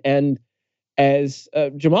fine. And as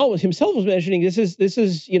Jamarl himself was mentioning, this is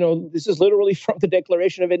literally from the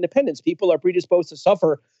Declaration of Independence. People are predisposed to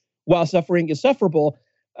suffer while suffering is sufferable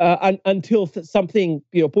until something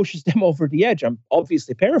pushes them over the edge. I'm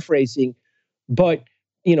obviously paraphrasing, but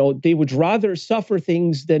they would rather suffer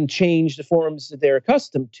things than change the forms that they're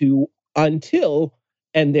accustomed to until,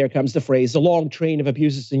 and there comes the phrase, the long train of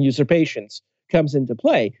abuses and usurpations comes into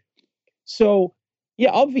play. So.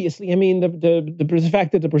 Yeah, obviously. The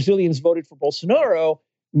fact that the Brazilians voted for Bolsonaro,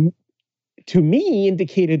 to me,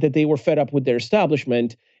 indicated that they were fed up with their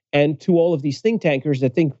establishment. And to all of these think tankers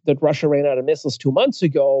that think that Russia ran out of missiles 2 months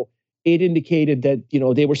ago, it indicated that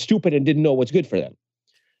they were stupid and didn't know what's good for them.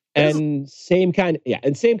 And same kind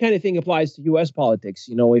of thing applies to U.S. politics.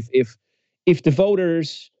 If the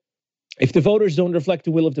voters don't reflect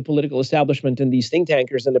the will of the political establishment and these think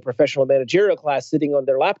tankers and the professional managerial class sitting on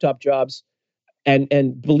their laptop jobs,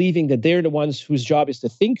 and believing that they're the ones whose job is to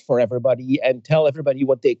think for everybody and tell everybody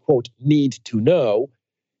what they, quote, need to know,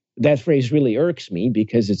 that phrase really irks me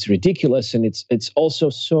because it's ridiculous and it's also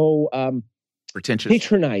so pretentious,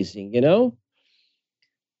 patronizing, and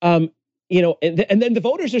then the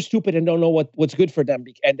voters are stupid and don't know what's good for them,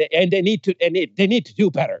 and they need to do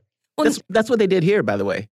better. Well, that's what they did here, by the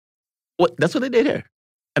way. That's what they did here.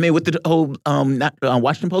 With the whole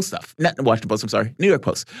Washington Post stuff. Not Washington Post, I'm sorry. New York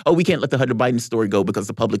Post. Oh, we can't let the Hunter Biden story go because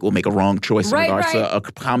the public will make a wrong choice in regards to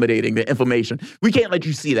accommodating the information. We can't let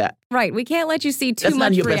you see that. Right. We can't let you see too That's much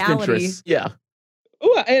not in your reality. best interest. Yeah.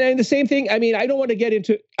 Well, and the same thing. I mean, I don't want to get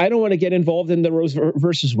involved in the Roe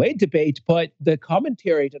versus Wade debate, but the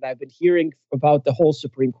commentary that I've been hearing about the whole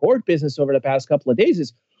Supreme Court business over the past couple of days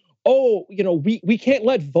is, we can't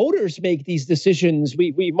let voters make these decisions.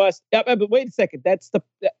 We must. But wait a second.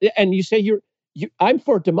 And you say I'm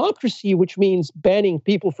for democracy, which means banning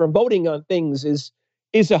people from voting on things is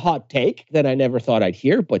a hot take that I never thought I'd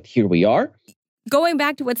hear, but here we are. Going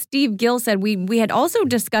back to what Steve Gill said, we had also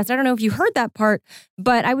discussed, I don't know if you heard that part,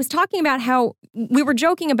 but I was talking about how we were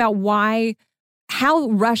joking about how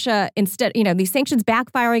Russia, instead, these sanctions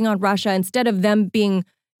backfiring on Russia, instead of them being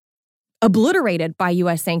obliterated by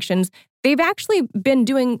U.S. sanctions, they've actually been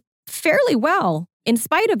doing fairly well in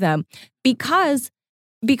spite of them because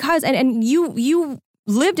and you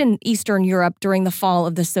lived in Eastern Europe during the fall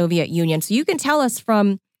of the Soviet Union, so you can tell us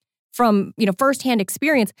from firsthand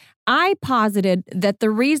experience. I posited that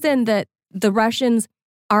the reason that the Russians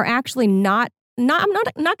are actually I'm not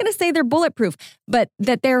going to say they're bulletproof, but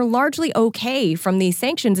that they're largely okay from these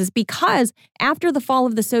sanctions is because after the fall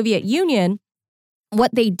of the Soviet Union,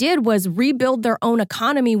 what they did was rebuild their own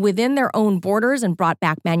economy within their own borders and brought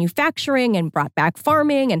back manufacturing and brought back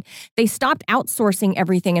farming, and they stopped outsourcing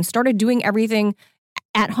everything and started doing everything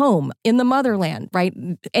at home in the motherland, right?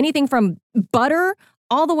 Anything from butter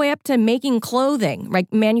all the way up to making clothing, right?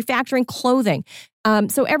 Manufacturing clothing.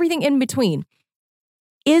 So everything in between.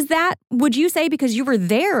 Would you say, because you were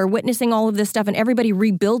there witnessing all of this stuff and everybody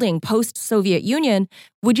rebuilding post-Soviet Union,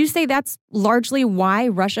 would you say that's largely why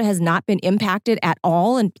Russia has not been impacted at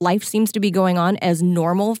all and life seems to be going on as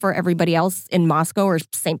normal for everybody else in Moscow or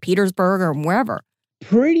St. Petersburg or wherever?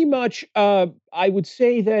 Pretty much, I would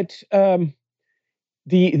say that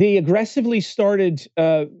they aggressively started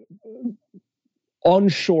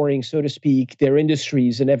onshoring, so to speak, their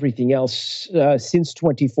industries and everything else since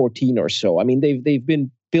 2014 or so. I mean, they've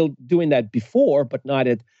been doing that before, but not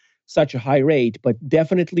at such a high rate. But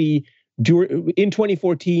definitely in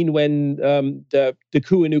 2014, when the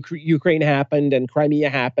coup in Ukraine happened and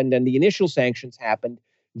Crimea happened and the initial sanctions happened,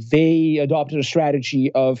 they adopted a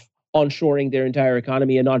strategy of onshoring their entire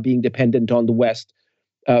economy and not being dependent on the West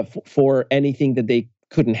for anything that they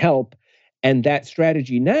couldn't help. And that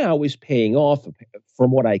strategy now is paying off, from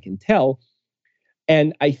what I can tell.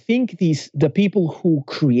 And I think the people who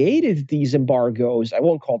created these embargoes, I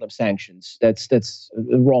won't call them sanctions. That's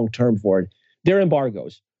the wrong term for it. They're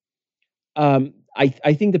embargoes. I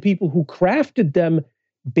think the people who crafted them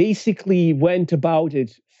basically went about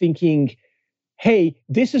it thinking, hey,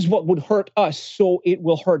 this is what would hurt us, so it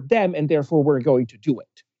will hurt them, and therefore we're going to do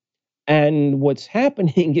it. And what's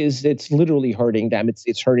happening is it's literally hurting them.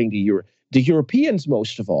 It's hurting the Europeans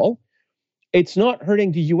most of all. It's not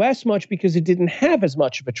hurting the U.S. much because it didn't have as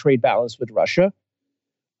much of a trade balance with Russia.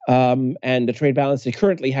 And the trade balance it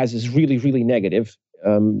currently has is really, really negative.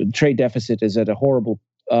 The trade deficit is at a horrible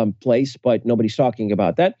place, but nobody's talking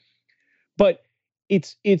about that. But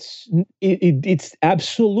it's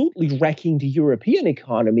absolutely wrecking the European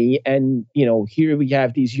economy. And, here we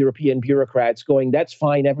have these European bureaucrats going, that's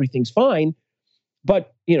fine, everything's fine.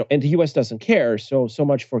 But, and the U.S. doesn't care. So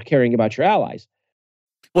much for caring about your allies.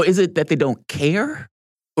 Well, is it that they don't care?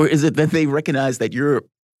 Or is it that they recognize that you're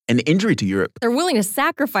an injury to Europe? They're willing to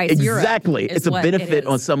sacrifice Europe. Exactly. It's a benefit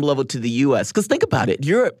on some level to the U.S. Because think about it.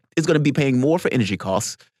 Europe is going to be paying more for energy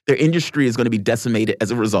costs. Their industry is going to be decimated as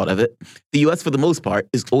a result of it. The U.S., for the most part,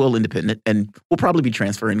 is oil independent and will probably be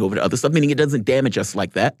transferring over to other stuff, meaning it doesn't damage us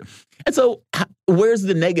like that. And so where's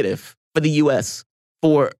the negative for the U.S.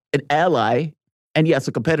 for an ally and, yes,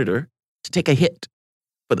 a competitor to take a hit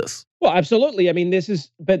for this? Well, absolutely. I mean, this is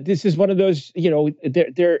one of those,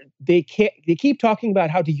 they keep talking about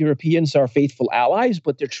how the Europeans are faithful allies,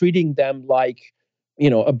 but they're treating them like,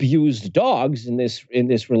 abused dogs in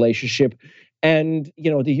this relationship. And,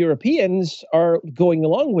 the Europeans are going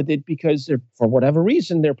along with it because for whatever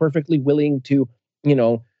reason, they're perfectly willing to,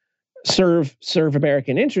 serve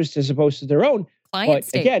American interests as opposed to their own. But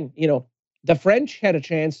again, the French had a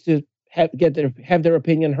chance to have their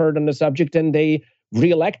opinion heard on the subject, and they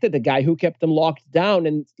reelected the guy who kept them locked down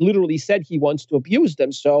and literally said he wants to abuse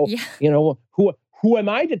them. So, who am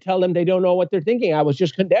I to tell them they don't know what they're thinking? I was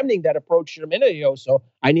just condemning that approach a minute ago. So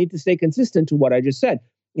I need to stay consistent to what I just said.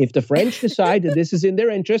 If the French decide that this is in their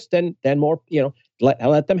interest, then more,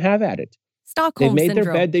 let them have at it. Stockholm They've made syndrome.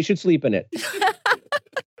 their bed, they should sleep in it.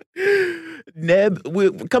 Neb,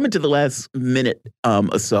 we're coming to the last minute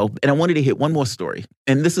or so, and I wanted to hit one more story.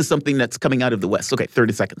 And this is something that's coming out of the West. Okay,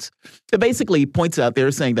 30 seconds. It basically points out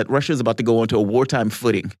they're saying that Russia is about to go onto a wartime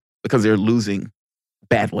footing because they're losing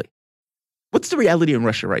badly. What's the reality in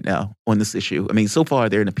Russia right now on this issue? I mean, so far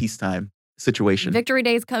they're in a peacetime situation. Victory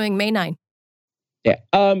Day is coming May 9. Yeah.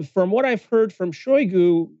 From what I've heard from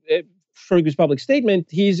Shoigu's public statement,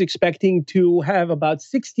 he's expecting to have about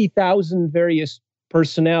 60,000 various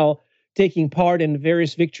personnel taking part in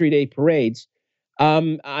various Victory Day parades.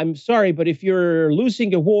 I'm sorry, but if you're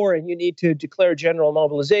losing a war and you need to declare general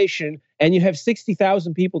mobilization and you have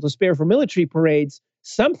 60,000 people to spare for military parades,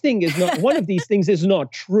 something is not, one of these things is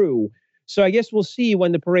not true. So I guess we'll see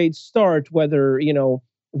when the parades start whether,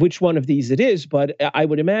 which one of these it is, but I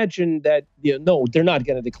would imagine that, no, they're not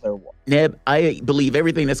going to declare war. Neb, I believe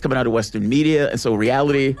everything that's coming out of Western media, and so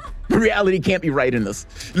reality can't be right in this.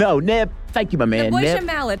 No, Neb, thank you, my man. Nebojsa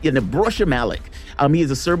Malic. Yeah, Nebojsa Malic. He is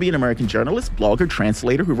a Serbian-American journalist, blogger,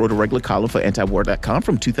 translator who wrote a regular column for antiwar.com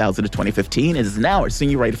from 2000 to 2015 and is now our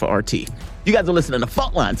senior writer for RT. You guys are listening to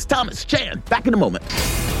Fault Lines. Thomas Chan, back in a moment.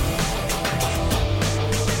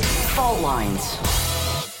 Fault Lines.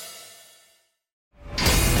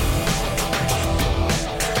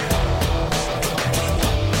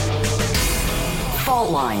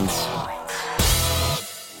 Fault Lines.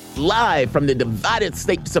 Live from the divided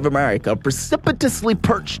states of America, precipitously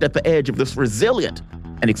perched at the edge of this resilient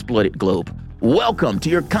and exploited globe. Welcome to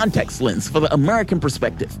your context lens for the American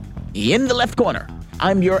perspective. In the left corner,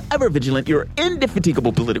 I'm your ever-vigilant, your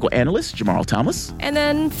indefatigable political analyst, Jamarl Thomas. And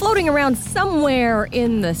then floating around somewhere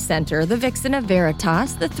in the center, the vixen of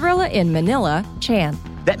Veritas, the thriller in Manila, Chan.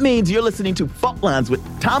 That means you're listening to Fault Lines with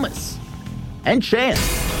Thomas and Chan.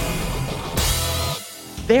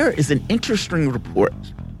 There is an interesting report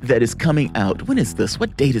that is coming out. When is this?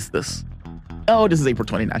 What date is this? Oh, this is April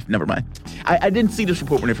 29th. Never mind. I didn't see this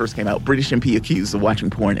report when it first came out. British MP accused of watching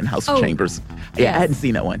porn in House of Chambers. Yeah, yes. I hadn't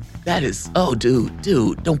seen that one. That is,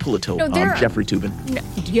 dude, don't pull a toe on Jeffrey Toobin.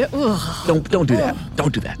 Don't do that.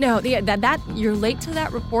 Don't do that. No, that you're late to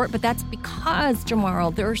that report, but that's because,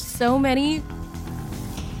 Jamarl, there are so many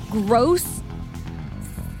gross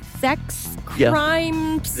sex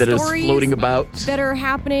crime that stories is floating about that are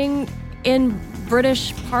happening in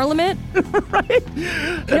British Parliament. Right?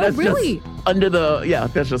 No, really.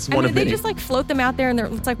 That's just one of many. They just float them out there and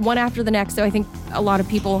it's one after the next. So I think a lot of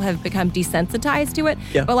people have become desensitized to it.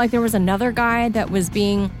 Yeah. But there was another guy that was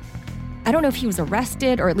I don't know if he was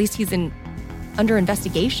arrested or at least he's under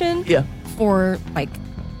investigation. Yeah. For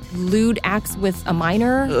lewd acts with a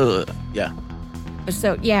minor. Yeah.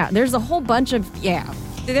 So there's a whole bunch of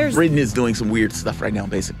Britain is doing some weird stuff right now,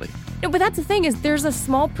 basically. No, but that's the thing is there's a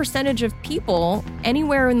small percentage of people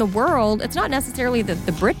anywhere in the world. It's not necessarily that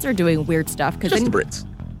the Brits are doing weird stuff. Just the Brits.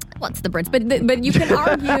 What's the Brits? But you can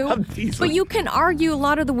argue. But you can argue a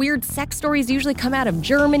lot of the weird sex stories usually come out of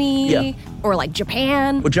Germany or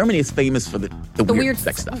Japan. Well, Germany is famous for the weird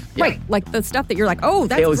sex stuff. Right. The stuff that you're that's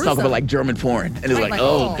They always gruesome. talk about German porn. And it's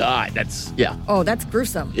God, that's, Oh, that's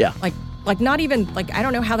gruesome. Yeah. Not even, I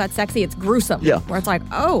don't know how that's sexy. It's gruesome. Yeah. Where it's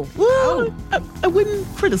Well, I wouldn't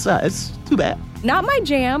criticize. Too bad. Not my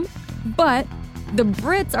jam, but the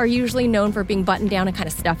Brits are usually known for being buttoned down and kind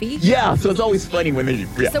of stuffy. Yeah, so it's always funny when they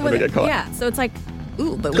get caught. Yeah, so it's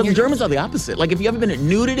ooh. But because the Germans are the opposite. If you ever been at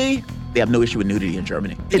nudity, they have no issue with nudity in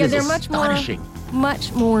Germany. They're astonishing.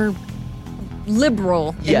 much more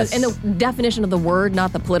liberal in the definition of the word,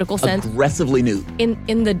 not the political sense. Aggressively nude.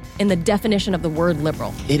 In the definition of the word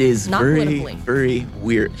liberal. It is not very, politically. very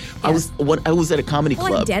weird. Yes. I was at a comedy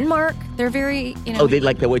club. In Denmark, they're very, Oh, they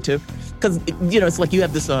like that way too? Because, it's you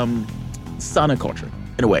have this sauna culture,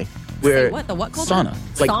 in a way. Where Say what? The what culture? Sauna.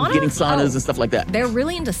 Sauna? Getting saunas and stuff like that. They're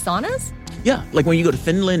really into saunas? Yeah, when you go to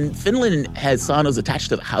Finland has saunas attached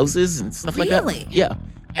to the houses and stuff like that. Really? Yeah.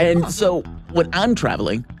 And so when I'm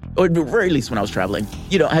traveling, or at the very least when I was traveling,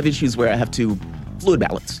 I have issues where I have to fluid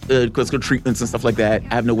balance, because treatments and stuff like that.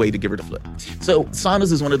 I have no way to give her the fluid. So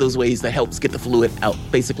saunas is one of those ways that helps get the fluid out.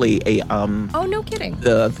 Basically Oh, no kidding.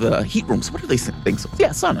 The heat rooms. What are they things? Yeah,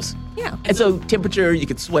 saunas. Yeah. And so temperature, you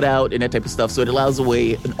can sweat out and that type of stuff. So it allows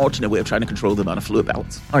an alternate way of trying to control the amount of fluid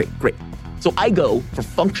balance. All right, great. So I go for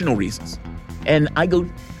functional reasons. And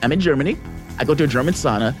I'm in Germany. I go to a German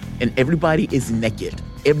sauna and everybody is naked.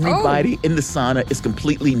 Everybody in the sauna is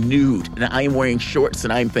completely nude. And I am wearing shorts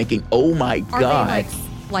and I'm thinking, oh my God. Are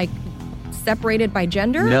they separated by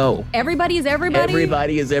gender? No. Everybody is everybody?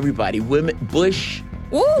 Everybody is everybody. Women, bush,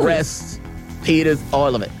 breasts, penis,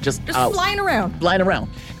 all of it. Just out. Flying around. Flying around.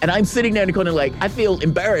 And I'm sitting there in the corner I feel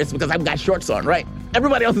embarrassed because I've got shorts on, right?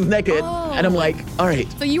 Everybody else is naked. Oh. And I'm all right.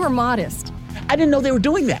 So you were modest. I didn't know they were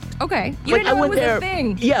doing that. Okay. You didn't know it was a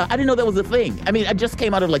thing. Yeah, I didn't know that was a thing. I mean, I just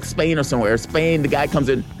came out of Spain or somewhere. Spain, the guy comes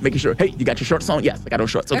in making sure, hey, you got your shorts on? Yes, I got on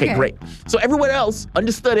shorts. Okay, great. So everywhere else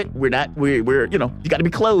understood it. We're you got to be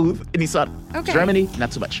clothed in these sauna. Okay. Germany,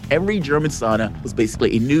 not so much. Every German sauna was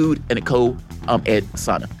basically a nude and a co-ed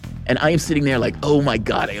sauna. And I am sitting there like, oh my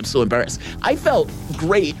God, I am so embarrassed. I felt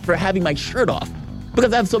great for having my shirt off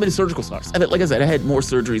because I have so many surgical scars. And like I said, I had more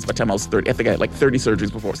surgeries by the time I was 30. I think I had like 30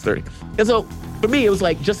 surgeries before I was 30. And so for me, it was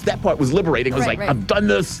like, just that part was liberating. I was I've done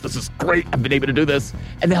this. This is great. I've been able to do this.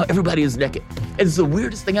 And now everybody is naked. And it's the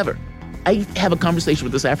weirdest thing ever. I have a conversation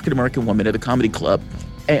with this African-American woman at a comedy club,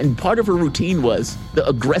 and part of her routine was the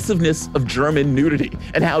aggressiveness of German nudity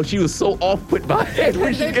and how she was so off-put by it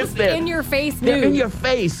when she gets there. In your face nude. They're in your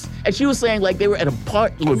face. And she was saying like they were at a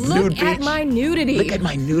park with nude beach. Look at my nudity. Look at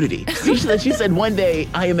my nudity. She said one day,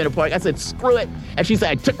 I am in a park. I said, screw it. And she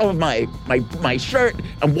said, I took off my shirt.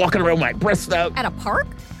 I'm walking around with my breasts out. At a park?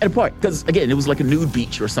 At a park. Because, again, it was like a nude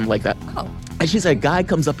beach or something like that. Oh. And she said, a guy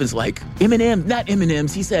comes up and is like, M&M, not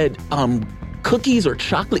M&Ms. He said, cookies or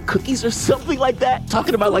chocolate cookies or something like that.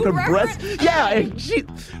 Talking about like her breasts. Yeah. And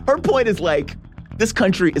her point is like, this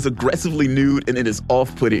country is aggressively nude and it is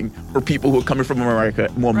off-putting for people who are coming from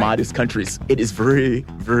America, more modest countries. It is very,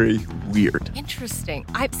 very weird. Interesting.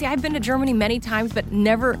 I've been to Germany many times, but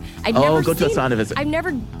never to a sauna visit. I've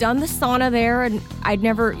never done the sauna there, and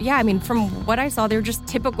from what I saw, they're just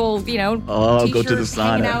typical, go to the sauna.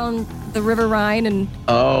 Hanging out on the River Rhine, and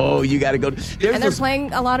you got to go. They're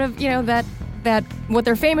playing a lot of, that what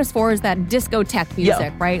they're famous for is that discotheque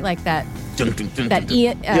music, right? Like that.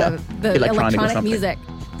 The electronic music.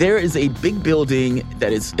 There is a big building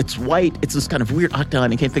that it's white. It's this kind of weird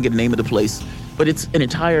octagon. I can't think of the name of the place, but it's an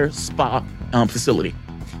entire spa facility.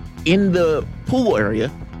 In the pool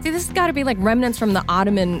area. See, this has got to be like remnants from the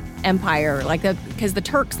Ottoman Empire, because the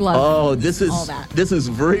Turks love all that. This is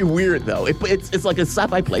very weird, though. It's like a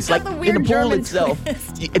sci-fi place. Like in the pool German itself,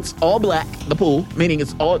 twist. it's all black. The pool, meaning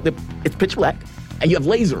it's pitch black, and you have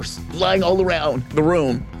lasers flying all around the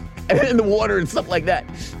room. And in the water and stuff like that.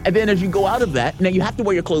 And then as you go out of that, now you have to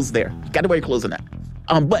wear your clothes there. You got to wear your clothes in that.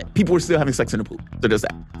 But people were still having sex in the pool. So there's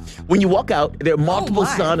that. When you walk out, there are multiple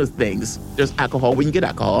sauna things. There's alcohol when you get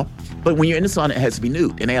alcohol. But when you're in the sauna, it has to be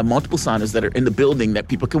nude. And they have multiple saunas that are in the building that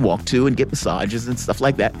people can walk to and get massages and stuff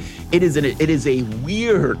like that. It is a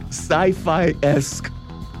weird sci-fi-esque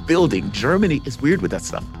building. Germany is weird with that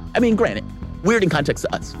stuff. I mean, granted, weird in context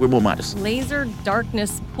to us. We're more modest. Laser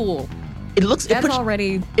darkness pool. It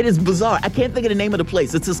is bizarre. I can't think of the name of the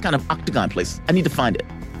place. It's this kind of octagon place. I need to find it.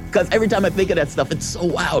 Because every time I think of that stuff, it's so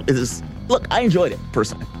wild. Look, I enjoyed it,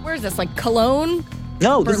 personally. Where is this, like Cologne?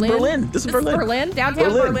 No, this is Berlin. This is Berlin. Berlin?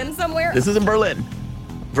 Downtown Berlin somewhere? This is in Berlin.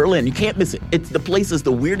 Berlin, you can't miss it. The place is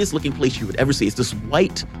the weirdest looking place you would ever see. It's this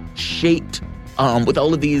white shaped, with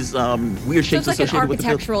all of these weird shapes associated with the building. So it's like an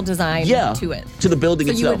architectural design to it. To the building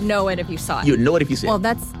itself. itself. So you would know it if you saw it. You would know it if you see it. Well,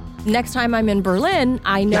 that's... Next time I'm in Berlin,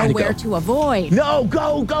 I know where to avoid. No,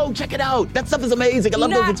 go, check it out. That stuff is amazing. I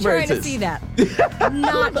love those experiences. Not trying to see that.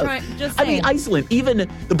 Not trying, just saying. I mean, Iceland, even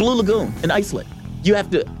the Blue Lagoon in Iceland. You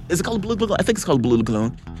have to, is it called the Blue Lagoon? I think it's called the Blue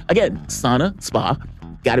Lagoon. Again, sauna, spa,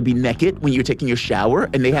 got to be naked when you're taking your shower,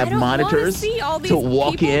 and they have monitors to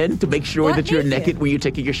walk in to make sure that you're naked when you're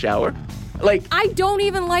taking your shower. I don't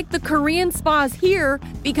even like the Korean spas here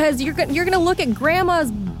because you're going to look at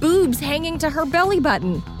grandma's boobs hanging to her belly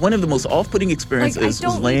button. One of the most off-putting experiences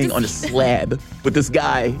was laying on a slab with this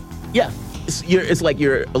guy. Yeah, it's like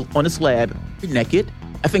you're on a slab, you're naked.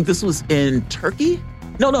 I think this was in Turkey.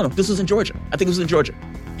 No, this was in Georgia. I think it was in Georgia.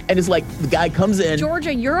 And it's like the guy comes in.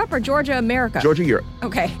 Georgia, Europe or Georgia, America? Georgia, Europe.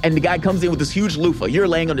 Okay. And the guy comes in with this huge loofah. You're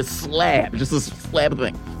laying on this slab, just this slab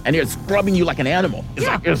thing. And they're scrubbing you like an animal. It's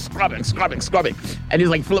like you're scrubbing. And he's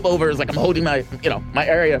like, flip over. It's like I'm holding my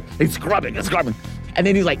area. He's scrubbing. And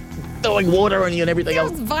then he's like throwing water on you and everything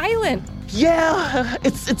else. Sounds violent. Yeah,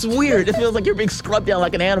 it's weird. It feels like you're being scrubbed down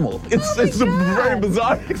like an animal. It's a very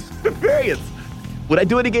bizarre experience. Would I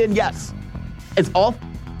do it again? Yes.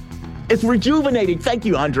 It's rejuvenating. Thank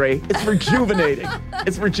you, Andre. It's rejuvenating.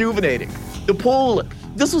 The pool,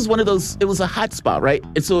 this was one of those, it was a hot spot, right?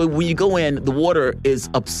 And so when you go in, the water is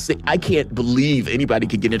upset. I can't believe anybody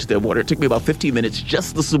could get into that water. It took me about 15 minutes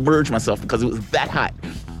just to submerge myself because it was that hot.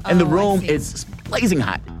 And the room is blazing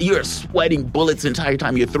hot. You're sweating bullets the entire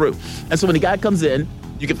time you're through. And so when the guy comes in,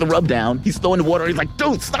 you get the rub down. He's throwing the water. He's like,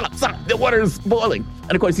 dude, stop. The water is boiling.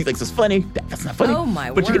 And of course, he thinks it's funny. That's not funny. Oh,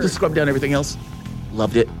 my But you get to scrub down everything else.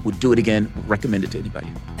 Loved it. Would do it again. Would recommend it to anybody.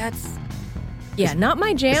 Not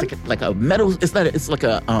my jam. It's like a metal. It's like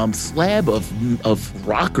a slab of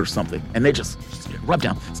rock or something, and they just rub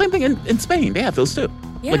down. Same thing in Spain. They have those too.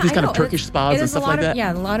 Yeah, like these kind of Turkish spas and stuff like that.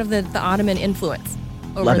 Yeah, a lot of the Ottoman influence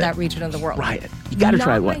over that region of the world. Right. You got to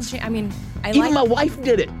try it once. My wife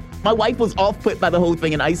did it. My wife was off-put by the whole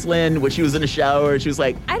thing in Iceland where she was in the shower. She was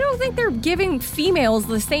like... I don't think they're giving females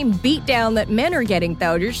the same beatdown that men are getting,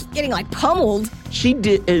 though. You're just getting, pummeled. She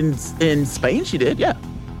did in Spain, she did, yeah.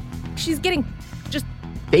 she's getting just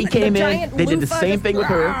They came in, giant they did the loofah, same just, thing with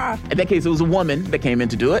her. In that case, it was a woman that came in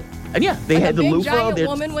to do it. And yeah, they like had a the big, loofah. giant They're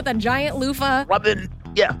woman with a giant loofah. rubbing,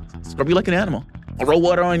 scrub you like an animal. Throw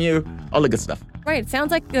water on you, all the good stuff. Right, it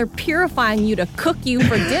sounds like they're purifying you to cook you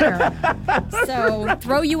for dinner. So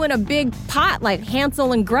throw you in a big pot like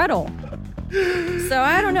Hansel and Gretel. So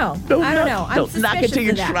I don't know. I'm suspicious knock it till you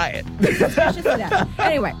of that. try it. Suspicious of that.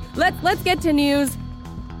 Anyway, let's get to news.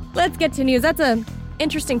 That's an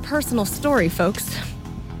interesting personal story, folks.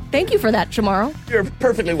 Thank you for that, Jamarl. You're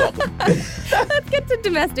perfectly welcome. Let's get to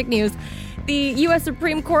domestic news. The U.S.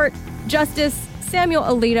 Supreme Court Justice Samuel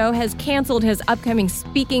Alito has canceled his upcoming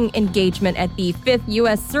speaking engagement at the 5th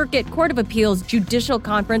U.S. Circuit Court of Appeals Judicial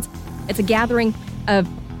Conference. It's a gathering of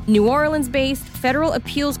New Orleans-based federal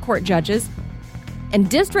appeals court judges and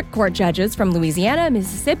district court judges from Louisiana,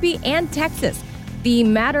 Mississippi, and Texas. The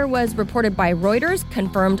matter was reported by Reuters,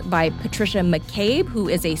 confirmed by Patricia McCabe, who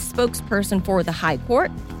is a spokesperson for the High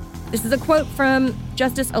Court. This is a quote from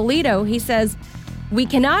Justice Alito. He says, "We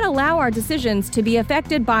cannot allow our decisions to be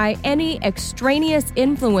affected by any extraneous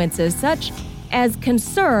influences, such as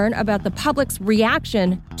concern about the public's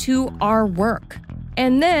reaction to our work."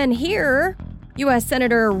 And then here, U.S.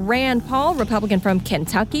 Senator Rand Paul, Republican from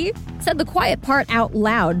Kentucky, said the quiet part out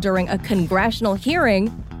loud during a congressional hearing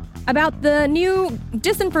about the new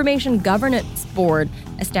Disinformation Governance Board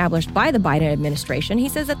established by the Biden administration. He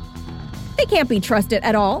says that they can't be trusted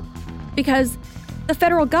at all because the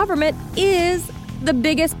federal government is the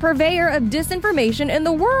biggest purveyor of disinformation in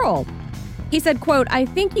the world. He said, quote, "I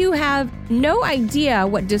think you have no idea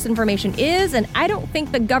what disinformation is, and I don't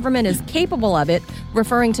think the government is capable of it,"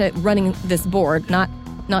 referring to running this board, not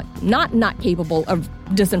capable of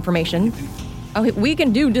disinformation. Oh, we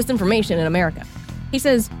can do disinformation in America. He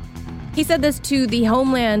said this to the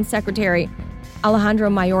Homeland Secretary Alejandro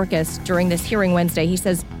Mayorkas during this hearing Wednesday. He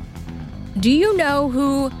says, "Do you know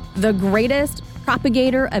who the greatest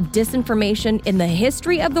propagator of disinformation in the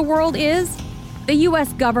history of the world is? The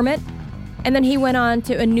U.S. government." And then he went on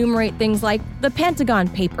to enumerate things like the Pentagon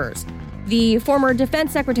Papers, the former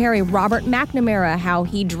Defense Secretary Robert McNamara, how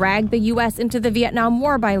he dragged the U.S. into the Vietnam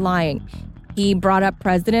War by lying. He brought up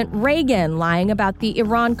President Reagan lying about the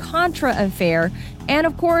Iran-Contra affair, and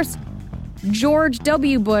of course, George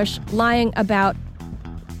W. Bush lying about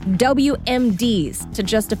WMDs to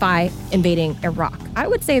justify invading Iraq. I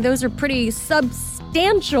would say those are pretty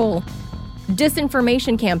substantial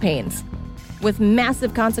disinformation campaigns with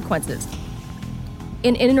massive consequences.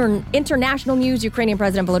 In international news, Ukrainian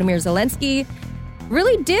President Volodymyr Zelensky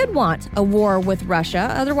really did want a war with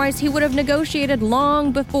Russia. Otherwise, he would have negotiated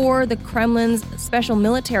long before the Kremlin's special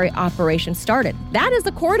military operation started. That is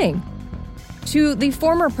according to the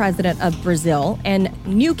former president of Brazil and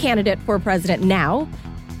new candidate for president now,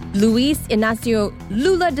 Luiz Inácio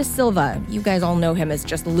Lula da Silva. You guys all know him as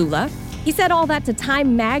just Lula. He said all that to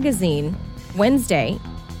Time magazine Wednesday.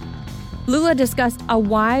 Lula discussed a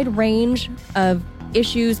wide range of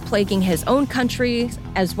issues plaguing his own country,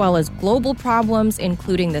 as well as global problems,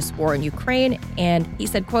 including this war in Ukraine. And he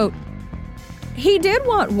said, quote, "He did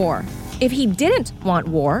want war. If he didn't want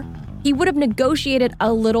war, he would have negotiated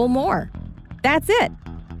a little more. That's it,"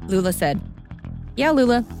 Lula said. Yeah,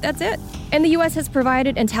 Lula, that's it. And the U.S. has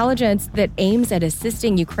provided intelligence that aims at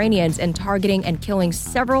assisting Ukrainians in targeting and killing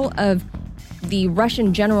several of the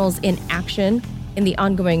Russian generals in action in the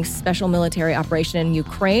ongoing special military operation in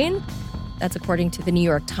Ukraine. That's according to the New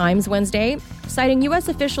York Times Wednesday, citing U.S.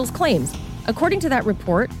 officials' claims. According to that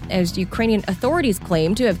report, as Ukrainian authorities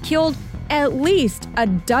claim to have killed at least a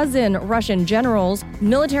dozen Russian generals,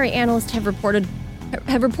 military analysts have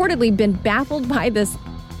reportedly been baffled by this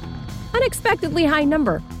unexpectedly high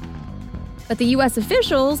number. But the U.S.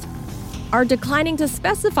 officials are declining to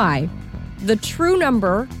specify the true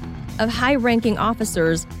number of high-ranking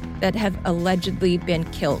officers that have allegedly been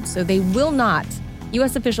killed. So they will not,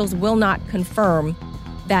 U.S. officials will not confirm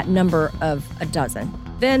that number of a dozen.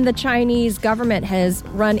 Then the Chinese government has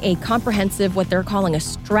run a comprehensive, what they're calling a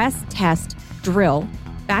stress test drill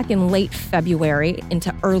back in late February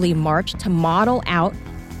into early March to model out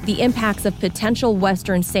the impacts of potential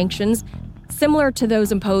Western sanctions similar to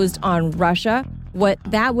those imposed on Russia, what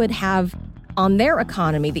that would have on their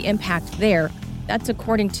economy, the impact there. That's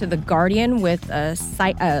according to The Guardian, with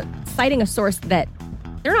citing a source that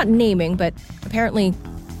they're not naming, but apparently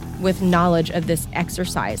with knowledge of this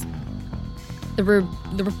exercise. The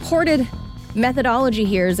reported methodology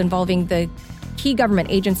here is involving the key government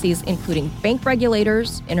agencies, including bank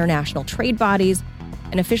regulators, international trade bodies,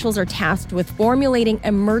 and officials are tasked with formulating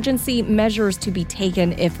emergency measures to be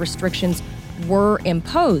taken if restrictions were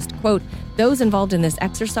imposed. Quote, "Those involved in this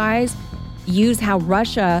exercise use how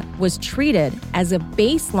Russia was treated as a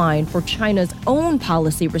baseline for China's own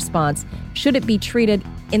policy response, should it be treated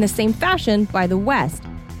in the same fashion by the West.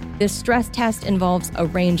 This stress test involves a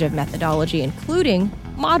range of methodology, including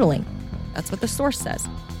modeling. That's what the source says.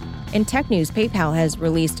 In tech news, PayPal has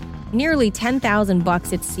released nearly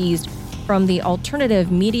 $10,000 it seized from the alternative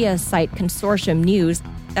media site Consortium News.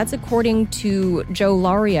 That's according to Joe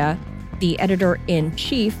Lauria, the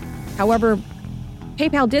editor-in-chief. However,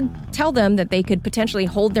 PayPal did tell them that they could potentially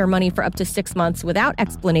hold their money for up to 6 months without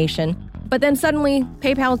explanation. But then suddenly,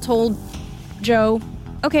 PayPal told Joe,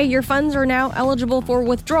 okay, your funds are now eligible for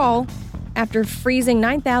withdrawal after freezing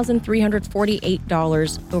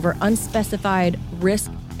 $9,348 over unspecified risk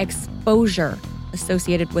exposure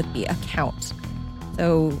associated with the account.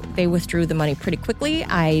 So they withdrew the money pretty quickly.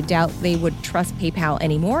 I doubt they would trust PayPal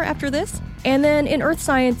anymore after this. And then in Earth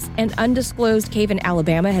Science, an undisclosed cave in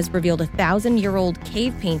Alabama has revealed a 1,000-year-old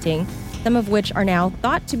cave painting, some of which are now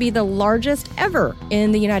thought to be the largest ever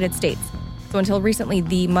in the United States. So until recently,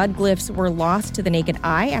 the mud glyphs were lost to the naked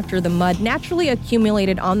eye after the mud naturally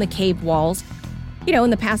accumulated on the cave walls, in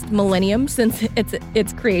the past millennium since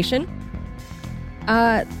its creation.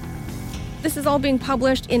 This is all being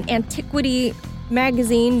published in Antiquity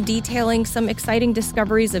magazine, detailing some exciting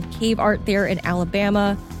discoveries of cave art there in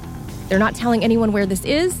Alabama. They're not telling anyone where this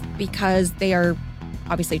is because they are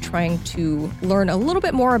obviously trying to learn a little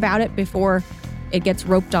bit more about it before it gets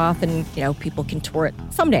roped off and, people can tour it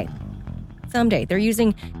someday. They're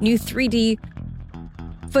using new 3D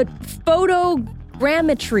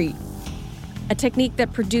photogrammetry, a technique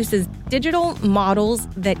that produces digital models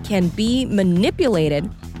that can be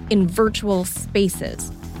manipulated in virtual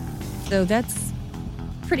spaces. So that's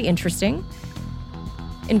pretty interesting.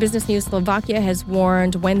 In business news, Slovakia has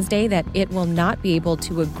warned Wednesday that it will not be able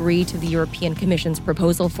to agree to the European Commission's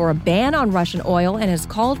proposal for a ban on Russian oil and has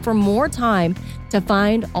called for more time to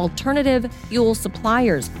find alternative fuel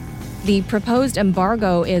suppliers. The proposed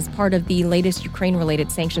embargo is part of the latest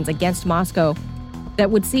Ukraine-related sanctions against Moscow that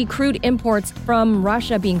would see crude imports from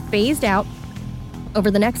Russia being phased out over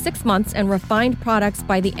the next 6 months and refined products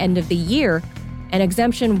by the end of the year. An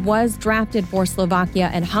exemption was drafted for Slovakia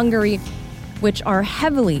and Hungary, which are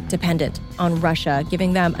heavily dependent on Russia,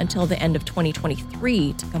 giving them until the end of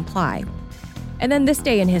 2023 to comply. And then this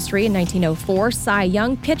day in history, in 1904, Cy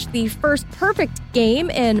Young pitched the first perfect game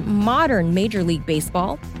in modern Major League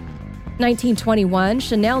Baseball. 1921,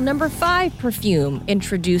 Chanel No. 5 perfume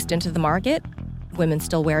introduced into the market. Women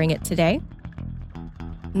still wearing it today.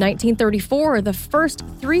 1934, the first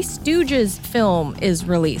Three Stooges film is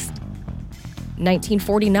released.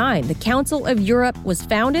 1949, the Council of Europe was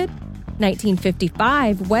founded.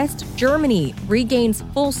 1955, West Germany regains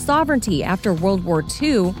full sovereignty after World War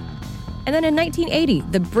II. And then in 1980,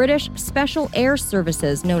 the British Special Air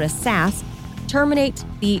Services, known as SAS, terminate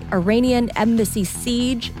the Iranian embassy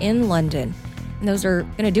siege in London. And those are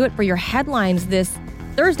going to do it for your headlines this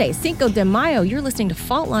Thursday, Cinco de Mayo. You're listening to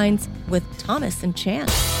Fault Lines with Thomas and Chan.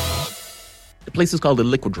 The place is called the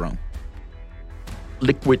Liquidrome.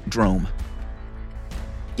 Liquidrome.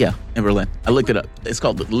 Yeah, in Berlin. I looked it up. It's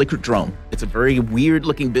called the Liquidrome. It's a very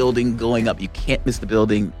weird-looking building going up. You can't miss the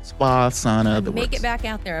building. Spa, sauna, the Make works. it back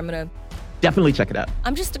out there. I'm going to... Definitely check it out.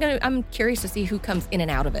 I'm curious to see who comes in and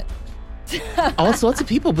out of it. All sorts of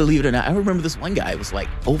people, believe it or not. I remember this one guy was like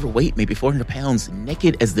overweight, maybe 400 pounds,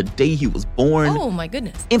 naked as the day he was born. Oh, my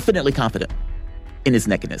goodness. Infinitely confident in his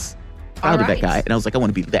nakedness. Proud of that guy. And I was like, I want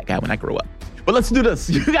to be that guy when I grow up. But let's do this.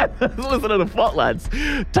 You got to listen to the Fault Lines.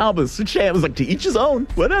 Thomas and Chan was like, to each his own,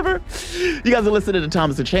 whatever. You guys are listening to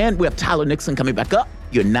Thomas and Chan. We have Tyler Nixon coming back up.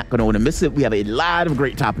 You're not going to want to miss it. We have a lot of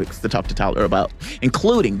great topics to talk to Tyler about,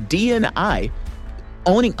 including DNI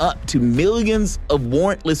owning up to millions of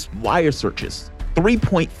warrantless wire searches.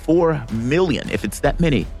 3.4 million. If it's that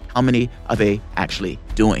many, how many are they actually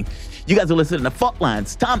doing? You guys are listening to Fault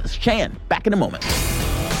Lines. Thomas Chan, back in a moment.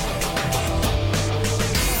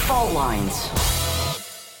 Fault Lines.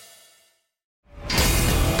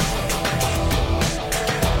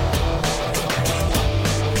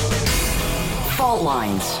 Fault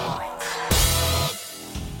Lines.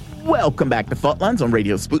 Welcome back to Fault Lines on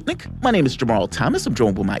Radio Sputnik. My name is Jamarl Thomas. I'm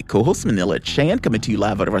joined with my co-host, Manila Chan, coming to you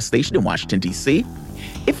live out of our station in Washington, D.C.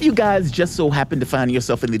 If you guys just so happen to find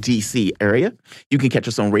yourself in the D.C. area, you can catch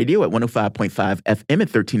us on radio at 105.5 FM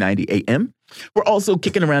at 1390 AM. We're also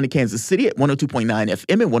kicking around in Kansas City at 102.9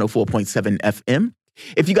 FM and 104.7 FM.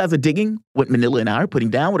 If you guys are digging what Manila and I are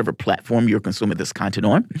putting down, whatever platform you're consuming this content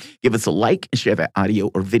on, give us a like and share that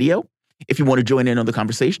audio or video. If you want to join in on the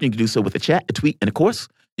conversation, you can do so with a chat, a tweet, and of course,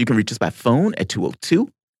 you can reach us by phone at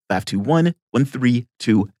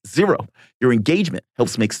 888-521-1320. Your engagement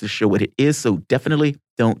helps makes this show what it is, so definitely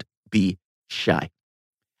don't be shy.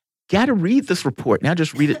 Gotta read this report. Now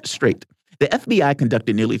just read it straight. The FBI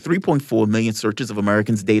conducted nearly 3.4 million searches of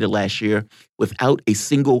Americans' data last year without a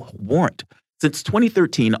single warrant. Since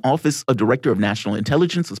 2013, the Office of Director of National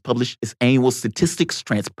Intelligence has published its annual Statistics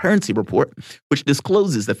Transparency Report, which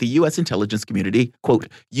discloses that the U.S. intelligence community, quote,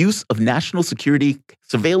 use of national security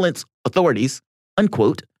surveillance authorities,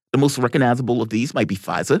 unquote, the most recognizable of these might be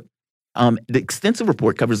FISA. The extensive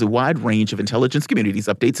report covers a wide range of intelligence communities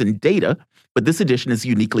updates and data, but this edition is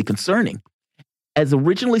uniquely concerning. As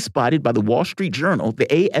originally spotted by the Wall Street Journal, the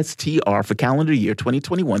ASTR for calendar year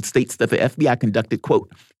 2021 states that the FBI conducted,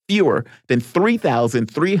 quote, fewer than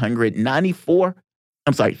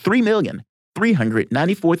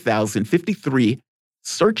 3,394,053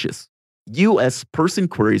 searches, U.S. person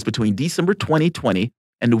queries between December 2020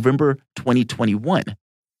 and November 2021.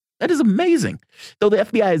 That is amazing. Though the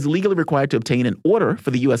FBI is legally required to obtain an order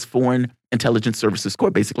for the U.S. Foreign Intelligence Services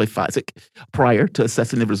Court, basically FISA, prior to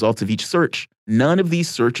assessing the results of each search, none of these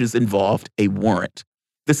searches involved a warrant.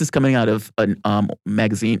 This is coming out of a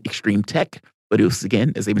magazine, Extreme Tech, but it was,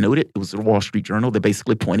 again, as they noted, it was the Wall Street Journal that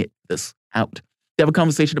basically pointed this out. To have a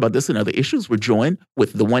conversation about this and other issues, we're joined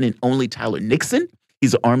with the one and only Tyler Nixon.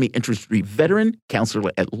 He's an Army infantry veteran,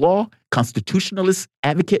 counselor at law, constitutionalist,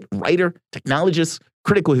 advocate, writer, technologist,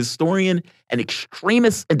 critical historian, and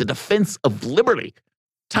extremist in the defense of liberty.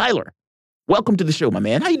 Tyler, welcome to the show, my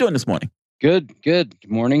man. How you doing this morning? Good. Good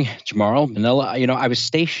morning, Jamarl, Manila. You know, I was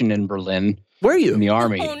stationed in Berlin. Where are you? In the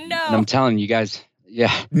Army. Oh, no. And I'm telling you guys,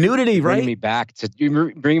 yeah. Nudity, right?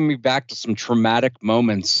 You're bringing me back to some traumatic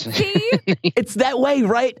moments. It's that way,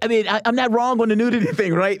 right? I mean, I'm not wrong on the nudity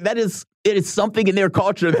thing, right? It is something in their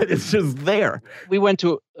culture that is just there.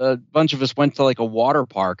 A bunch of us went to like a water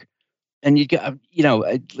park, and you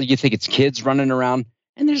think it's kids running around,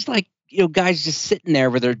 and there's like, guys just sitting there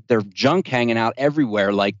with their junk hanging out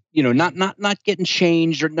everywhere, like, not getting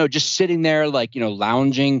changed, or no, just sitting there, like,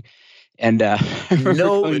 lounging. And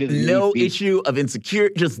no issue of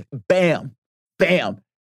insecurity, just bam,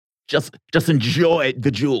 just enjoy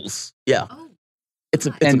the jewels. Yeah, it's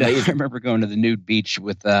amazing. I remember going to the nude beach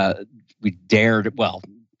with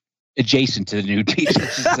adjacent to the nude beach,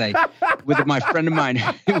 let's just say, with my friend of mine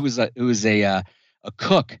who was a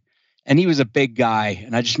cook, and he was a big guy,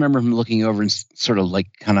 and I just remember him looking over and sort of like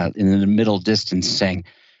kind of in the middle distance saying,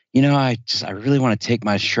 I really want to take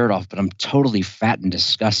my shirt off, but I'm totally fat and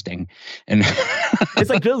disgusting. And it's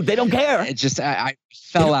like, dude, they don't care. It just, I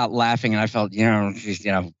fell out laughing, and I felt, they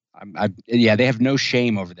have no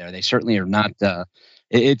shame over there. They certainly are not.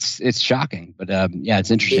 It's shocking, but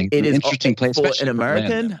it's interesting. It is an interesting place for an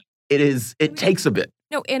American. It takes a bit.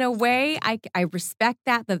 No, in a way, I respect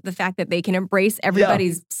that, the fact that they can embrace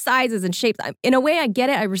everybody's sizes and shapes. In a way, I get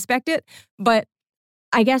it. I respect it, but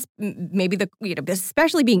I guess maybe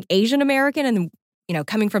especially being Asian American and,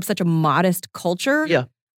 coming from such a modest culture,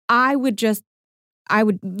 I would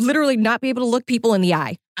literally not be able to look people in the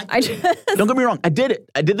eye. Don't get me wrong. I did it.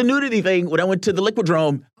 I did the nudity thing when I went to the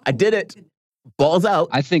Liquidrome. I did it. Balls out.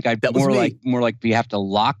 I think more like we have to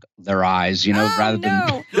lock their eyes, rather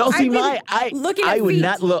than. No, see, I would feet.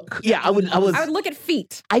 not look. Yeah, I would look at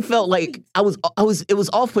feet. I felt like it was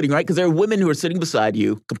off-putting, right? Because there are women who are sitting beside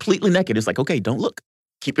you, completely naked. It's like, okay, don't look.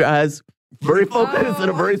 Keep your eyes very focused in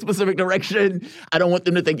a very specific direction. I don't want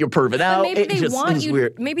them to think you're perving out. Maybe they want you.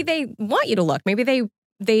 Weird. Maybe they want you to look. Maybe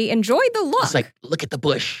they enjoy the look. It's like, look at the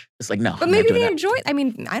bush. It's like, no. But maybe they enjoy it. I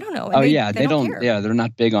mean, I don't know. Oh, they don't care. Yeah, they're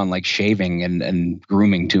not big on like shaving and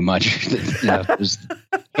grooming too much. There's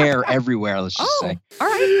hair everywhere, let's just say. All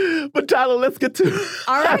right. But Tyler, let's get to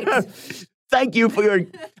all right. Thank you for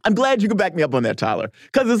I'm glad you can back me up on that, Tyler.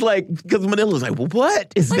 Because Manila's like, well,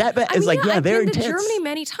 what? Is that bad? It's they're intense. I've been to Germany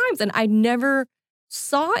many times, and I never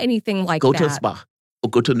saw anything like that. Go to a spa or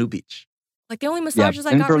go to a new beach. Like the only massages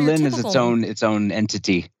I got in Berlin is its own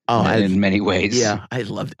entity in many ways. Yeah, I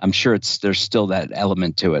loved it. I'm sure there's still that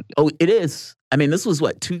element to it. Oh, it is. I mean, this was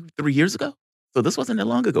 2-3 years ago? So this wasn't that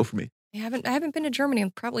long ago for me. I haven't been to Germany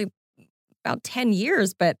in probably about 10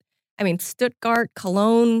 years, but I mean, Stuttgart,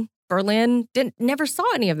 Cologne, Berlin, never saw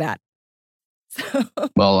any of that.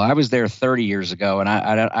 Well, I was there 30 years ago, and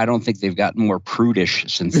I don't think they've gotten more prudish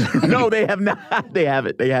since then. No, they have not. They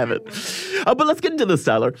haven't. But let's get into this,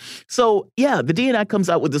 Tyler. So, the DNI comes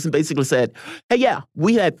out with this and basically said, hey,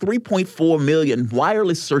 we had 3.4 million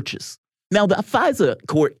wireless searches Now, the FISA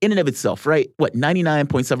court in and of itself, right?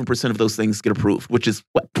 99.7% of those things get approved, which is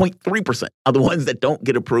 0.3% are the ones that don't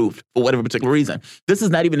get approved for whatever particular reason. This is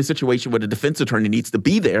not even a situation where the defense attorney needs to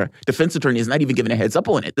be there. Defense attorney is not even given a heads up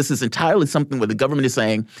on it. This is entirely something where the government is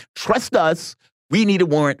saying, trust us, we need a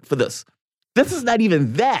warrant for this. This is not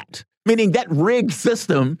even that, meaning that rigged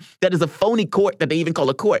system that is a phony court that they even call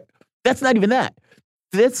a court. That's not even that.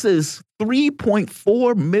 This is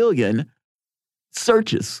 3.4 million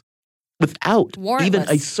searches without even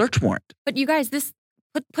a search warrant. But you guys,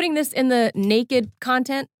 putting this in the naked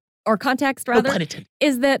content or context rather,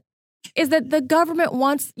 is that the government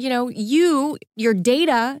wants, your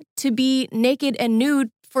data to be naked and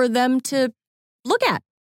nude for them to look at.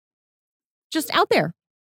 Just out there.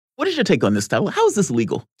 What is your take on this, Tyler? How is this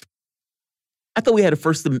legal? I thought we had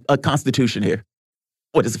a constitution here.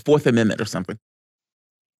 What is it, Fourth Amendment or something?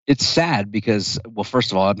 It's sad because, well,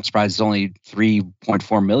 first of all, I'm surprised it's only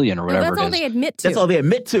 3.4 million or whatever it is. That's all they admit to. That's all they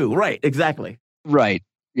admit to. Right. Exactly. Right.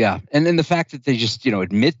 Yeah. And then the fact that they just,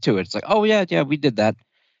 admit to it, it's like, oh yeah, we did that.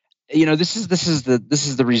 This is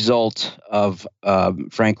the result of,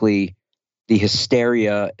 frankly, the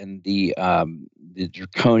hysteria and the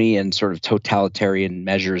draconian sort of totalitarian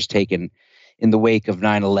measures taken in the wake of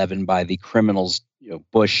 9/11 by the criminals,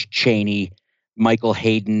 Bush, Cheney, Michael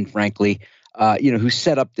Hayden, frankly, who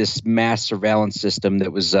set up this mass surveillance system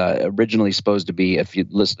that was originally supposed to be, if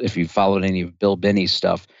you followed any of Bill Binney's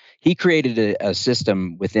stuff, he created a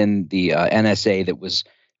system within the NSA that was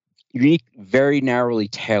unique, very narrowly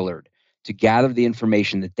tailored to gather the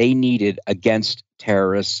information that they needed against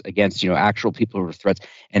terrorists, against actual people who were threats.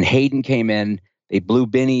 And Hayden came in, they blew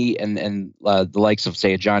Binney and the likes of,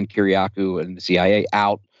 say, a John Kiriakou and the CIA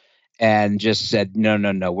out, and just said,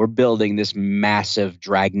 no, we're building this massive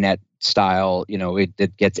dragnet style,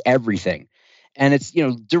 that gets everything. And it's,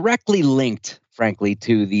 directly linked, frankly,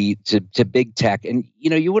 to big tech. And,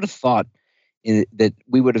 you would have thought that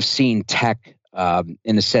we would have seen tech,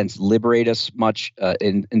 in a sense, liberate us much,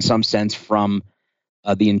 in some sense, from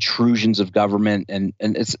the intrusions of government. And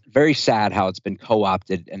it's very sad how it's been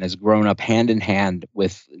co-opted and has grown up hand in hand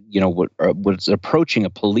with, what's approaching a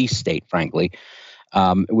police state, frankly,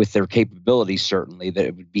 with their capabilities, certainly, that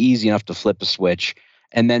it would be easy enough to flip a switch.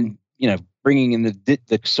 And then, bringing in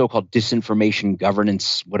the so-called disinformation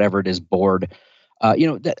governance, whatever it is, board.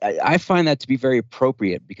 I find that to be very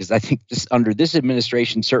appropriate, because I think under this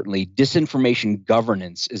administration, certainly disinformation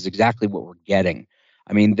governance is exactly what we're getting.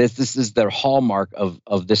 I mean, this is their hallmark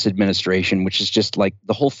of this administration, which is just like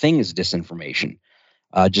the whole thing is disinformation,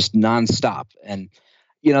 just nonstop. And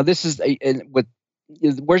this is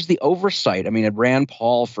where's the oversight? I mean, Rand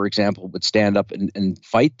Paul, for example, would stand up and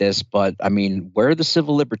fight this, but I mean, where are the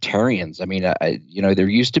civil libertarians? I mean, there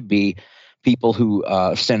used to be people who,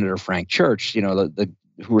 Senator Frank Church, who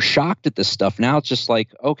were shocked at this stuff. Now it's just like,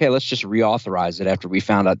 okay, let's just reauthorize it after we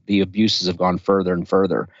found out the abuses have gone further and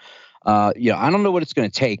further. I don't know what it's going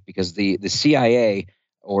to take, because the CIA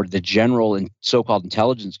or the general and so-called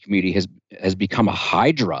intelligence community has become a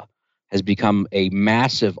hydra, has become a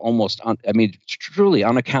massive, almost, truly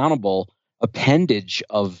unaccountable appendage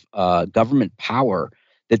of government power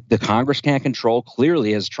that the Congress can't control.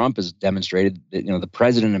 Clearly, as Trump has demonstrated, that the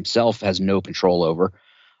president himself has no control over.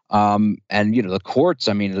 And the courts.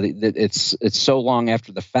 I mean, it's so long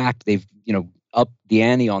after the fact they've upped the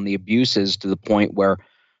ante on the abuses to the point where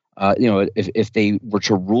if they were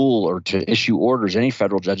to rule or to issue orders, any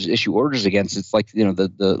federal judges issue orders against, it's like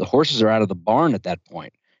the horses are out of the barn at that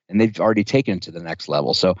point, and they've already taken it to the next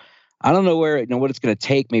level. So I don't know what it's going to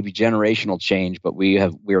take. Maybe generational change, but we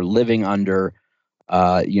are living under.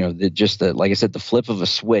 Like I said, the flip of a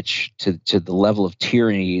switch to the level of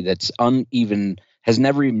tyranny that's has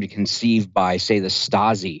never even been conceived by, say, the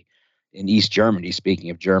Stasi in East Germany, speaking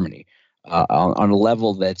of Germany, on a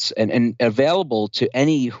level that's and available to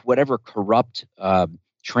any whatever corrupt,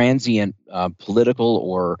 transient, political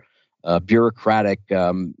or bureaucratic,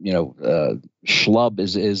 schlub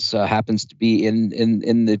is happens to be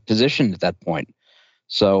in the position at that point.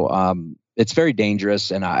 So it's very dangerous,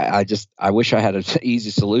 and I wish I had an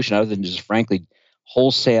easy solution other than just frankly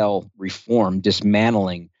wholesale reform,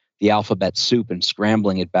 dismantling the alphabet soup and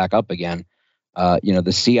scrambling it back up again.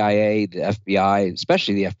 The CIA, the FBI,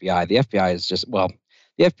 especially the FBI. The FBI is the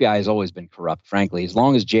FBI has always been corrupt, frankly. As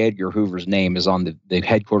long as J. Edgar Hoover's name is on the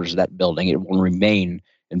headquarters of that building, it will remain,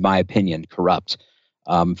 in my opinion, corrupt.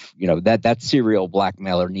 That serial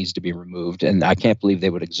blackmailer needs to be removed, and I can't believe they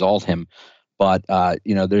would exalt him. But,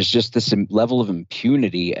 there's just this level of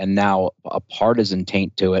impunity and now a partisan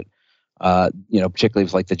taint to it, particularly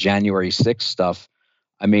with like the January 6th stuff.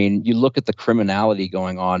 I mean, you look at the criminality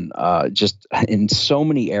going on just in so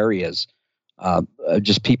many areas.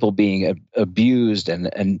 just people being abused,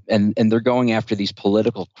 and they're going after these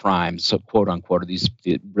political crimes, so quote unquote, these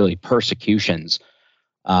really persecutions.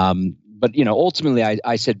 But ultimately,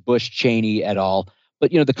 I said Bush, Cheney, et al.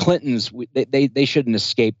 But the Clintons, they shouldn't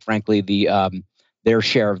escape, frankly, their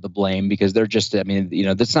share of the blame, because they're just,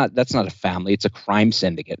 that's not a family, it's a crime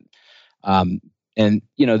syndicate. And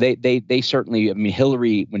they certainly,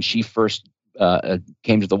 Hillary, when she first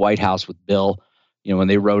came to the White House with Bill, when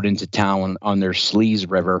they rode into town on their Sleaze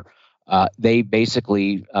River, they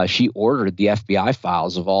basically, she ordered the FBI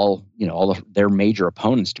files of all of their major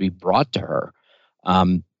opponents to be brought to her.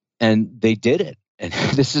 And they did it. And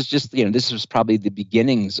this is just, this was probably the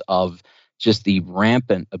beginnings of just the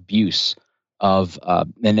rampant abuse of,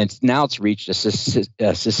 and it's reached a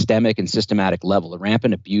systemic and systematic level, the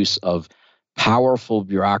rampant abuse of powerful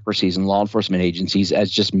bureaucracies and law enforcement agencies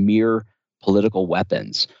as just mere political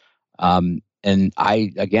weapons. And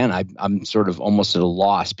I'm sort of almost at a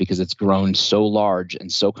loss, because it's grown so large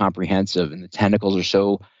and so comprehensive, and the tentacles are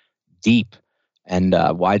so deep and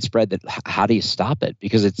widespread, that how do you stop it?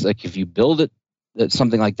 Because it's like, if you build it,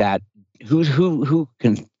 something like that, who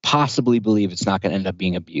can possibly believe it's not going to end up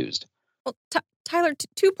being abused? Well, Tyler,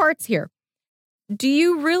 two parts here. Do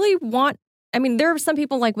you really want? There are some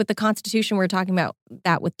people, like with the Constitution, we were talking about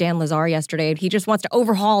that with Dan Lazar yesterday. He just wants to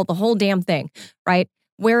overhaul the whole damn thing, right?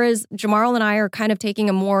 Whereas Jamarl and I are kind of taking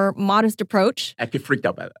a more modest approach. I get freaked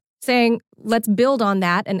out by that. Saying, let's build on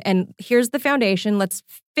that, and here's the foundation. Let's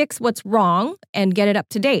fix what's wrong and get it up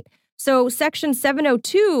to date. So Section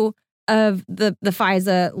 702 of the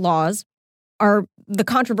FISA laws are the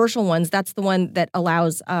controversial ones. That's the one that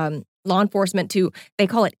allows law enforcement to, they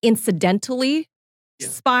call it incidentally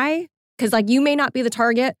spy, because like you may not be the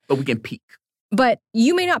target, but we can peek. But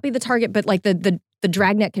you may not be the target, but like the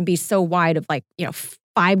dragnet can be so wide of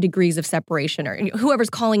 5 degrees of separation, or whoever's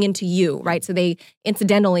calling into you, right? So they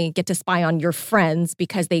incidentally get to spy on your friends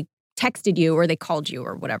because they texted you or they called you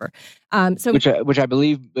or whatever. Which I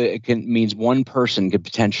believe means one person could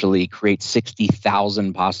potentially create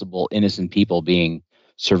 60,000 possible innocent people being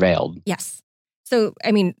surveilled. Yes. So,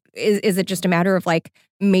 is it just a matter of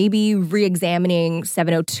maybe re-examining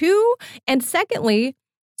 702? And secondly,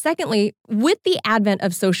 with the advent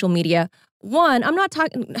of social media, one, I'm not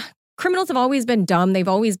talking, criminals have always been dumb. They've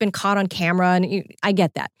always been caught on camera, and I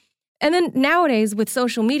get that. And then nowadays with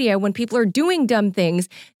social media, when people are doing dumb things,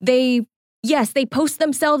 they post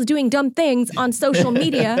themselves doing dumb things on social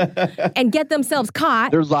media and get themselves caught.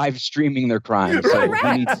 They're live streaming their crimes. So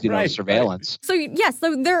who needs surveillance? So yes,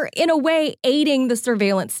 so they're in a way aiding the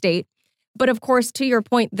surveillance state. But of course, to your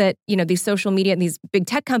point that, these social media and these big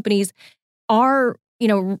tech companies are,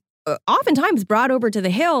 oftentimes brought over to the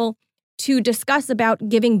Hill to discuss about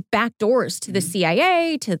giving backdoors to the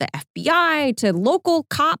CIA, to the FBI, to local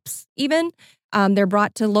cops even. They're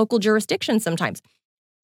brought to local jurisdictions sometimes.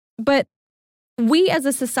 But we as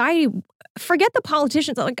a society, forget the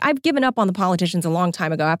politicians. I've given up on the politicians a long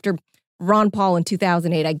time ago. After Ron Paul in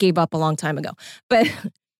 2008, I gave up a long time ago. But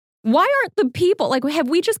why aren't the people, have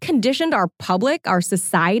we just conditioned our public, our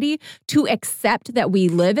society, to accept that we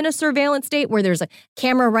live in a surveillance state where there's a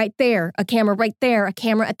camera right there, a camera right there, a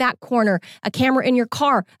camera at that corner, a camera in your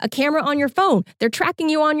car, a camera on your phone. They're tracking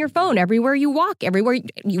you on your phone everywhere you walk, everywhere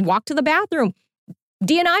you walk to the bathroom.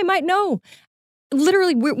 DNI might know.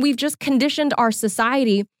 Literally, we've just conditioned our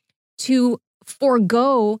society to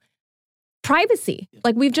forego privacy.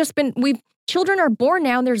 Children are born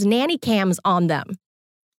now and there's nanny cams on them.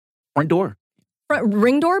 Ring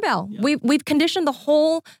doorbell. Yeah. We've conditioned the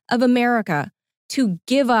whole of America to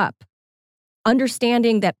give up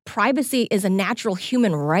understanding that privacy is a natural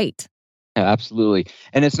human right. Yeah, absolutely.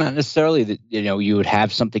 And it's not necessarily that, you would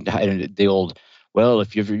have something to hide. The old, well,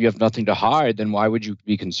 if you have nothing to hide, then why would you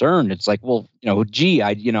be concerned? It's like, well,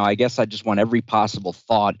 I guess I just want every possible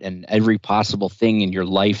thought and every possible thing in your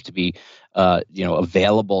life to be,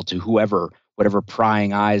 available to whatever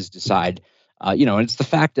prying eyes decide. And it's the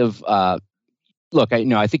fact of, look,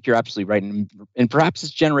 I think you're absolutely right. And perhaps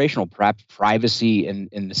it's generational. Perhaps privacy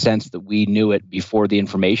in the sense that we knew it before the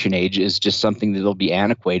information age is just something that'll be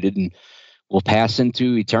antiquated and will pass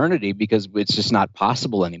into eternity because it's just not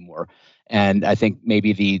possible anymore. And I think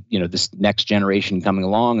maybe this next generation coming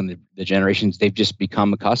along and the generations, they've just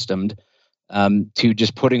become accustomed to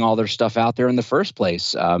just putting all their stuff out there in the first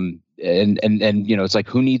place. And it's like,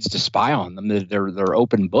 who needs to spy on them? They're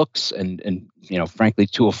open books and frankly,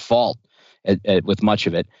 to a fault with much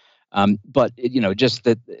of it. But just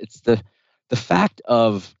that it's the fact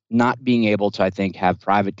of not being able to, I think, have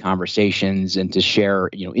private conversations and to share,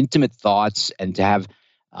 intimate thoughts and to have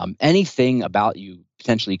anything about you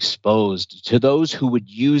potentially exposed to those who would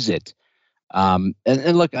use it And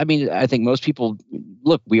look, I mean, I think most people,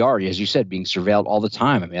 look, we are, as you said, being surveilled all the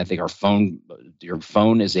time. I mean, I think your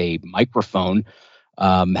phone is a microphone,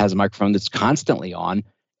 has a microphone that's constantly on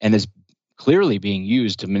and is clearly being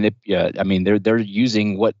used to manipulate. I mean, they're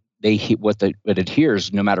using what it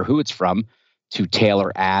adheres, no matter who it's from, to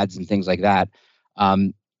tailor ads and things like that.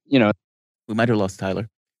 We might have lost Tyler.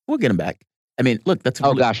 We'll get him back. I mean, look, that's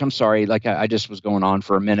oh gosh, I'm sorry. Like I just was going on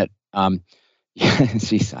for a minute. Yeah,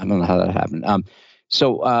 geez, I don't know how that happened.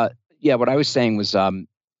 What I was saying was, I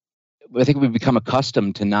think we've become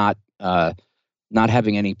accustomed to not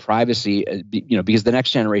having any privacy, because the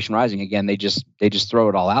next generation rising, again, they just throw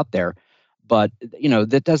it all out there. But,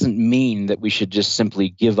 that doesn't mean that we should just simply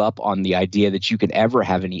give up on the idea that you could ever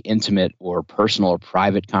have any intimate or personal or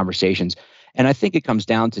private conversations. And I think it comes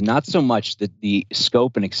down to not so much the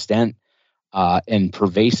scope and extent and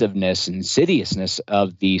pervasiveness and insidiousness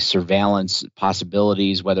of the surveillance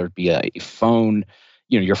possibilities, whether it be a phone.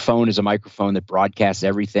 Your phone is a microphone that broadcasts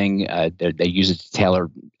everything. They use it to tailor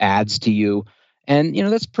ads to you. And,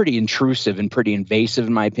 that's pretty intrusive and pretty invasive,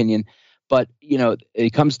 in my opinion. But,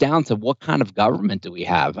 it comes down to what kind of government do we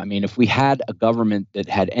have? I mean, if we had a government that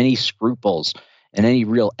had any scruples and any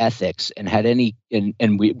real ethics and had any, it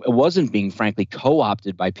wasn't being, frankly,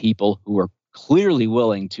 co-opted by people who are clearly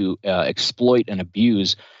willing to exploit and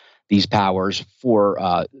abuse these powers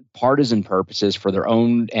for partisan purposes, for their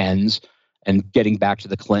own ends, and getting back to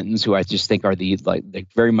the Clintons, who I just think are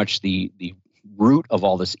very much the root of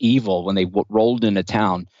all this evil when they rolled into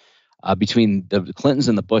town. Between the Clintons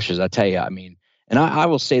and the Bushes, I tell you, I mean, and I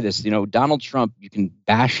will say this, Donald Trump, you can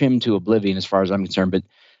bash him to oblivion as far as I'm concerned, but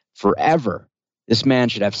forever, this man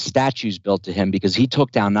should have statues built to him because he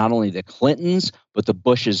took down not only the Clintons, but the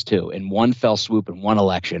Bushes too, in one fell swoop in one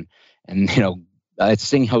election. And, I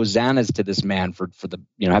sing hosannas to this man for the,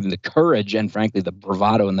 having the courage and frankly, the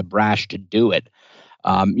bravado and the brash to do it.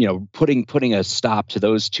 Putting a stop to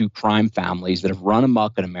those two crime families that have run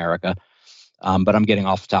amok in America. But I'm getting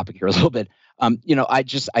off topic here a little bit. I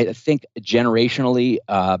think generationally,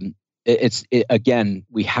 again,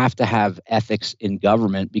 we have to have ethics in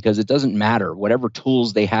government because it doesn't matter. Whatever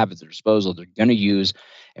tools they have at their disposal, they're going to use.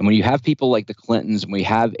 And when you have people like the Clintons and we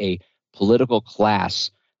have a political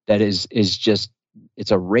class that is just,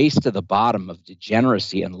 it's a race to the bottom of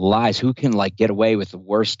degeneracy and lies. Who can get away with the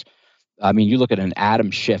worst? I mean, you look at an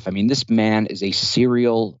Adam Schiff. I mean, this man is a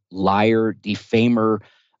serial liar, defamer,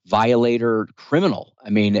 violator, criminal. I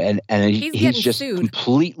mean, and he's just sued.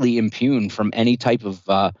 Completely impugned from any type of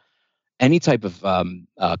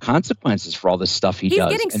consequences for all this stuff he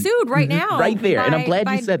does. He's getting sued right now. Right there. And I'm glad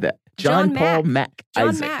you said that. John Paul Mack.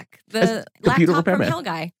 John Mack, the computer laptop repairman. from hell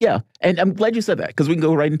guy. Yeah. And I'm glad you said that because we can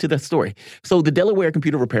go right into that story. So the Delaware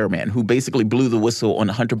computer repairman who basically blew the whistle on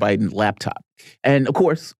the Hunter Biden laptop. And of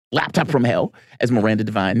course, laptop from hell, as Miranda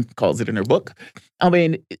Devine calls it in her book. I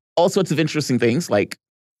mean, all sorts of interesting things like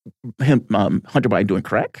him, Hunter Biden doing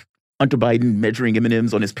crack, Hunter Biden measuring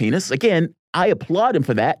M&Ms on his penis. Again, I applaud him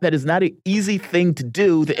for that. That is not an easy thing to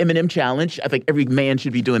do, the M&M challenge. I think every man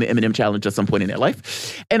should be doing the M&M challenge at some point in their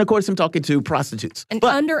life. And of course, I'm talking to prostitutes. And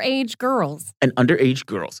underage girls. And underage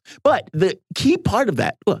girls. But the key part of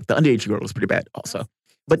that, well, the underage girl was pretty bad also.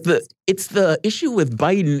 But it's the issue with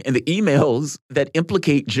Biden and the emails that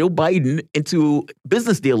implicate Joe Biden into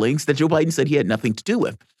business dealings that Joe Biden said he had nothing to do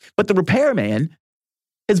with. But the repairman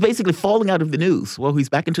is basically falling out of the news. Well, he's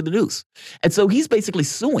back into the news. And so he's basically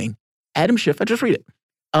suing Adam Schiff. I just read it.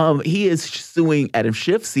 He is suing Adam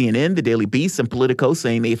Schiff, CNN, The Daily Beast, and Politico,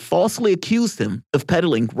 saying they falsely accused him of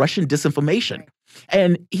peddling Russian disinformation.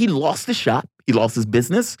 And he lost his shop. He lost his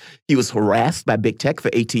business. He was harassed by big tech for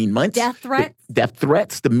 18 months. Death threats. Death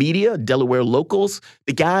threats, the media, Delaware locals.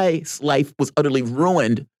 The guy's life was utterly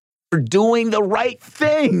ruined for doing the right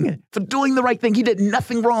thing. He did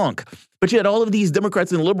nothing wrong. But you had all of these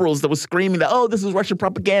Democrats and liberals that were screaming that, oh, this is Russian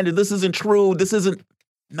propaganda. This isn't true. This isn't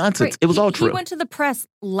nonsense. Right. It was all true. He went to the press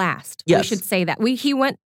last. Yes. We should say that. He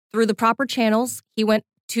went through the proper channels. He went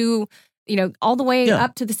to, all the way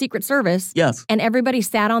up to the Secret Service. Yes. And everybody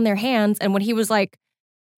sat on their hands. And when he was like,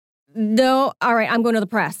 no, all right, I'm going to the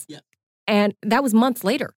press. Yeah. And that was months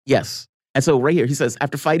later. Yes. And so right here, he says,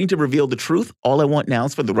 after fighting to reveal the truth, all I want now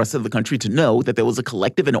is for the rest of the country to know that there was a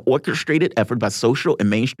collective and orchestrated effort by social and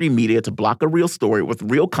mainstream media to block a real story with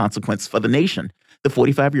real consequence for the nation, the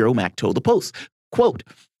 45-year-old Mac told the Post. Quote,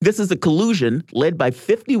 this is a collusion led by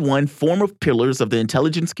 51 former pillars of the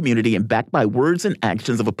intelligence community and backed by words and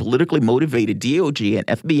actions of a politically motivated DOJ and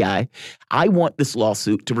FBI. I want this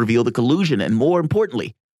lawsuit to reveal the collusion and, more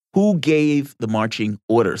importantly, who gave the marching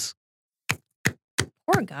orders.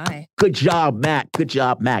 Poor guy. Good job, Mac. Good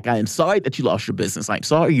job, Mac. I am sorry that you lost your business. I'm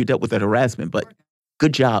sorry you dealt with that harassment, but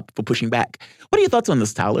good job for pushing back. What are your thoughts on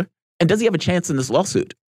this, Tyler? And does he have a chance in this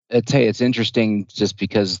lawsuit? I'd say it's interesting just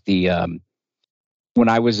because when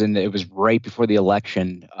I was it was right before the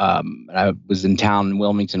election. I was in town in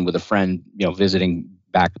Wilmington with a friend, visiting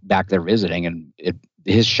back there visiting, and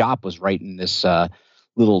his shop was right in this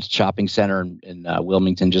little shopping center in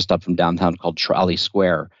Wilmington, just up from downtown, called Trolley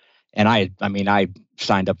Square. And I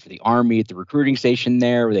signed up for the Army at the recruiting station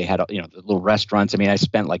there, where they had the little restaurants. I mean, I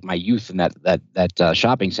spent like my youth in that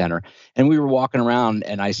shopping center, and we were walking around,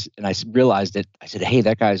 and I realized that I said, "Hey,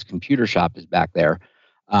 that guy's computer shop is back there."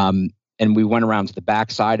 And we went around to the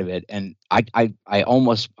back side of it, and I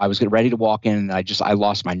was ready to walk in, and I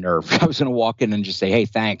lost my nerve. I was going to walk in and just say, "Hey,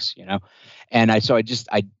 thanks," And I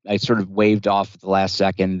sort of waved off at the last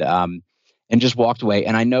second, and just walked away.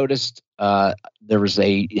 And I noticed there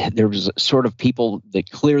was sort of people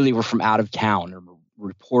that clearly were from out of town, or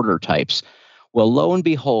reporter types. Well, lo and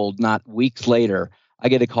behold, not weeks later, I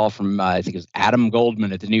get a call from I think it was Adam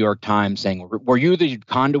Goldman at the New York Times saying, "Were you the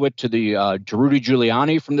conduit to Rudy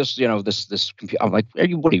Giuliani from this? This computer?" I'm like,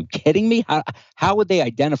 "What are you kidding me? How would they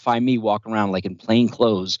identify me walking around like in plain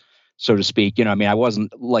clothes, so to speak? I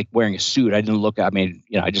wasn't like wearing a suit. I didn't look. I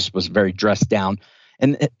just was very dressed down.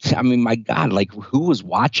 And my God, like who was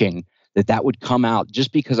watching that would come out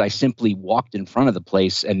just because I simply walked in front of the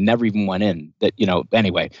place and never even went in?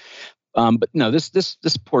 Anyway. But no, this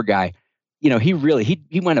poor guy. He really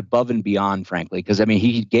went above and beyond, frankly, because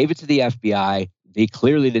he gave it to the FBI. They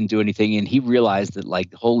clearly didn't do anything, and he realized that,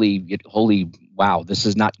 like, holy wow, this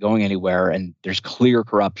is not going anywhere, and there's clear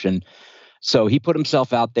corruption. So he put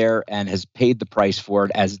himself out there and has paid the price for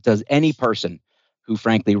it, as does any person who,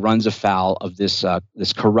 frankly, runs afoul of this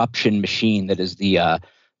corruption machine that is the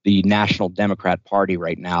National Democrat Party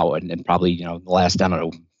right now, and probably the last, I don't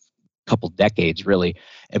know, couple decades, really,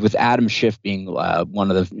 and with Adam Schiff being one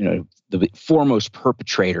of the foremost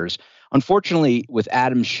perpetrators. Unfortunately, with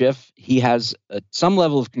Adam Schiff, he has some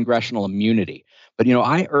level of congressional immunity. But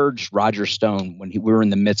I urged Roger Stone when we were in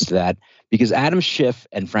the midst of that, because Adam Schiff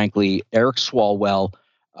and, frankly, Eric Swalwell,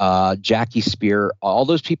 Jackie Spear, all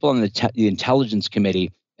those people on the Intelligence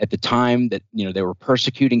Committee at the time that they were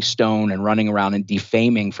persecuting Stone and running around and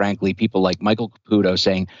defaming, frankly, people like Michael Caputo,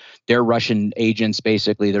 saying they're Russian agents,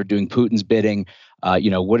 basically they're doing Putin's bidding.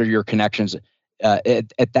 What are your connections?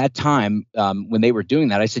 At that time, when they were doing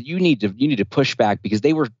that, I said you need to push back, because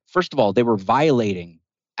they were, first of all, they were violating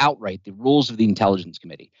outright the rules of the Intelligence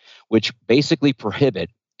Committee, which basically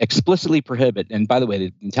explicitly prohibit. And by the way,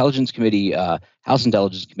 the Intelligence Committee, House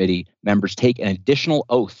Intelligence Committee members take an additional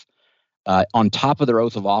oath on top of their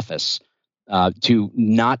oath of office to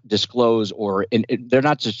not disclose, they're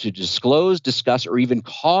not to disclose, discuss, or even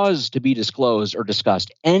cause to be disclosed or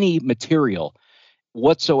discussed any material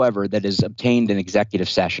whatsoever that is obtained in executive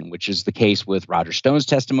session, which is the case with Roger Stone's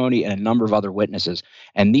testimony and a number of other witnesses.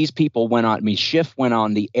 And these people Schiff went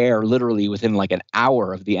on the air literally within like an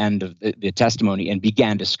hour of the end of the testimony and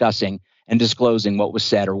began discussing and disclosing what was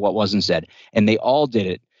said or what wasn't said. And they all did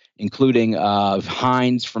it, including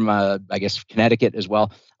Hines from, I guess, Connecticut as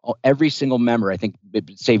well. Every single member, I think,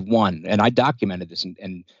 save one. And I documented this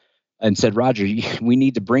and said, Roger, we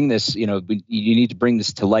need to bring this, you need to bring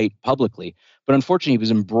this to light publicly. But unfortunately, he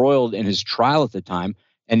was embroiled in his trial at the time,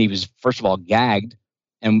 and he was, first of all, gagged.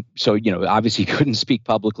 And so, obviously he couldn't speak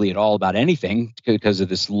publicly at all about anything because of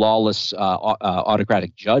this lawless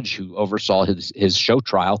autocratic judge who oversaw his show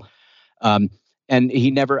trial. And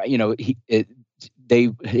he never,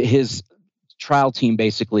 his trial team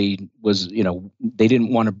basically was, they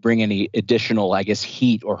didn't want to bring any additional, I guess,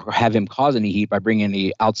 heat or have him cause any heat by bringing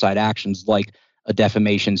any outside actions like a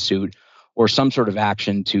defamation suit or some sort of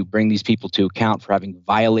action to bring these people to account for having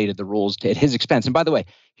violated the rules at his expense. And by the way,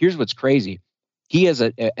 here's what's crazy. He has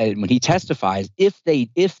when he testifies, if they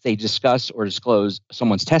discuss or disclose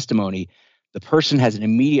someone's testimony, the person has an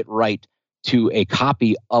immediate right to a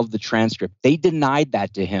copy of the transcript. They denied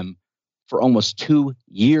that to him for almost 2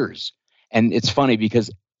 years. And it's funny because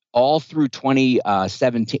all through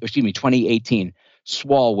 2018,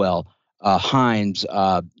 Swalwell, Hines,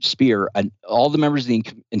 Spear, and all the members of the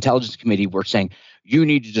Intelligence Committee were saying, you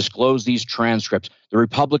need to disclose these transcripts. The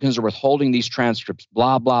Republicans are withholding these transcripts,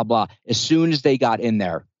 blah, blah, blah. As soon as they got in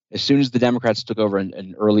there, as soon as the Democrats took over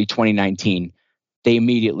in early 2019, they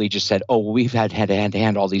immediately just said, oh, well, we've had to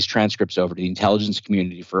hand all these transcripts over to the intelligence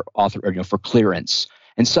community for for clearance.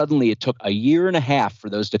 And suddenly it took a year and a half for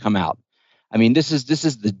those to come out. I mean, this is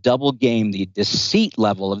the double game. The deceit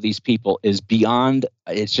level of these people is beyond.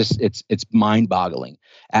 It's mind-boggling.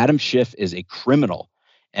 Adam Schiff is a criminal,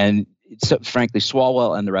 and frankly,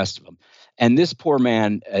 Swalwell and the rest of them. And this poor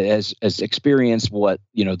man has experienced what,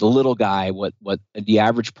 the little guy, what the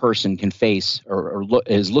average person can face or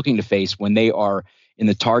is looking to face when they are in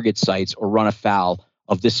the target sites or run afoul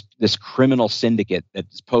of this criminal syndicate that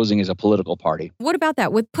is posing as a political party. What about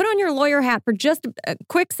that? Put on your lawyer hat for just a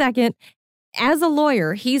quick second. As a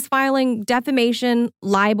lawyer, he's filing defamation,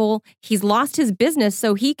 libel. He's lost his business,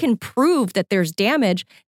 so he can prove that there's damage.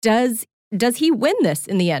 Does he win this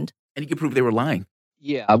in the end? And he can prove they were lying.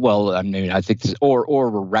 Yeah, well, I mean, I think, or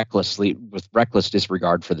with reckless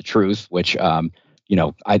disregard for the truth, which, I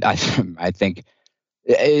think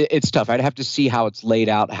it's tough. I'd have to see how it's laid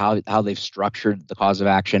out, how they've structured the cause of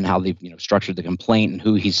action, how they've structured the complaint, and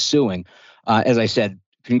who he's suing. As I said,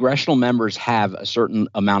 congressional members have a certain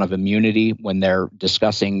amount of immunity when they're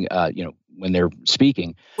discussing, when they're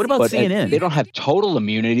speaking. What about CNN? They don't have total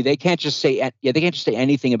immunity. They can't just say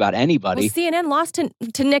anything about anybody. Well, CNN lost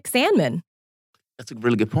to Nick Sandmann. That's a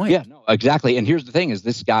really good point. Yeah, no, exactly. And here's the thing: is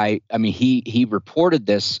this guy? I mean, he reported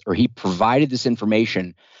this, or he provided this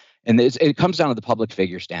information, and it comes down to the public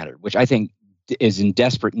figure standard, which I think is in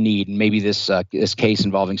desperate need. And maybe this case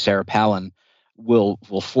involving Sarah Palin will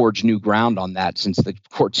forge new ground on that, since the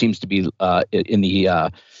court seems to be in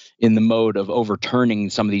the mode of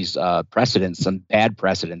overturning some of these precedents, some bad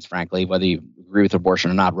precedents, frankly. Whether you agree with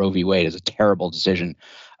abortion or not, Roe v. Wade is a terrible decision.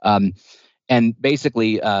 And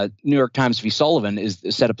basically, New York Times v. Sullivan is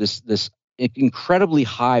set up this incredibly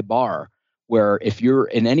high bar where if you're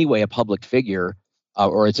in any way a public figure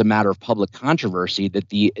or it's a matter of public controversy, that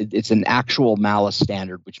it's an actual malice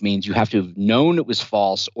standard, which means you have to have known it was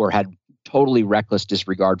false or had totally reckless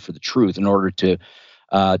disregard for the truth in order to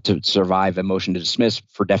survive a motion to dismiss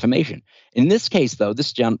for defamation. In this case, though,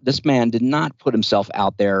 this man did not put himself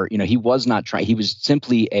out there. He was not trying. He was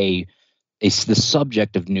simply the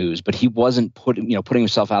subject of news, but he wasn't putting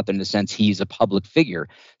himself out there in the sense he's a public figure.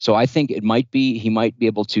 So I think he might be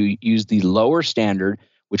able to use the lower standard,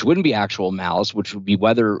 which wouldn't be actual malice, which would be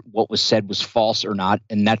whether what was said was false or not,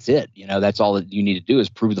 and that's it. That's all that you need to do is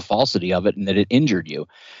prove the falsity of it and that it injured you.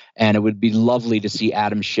 And it would be lovely to see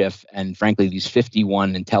Adam Schiff and, frankly, these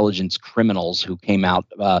 51 intelligence criminals who came out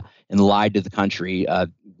and lied to the country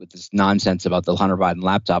with this nonsense about the Hunter Biden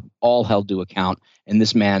laptop, all held to account, and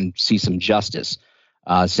this man see some justice,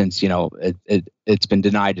 since it's been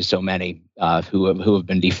denied to so many who have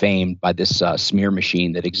been defamed by this smear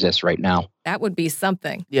machine that exists right now. That would be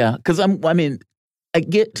something. Yeah, because I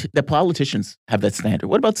get that politicians have that standard.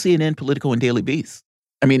 What about CNN, Politico, and Daily Beast?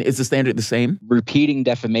 I mean, is the standard the same? Repeating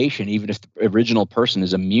defamation, even if the original person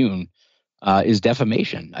is immune, is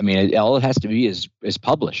defamation. I mean, all it has to be is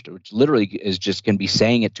published, which literally can be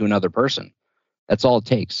saying it to another person. That's all it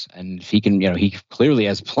takes. And if he can, he clearly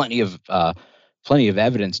has plenty of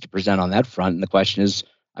evidence to present on that front. And the question is,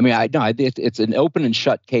 it's an open and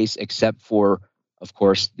shut case, except for, of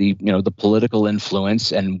course, the political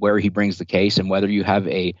influence and where he brings the case, and whether you have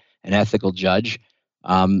an ethical judge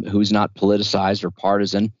who's not politicized or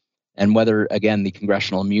partisan, and whether, again, the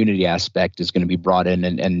congressional immunity aspect is going to be brought in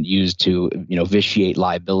and used to, vitiate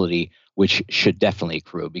liability, which should definitely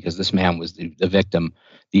accrue, because this man was the victim,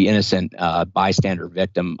 the innocent bystander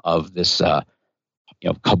victim of this,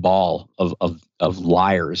 cabal of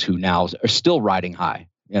liars who now are still riding high.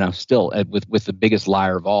 Still with the biggest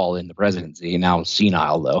liar of all in the presidency, now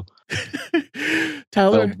senile though.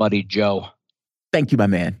 Tyler, old buddy Joe. Thank you, my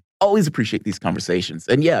man. Always appreciate these conversations.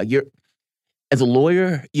 And yeah, as a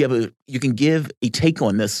lawyer, you can give a take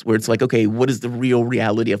on this where it's like, okay, what is the real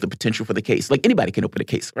reality of the potential for the case? Like anybody can open a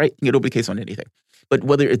case, right? You can open a case on anything, but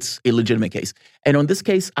whether it's a legitimate case. And on this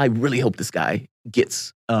case, I really hope this guy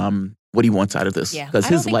gets what he wants out of this, because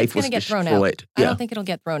his life was destroyed. I don't think it'll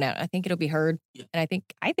get thrown out. I think it'll be heard. Yeah. And I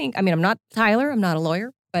think, I'm not Tyler, I'm not a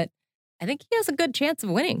lawyer, but I think he has a good chance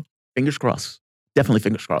of winning. Fingers crossed. Definitely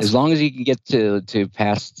fingers crossed. As long as he can get to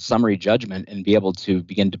pass summary judgment and be able to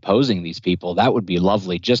begin deposing these people, that would be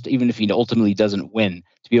lovely. Just even if he ultimately doesn't win,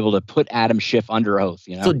 to be able to put Adam Schiff under oath.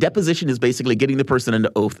 So deposition is basically getting the person under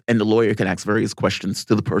oath, and the lawyer can ask various questions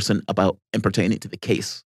to the person about and pertaining to the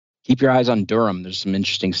case. Keep your eyes on Durham. There's some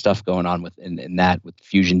interesting stuff going on in that with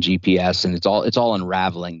Fusion GPS, and it's all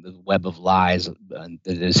unraveling the web of lies that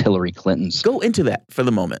is Hillary Clinton's. Go into that for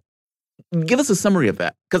the moment. Give us a summary of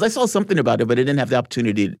that, because I saw something about it, but I didn't have the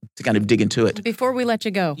opportunity to kind of dig into it. Before we let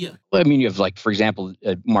you go. Yeah. Well, you have, like, for example,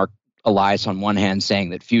 Mark Elias on one hand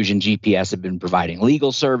saying that Fusion GPS had been providing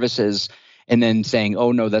legal services, and then saying,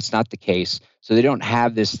 oh, no, that's not the case. So they don't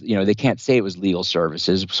have this, they can't say it was legal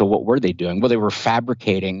services. So what were they doing? Well, they were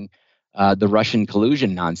fabricating the Russian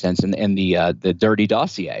collusion nonsense and the dirty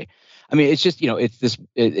dossier. I mean, it's just, it's this,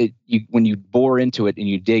 when you bore into it and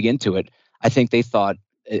you dig into it, I think they thought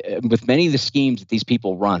with many of the schemes that these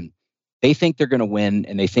people run, they think they're going to win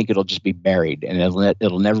and they think it'll just be buried and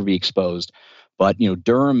it'll never be exposed. But,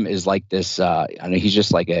 Durham is like this, he's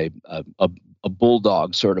just like a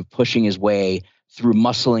bulldog sort of pushing his way through,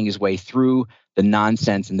 muscling his way through the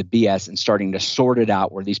nonsense and the BS and starting to sort it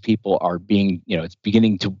out where these people are being, it's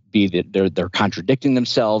beginning to be that they're contradicting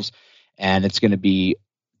themselves, and it's going to be,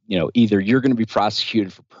 either you're going to be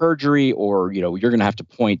prosecuted for perjury or, you're going to have to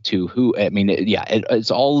point to who,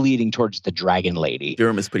 it's all leading towards the Dragon Lady.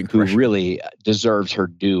 Durham is putting who pressure. really deserves her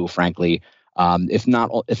due, frankly. If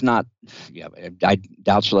not, I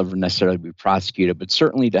doubt she'll ever necessarily be prosecuted, but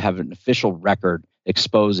certainly to have an official record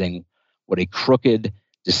exposing what a crooked,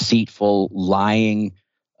 deceitful, lying,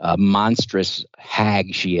 monstrous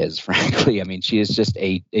hag she is, frankly. I mean, she is just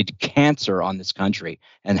a cancer on this country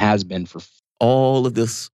and has been for. All of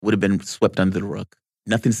this would have been swept under the rug.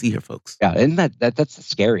 Nothing to see here, folks. Yeah, and that's the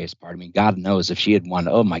scariest part. I mean, God knows if she had won,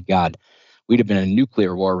 oh my God, we'd have been in a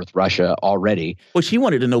nuclear war with Russia already. Well, she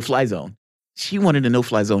wanted a no-fly zone. She wanted a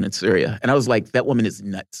no-fly zone in Syria. And I was like, that woman is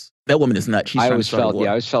nuts. That woman is nuts. I always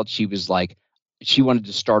felt she was like, she wanted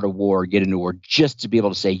to start a war, get into a war, just to be able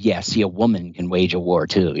to say, yeah, see, a woman can wage a war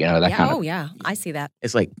too. That kind of. Oh, yeah. I see that.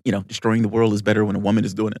 It's like, destroying the world is better when a woman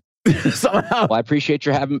is doing it. Somehow. Well, I appreciate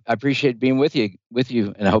being with you,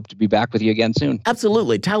 and I hope to be back with you again soon.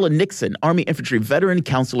 Absolutely. Tyler Nixon, Army Infantry veteran,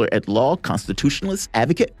 counselor at law, constitutionalist,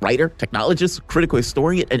 advocate, writer, technologist, critical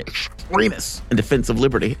historian, and extremist in defense of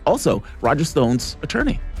liberty. Also, Roger Stone's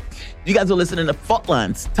attorney. You guys are listening to Fault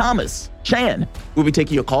Lines. Thomas, Chan, we'll be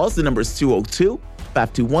taking your calls. The number is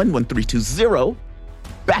 202-521-1320.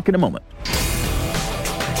 Back in a moment.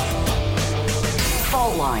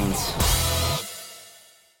 Fault Lines.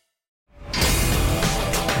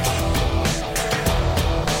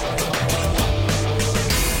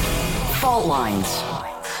 Fault Lines.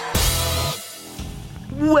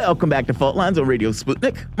 Welcome back to Fault Lines on Radio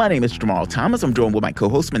Sputnik. My name is Jamarl Thomas. I'm joined with my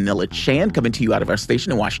co-host Manila Chan, coming to you out of our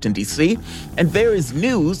station in Washington, D.C. And there is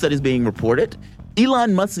news that is being reported.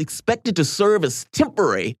 Elon Musk expected to serve as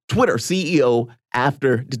temporary Twitter CEO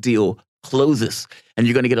after the deal closes. And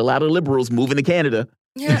you're going to get a lot of liberals moving to Canada.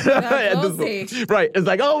 Yeah, we'll see. Right. It's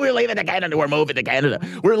like, oh, we're leaving to Canada. We're moving to Canada.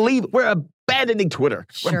 We're abandoning Twitter.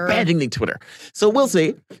 Sure. We're abandoning Twitter. So we'll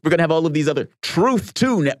see. We're going to have all of these other Truth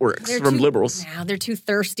 2 networks from liberals. Now they're too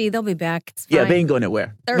thirsty. They'll be back. It's fine. Yeah, they ain't going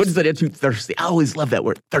nowhere. What is it? They're too thirsty. I always love that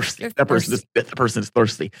word, thirsty. That person is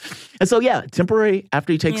thirsty. And so, yeah, temporary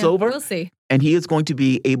after he takes over. We'll see. And he is going to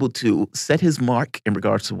be able to set his mark in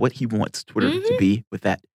regards to what he wants Twitter to be with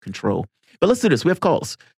that control. But let's do this. We have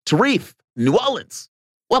calls. Tarif, New Orleans.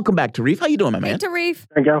 Welcome back, Tarif. How you doing, my man? Hey, Tarif.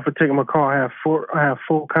 Thank y'all for taking my call. I have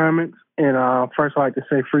full comments. And first, I'd like to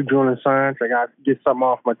say free Julian Science. I got to get something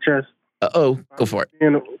off my chest. Go for it.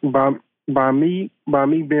 By me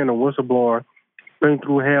being a whistleblower, been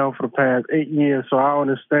through hell for the past 8 years, so I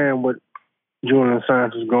understand what Julian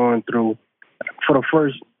Science is going through. For the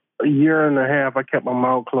first year and a half, I kept my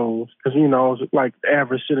mouth closed because, I was like the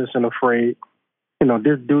average citizen afraid. They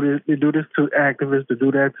do this to activists, to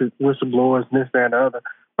do that to whistleblowers, and this, that, and the other.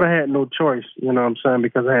 But I had no choice,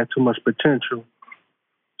 because I had too much potential.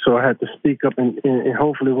 So I had to speak up, and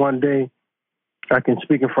hopefully one day I can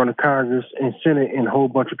speak in front of Congress and Senate, and a whole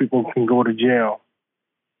bunch of people can go to jail.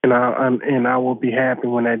 And I will be happy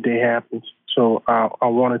when that day happens. So I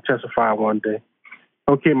want to testify one day.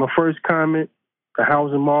 Okay, my first comment: the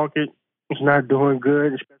housing market is not doing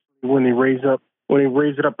good, especially when they raise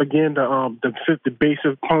it up again, the 50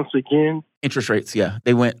 basis points again. Interest rates, yeah,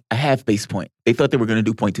 they went a half base point. They thought they were going to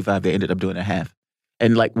do 0.25. They ended up doing a half.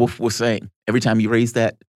 And like Wolf was saying, every time you raise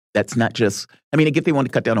that, that's not just, I get they want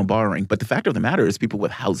to cut down on borrowing, but the fact of the matter is people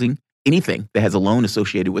with housing, anything that has a loan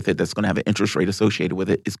associated with it that's going to have an interest rate associated with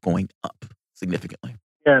it is going up significantly.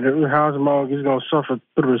 Yeah, the housing market is going to suffer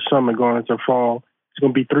through the summer going into fall. It's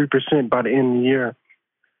going to be 3% by the end of the year.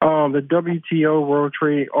 The WTO, World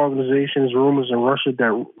Trade Organization, is rumors in Russia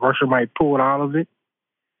that Russia might pull out of it.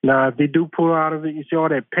 Now, if they do pull out of it, you see all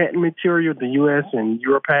that patent material the U.S. and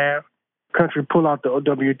Europe have. Country pull out the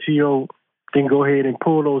WTO, then go ahead and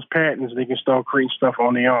pull those patents. They can start creating stuff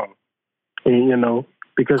on their own. And,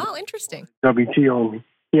 because interesting. WTO.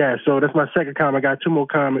 Yeah, so that's my second comment. I got two more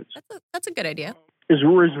comments. That's a good idea. It's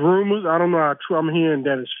rumors. I don't know how true. I'm hearing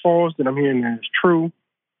that it's false, then I'm hearing that it's true.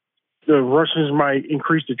 The Russians might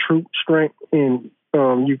increase the troop strength in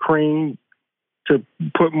Ukraine to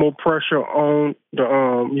put more pressure on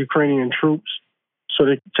the Ukrainian troops so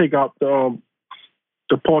they can take out the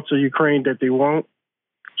parts of Ukraine that they want.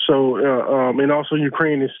 So, and also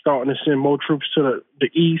Ukraine is starting to send more troops to the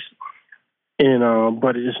east And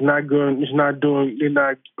but it's not good. It's not doing. It's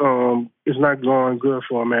not going good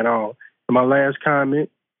for them at all. And my last comment.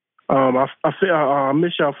 I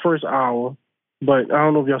missed y'all first hour, but I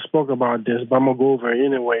don't know if y'all spoke about this, but I'm gonna go over it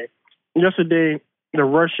anyway. Yesterday, the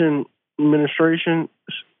Russian administration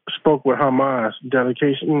spoke with Hamas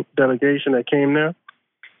delegation that came there,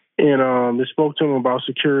 and they spoke to them about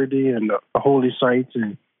security and the holy sites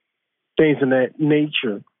and things of that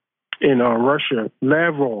nature. In Russia,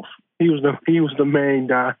 Lavrov, he was the main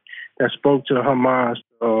guy that spoke to Hamas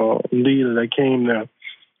leader that came there.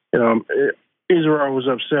 Israel was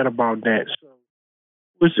upset about that. So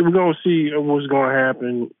we're going to see what's going to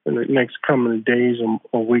happen in the next coming days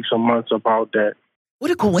or weeks or months about that.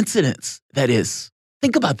 What a coincidence that is.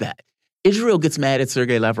 Think about that. Israel gets mad at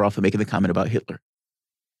Sergei Lavrov for making the comment about Hitler.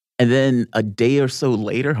 And then a day or so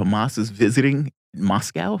later, Hamas is visiting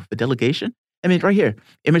Moscow, the delegation. I mean, right here,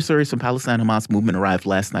 emissaries from Palestine Hamas movement arrived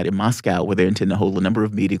last night in Moscow, where they intend to hold a number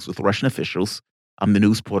of meetings with Russian officials. The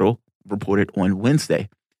news portal reported on Wednesday.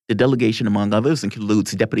 The delegation, among others,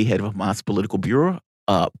 includes Deputy Head of Hamas Political Bureau,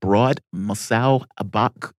 Broad Masao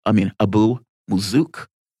Abu Muzuk.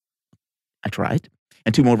 I tried.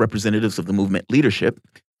 And two more representatives of the movement leadership,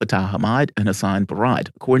 Fatah Hamad and Hassan Barad.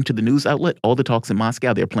 According to the news outlet, all the talks in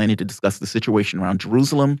Moscow, they're planning to discuss the situation around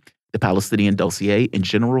Jerusalem, the Palestinian dossier in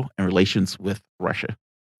general, and relations with Russia.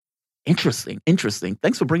 Interesting.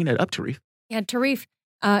 Thanks for bringing that up, Tarif. Yeah, Tarif,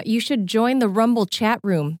 you should join the Rumble chat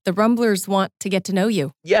room. The Rumblers want to get to know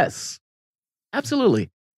you. Yes, absolutely.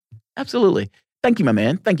 Thank you, my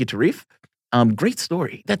man. Thank you, Tarif. Great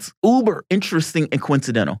story. That's uber interesting and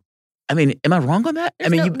coincidental. I mean, am I wrong on that?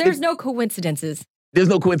 There's no coincidences. There's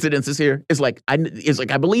no coincidences here. It's like I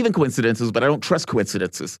believe in coincidences, but I don't trust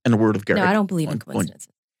coincidences. In the word of Garrett. No, I don't believe in coincidences.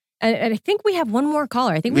 And I think we have one more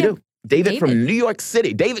caller. I think we do. David from New York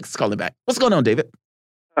City. David's calling back. What's going on, David?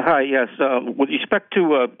 Hi, yes. With respect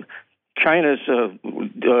to China's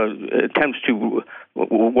attempts to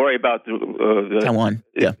worry about the Taiwan,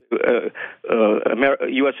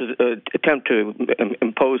 U.S.'s attempt to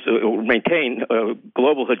impose or maintain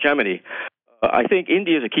global hegemony, I think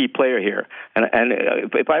India is a key player here. And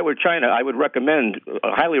if I were China, I would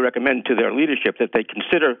highly recommend to their leadership that they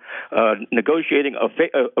consider negotiating a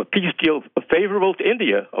peace deal favorable to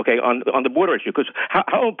India, okay, on the border issue. Because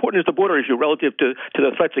how important is the border issue relative to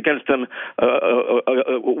the threats against them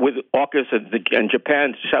with AUKUS and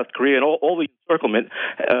Japan, South Korea, and all the encirclement?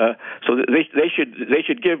 So they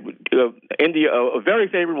should give India a very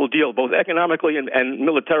favorable deal, both economically and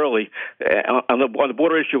militarily, on the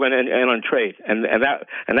border issue and on trade. And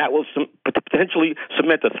that will potentially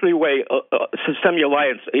cement a three-way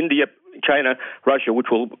semi-alliance: India, China, Russia, which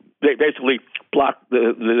will basically block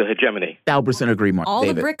the hegemony. 1,000% agree, Mark. All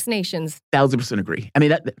David. the BRICS nations. 1,000% agree. I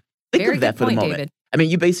mean, think of that for the moment. David. I mean,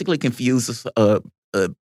 you basically confuse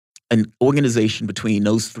an organization between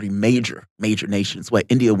those three major nations. What?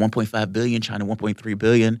 India, 1.5 billion, China, 1.3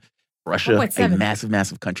 billion, Russia, a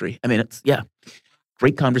massive country. I mean,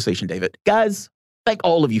 great conversation, David. Guys, thank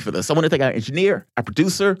all of you for this. I want to thank our engineer, our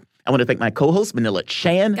producer. I want to thank my co-host, Manila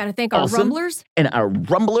Chan. Got to thank our Rumblers. And our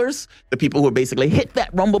Rumblers, the people who are basically hit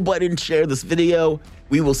that Rumble button, share this video.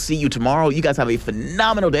 We will see you tomorrow. You guys have a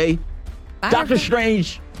phenomenal day. Bye. Doctor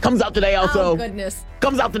Strange comes out today also. Oh, goodness.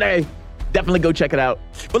 Comes out today. Definitely go check it out.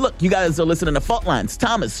 But look, you guys are listening to Fault Lines.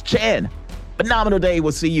 Thomas, Chan. Phenomenal day.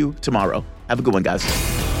 We'll see you tomorrow. Have a good one, guys.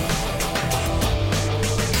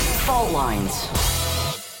 Fault Lines.